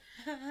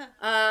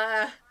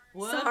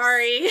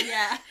 Sorry.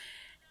 Yeah.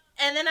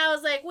 And then I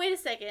was like, wait a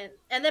second.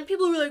 And then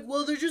people were like,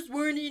 well, there just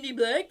weren't any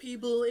black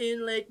people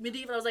in, like,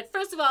 medieval. I was like,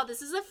 first of all,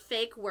 this is a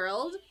fake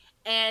world.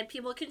 And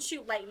people can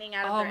shoot lightning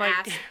out of their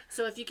ass.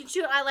 So if you can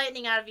shoot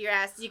lightning out of your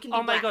ass, you can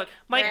do black, God.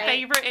 My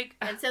favorite...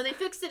 And so they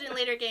fixed it in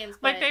later games.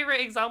 My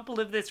favorite example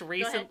of this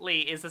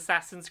recently is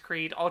Assassin's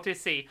Creed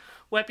Odyssey,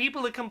 where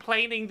people are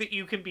complaining that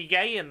you can be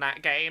gay in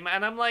that game.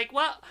 And I'm like,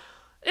 well,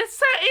 it's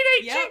set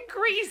in ancient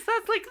Greece.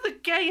 That's like the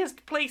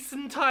gayest place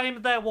and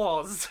time there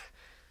was.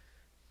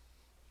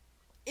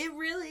 It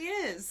really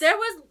is.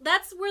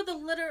 That's where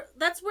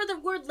the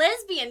word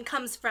lesbian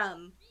comes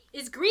from.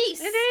 Is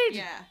Greece. It is.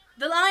 Yeah.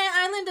 The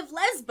island of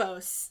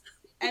Lesbos.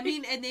 I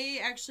mean, and they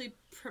actually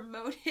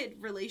promoted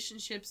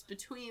relationships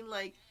between,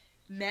 like,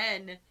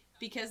 men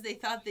because they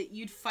thought that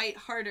you'd fight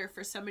harder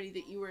for somebody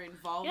that you were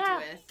involved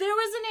with. There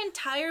was an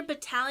entire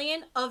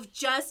battalion of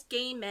just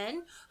gay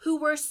men who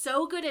were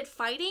so good at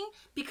fighting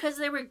because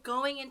they were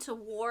going into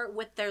war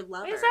with their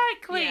lover.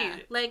 Exactly. Yeah.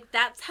 Like,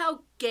 that's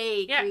how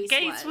gay Greece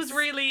was.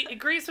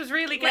 Greece was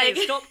really gay. Like...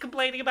 Stop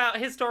complaining about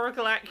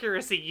historical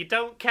accuracy. You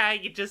don't care,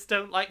 you just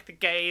don't like the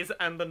gays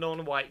and the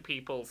non-white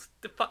peoples.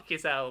 Fuck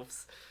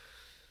yourselves.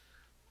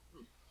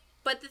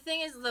 But the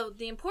thing is, though,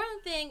 the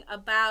important thing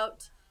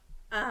about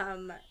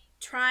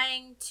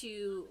trying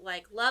to,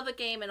 like, love a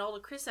game and all to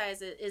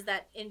criticize it is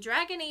that in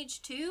Dragon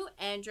Age 2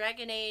 and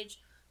Dragon Age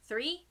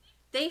 3,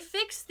 they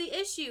fixed the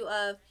issue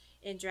of,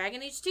 in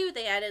Dragon Age 2,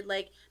 they added,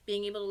 like,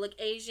 being able to look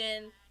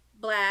Asian,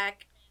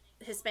 black,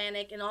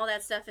 Hispanic, and all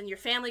that stuff, and your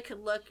family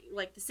could look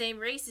like the same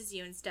race as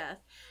you and stuff.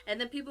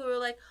 And then people were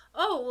like,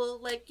 oh,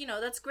 well, like,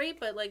 that's great,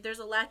 but, like, there's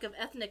a lack of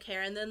ethnic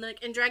hair. And then,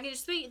 like, in Dragon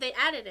Age 3, they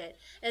added it.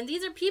 And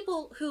these are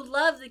people who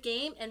love the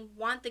game and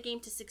want the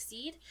game to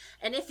succeed.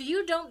 And if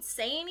you don't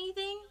say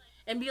anything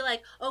and be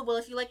like, oh, well,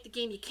 if you like the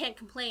game, you can't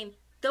complain,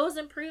 those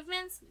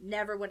improvements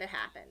never would have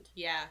happened.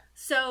 Yeah.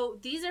 So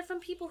these are from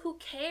people who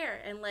care,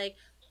 and, like,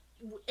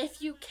 if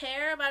you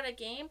care about a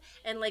game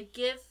and, like,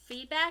 give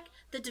feedback,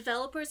 the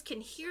developers can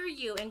hear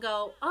you and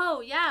go, oh,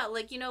 yeah,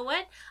 like, you know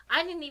what?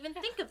 I didn't even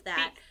think of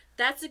that.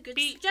 That's a good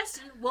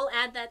suggestion. We'll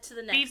add that to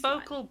the next one. Be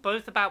vocal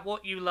both about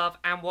what you love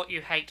and what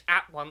you hate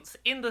at once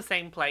in the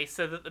same place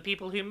so that the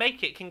people who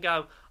make it can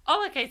go,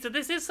 oh, okay, so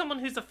this is someone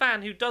who's a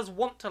fan who does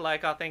want to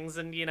like our things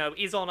and,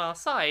 is on our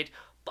side.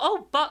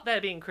 Oh, but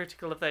they're being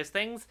critical of those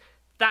things.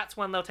 That's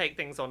when they'll take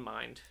things on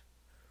mind.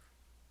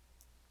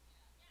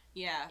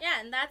 Yeah. Yeah,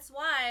 and that's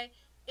why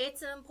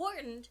it's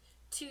important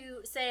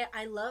to say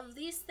I love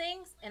these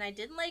things and I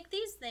didn't like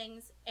these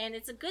things, and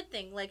it's a good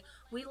thing. Like,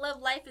 we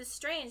love Life is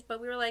Strange,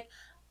 but we were like,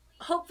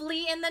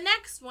 hopefully in the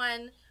next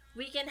one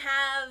we can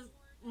have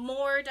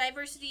more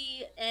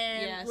diversity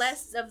and Yes.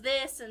 less of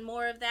this and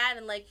more of that,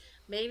 and like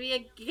maybe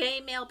a gay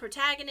male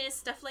protagonist,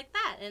 stuff like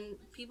that, and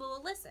people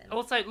will listen.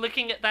 Also,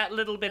 looking at that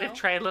little bit No? of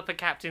trailer for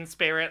Captain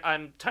Spirit,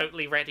 I'm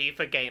totally ready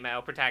for gay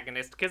male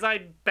protagonist, because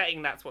I'm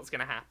betting that's what's going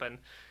to happen.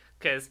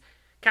 Because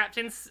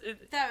Captain's...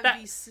 That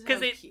would be so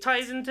Because it cute.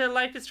 ties into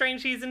Life is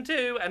Strange Season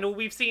 2, and all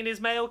we've seen is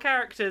male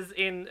characters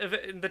in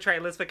the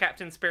trailers for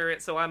Captain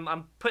Spirit, so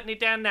I'm putting it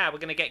down now. We're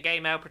going to get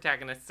gay male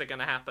protagonists are going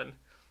to happen.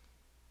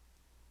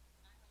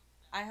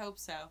 I hope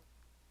so.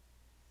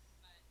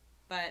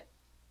 But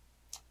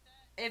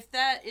if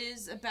that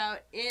is about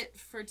it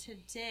for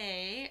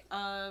today,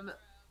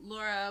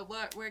 Laura,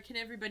 where can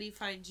everybody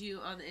find you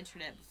on the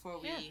internet before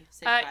we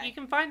say goodbye? You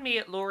can find me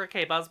at Laura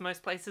K. Buzz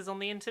most places on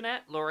the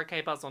internet. Laura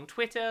K. Buzz on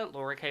Twitter,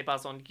 Laura K.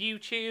 Buzz on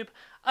YouTube.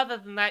 Other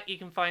than that, you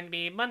can find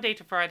me Monday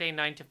to Friday,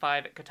 9 to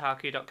 5 at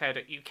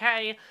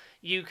kotaku.co.uk.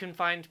 You can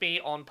find me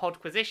on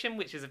Podquisition,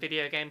 which is a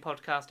video game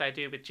podcast I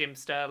do with Jim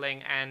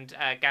Sterling and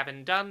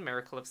Gavin Dunn,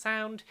 Miracle of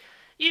Sound.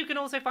 You can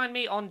also find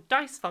me on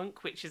Dice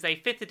Funk, which is a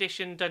 5th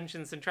edition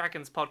Dungeons &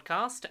 Dragons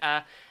podcast.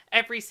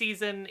 Every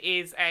season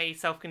is a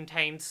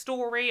self-contained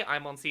story.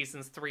 I'm on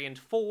seasons 3 and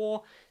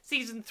 4.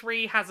 Season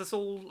 3 has us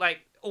all,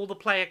 like, all the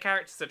player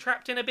characters are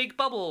trapped in a big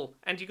bubble,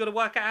 and you gotta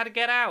work out how to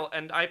get out,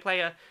 and I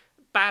play a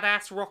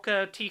badass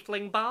rocker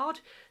tiefling bard.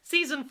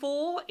 Season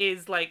 4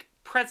 is, like,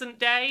 present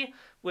day.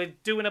 We're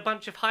doing a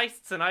bunch of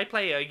heists, and I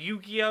play a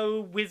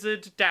Yu-Gi-Oh!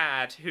 Wizard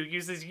dad who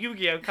uses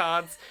Yu-Gi-Oh!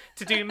 Cards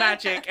to do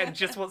magic and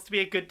just wants to be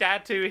a good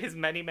dad to his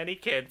many, many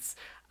kids.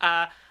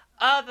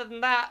 Other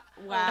than that,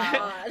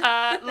 Wow.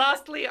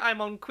 lastly, I'm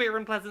on Queer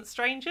and Pleasant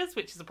Strangers,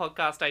 which is a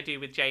podcast I do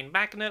with Jane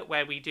Magnet,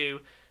 where we do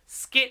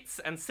skits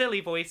and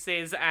silly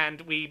voices,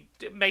 and we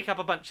make up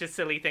a bunch of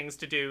silly things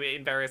to do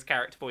in various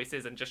character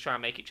voices and just try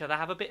and make each other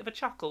have a bit of a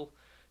chuckle.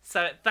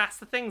 So that's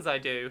the things I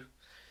do.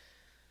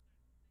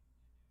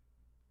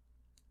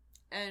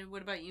 And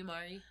what about you,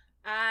 Mari?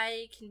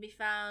 I can be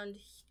found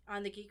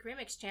on the Geek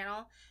Remix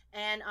channel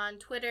and on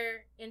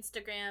Twitter,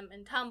 Instagram,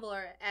 and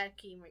Tumblr at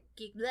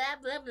Geek blah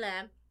blah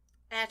blah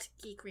at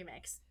Geek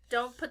Remix.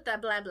 Don't put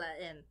that blah blah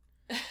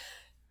in.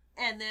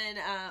 And then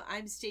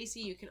I'm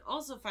Stacy. You can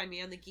also find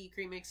me on the Geek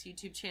Remix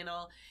YouTube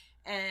channel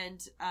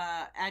and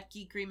at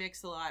Geek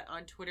Remix a lot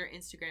on Twitter,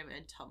 Instagram,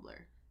 and Tumblr.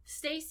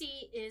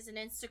 Stacy is an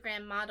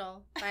Instagram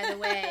model, by the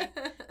way.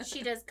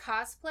 She does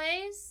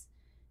cosplays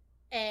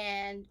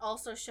and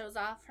also shows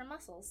off her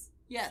muscles.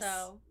 Yes.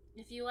 So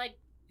if you like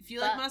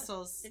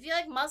muscles. If you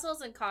like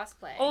muscles and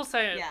cosplay, Also,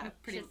 Yeah, you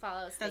pretty should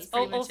follow Stacey. that's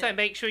pretty much also it.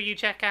 make sure you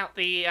check out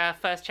the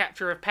first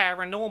chapter of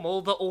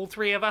Paranormal that all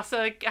three of us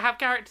have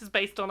characters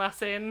based on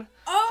us in.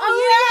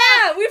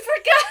 Oh yeah, we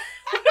forgot.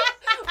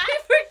 We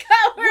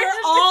forgot. We're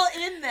all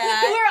in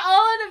that. We're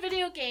all in a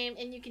video game,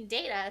 and you can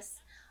date us.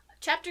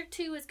 Chapter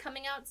 2 is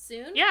coming out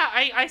soon. Yeah,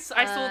 I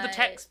saw the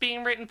text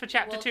being written for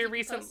Chapter we'll 2 keep you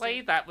recently.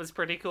 posted. That was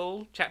pretty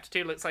cool. Chapter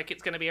 2 looks like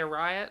it's going to be a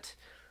riot.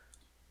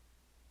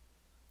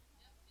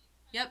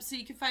 Yep, so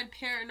you can find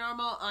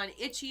Paranormal on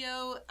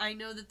Itch.io. I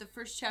know that the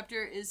first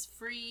chapter is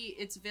free.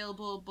 It's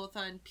available both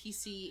on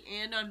PC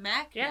and on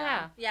Mac. Yeah.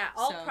 now. Yeah,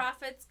 all So-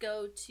 profits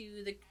go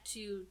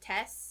to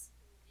Tess,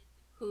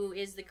 who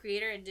is the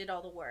creator and did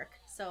all the work.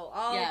 So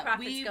all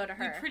profits go to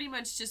her. We pretty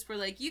much just were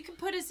like, you can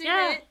put us in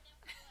Yeah. it.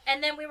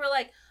 And then we were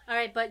like, all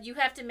right, but you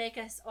have to make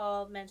us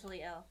all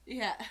mentally ill.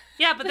 Yeah.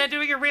 Yeah, but they're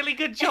doing a really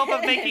good job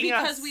of making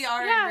us... Because we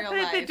are in yeah, real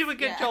they life. do a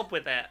good Yeah. job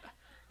with it.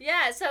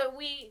 Yeah, so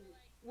we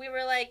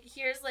were like,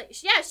 here's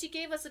like, yeah, she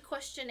gave us a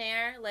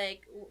questionnaire,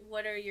 like,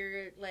 what are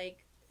your,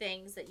 like,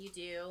 things that you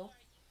do?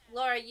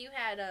 Laura, you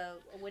had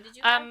what did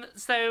you have?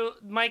 So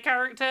my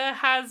character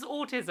has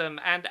autism,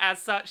 and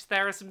as such,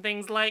 there are some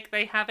things like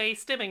they have a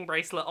stimming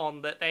bracelet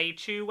on that they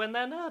chew when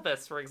they're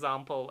nervous, for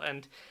example,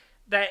 and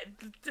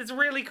there's a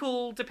really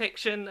cool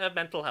depiction of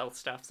mental health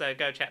stuff, so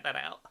go check that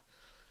out.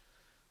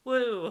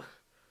 Woo!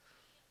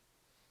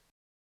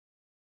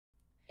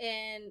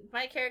 And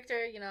my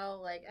character, you know,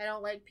 like, I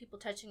don't like people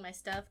touching my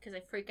stuff because I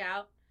freak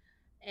out.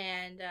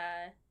 And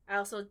I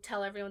also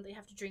tell everyone they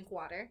have to drink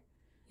water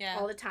Yeah.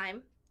 all the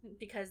time.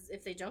 Because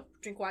if they don't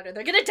drink water,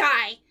 they're gonna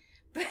die.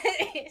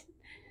 And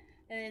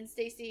then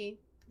Stacy,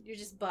 you're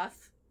just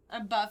buff.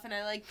 I'm buff and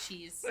I like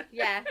cheese.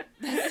 Yeah.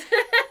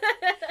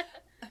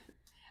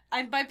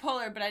 I'm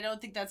bipolar, but I don't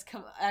think that's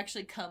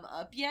actually come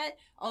up yet.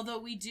 Although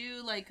we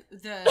do like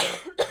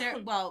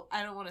well,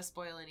 I don't want to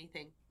spoil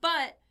anything,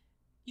 but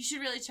you should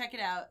really check it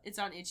out. It's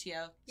on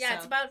Itch.io. Yeah,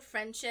 it's about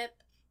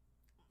friendship.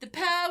 the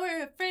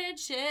power of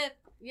friendship.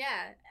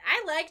 Yeah,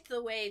 I liked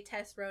the way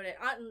Tess wrote it.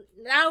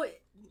 Now,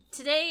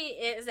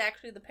 today is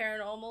actually the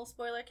paranormal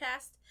spoiler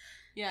cast.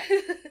 Yeah.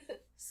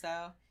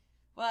 So,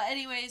 well,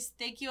 anyways,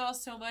 thank you all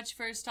so much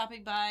for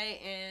stopping by,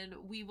 and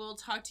we will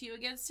talk to you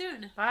again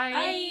soon. Bye!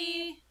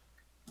 Bye.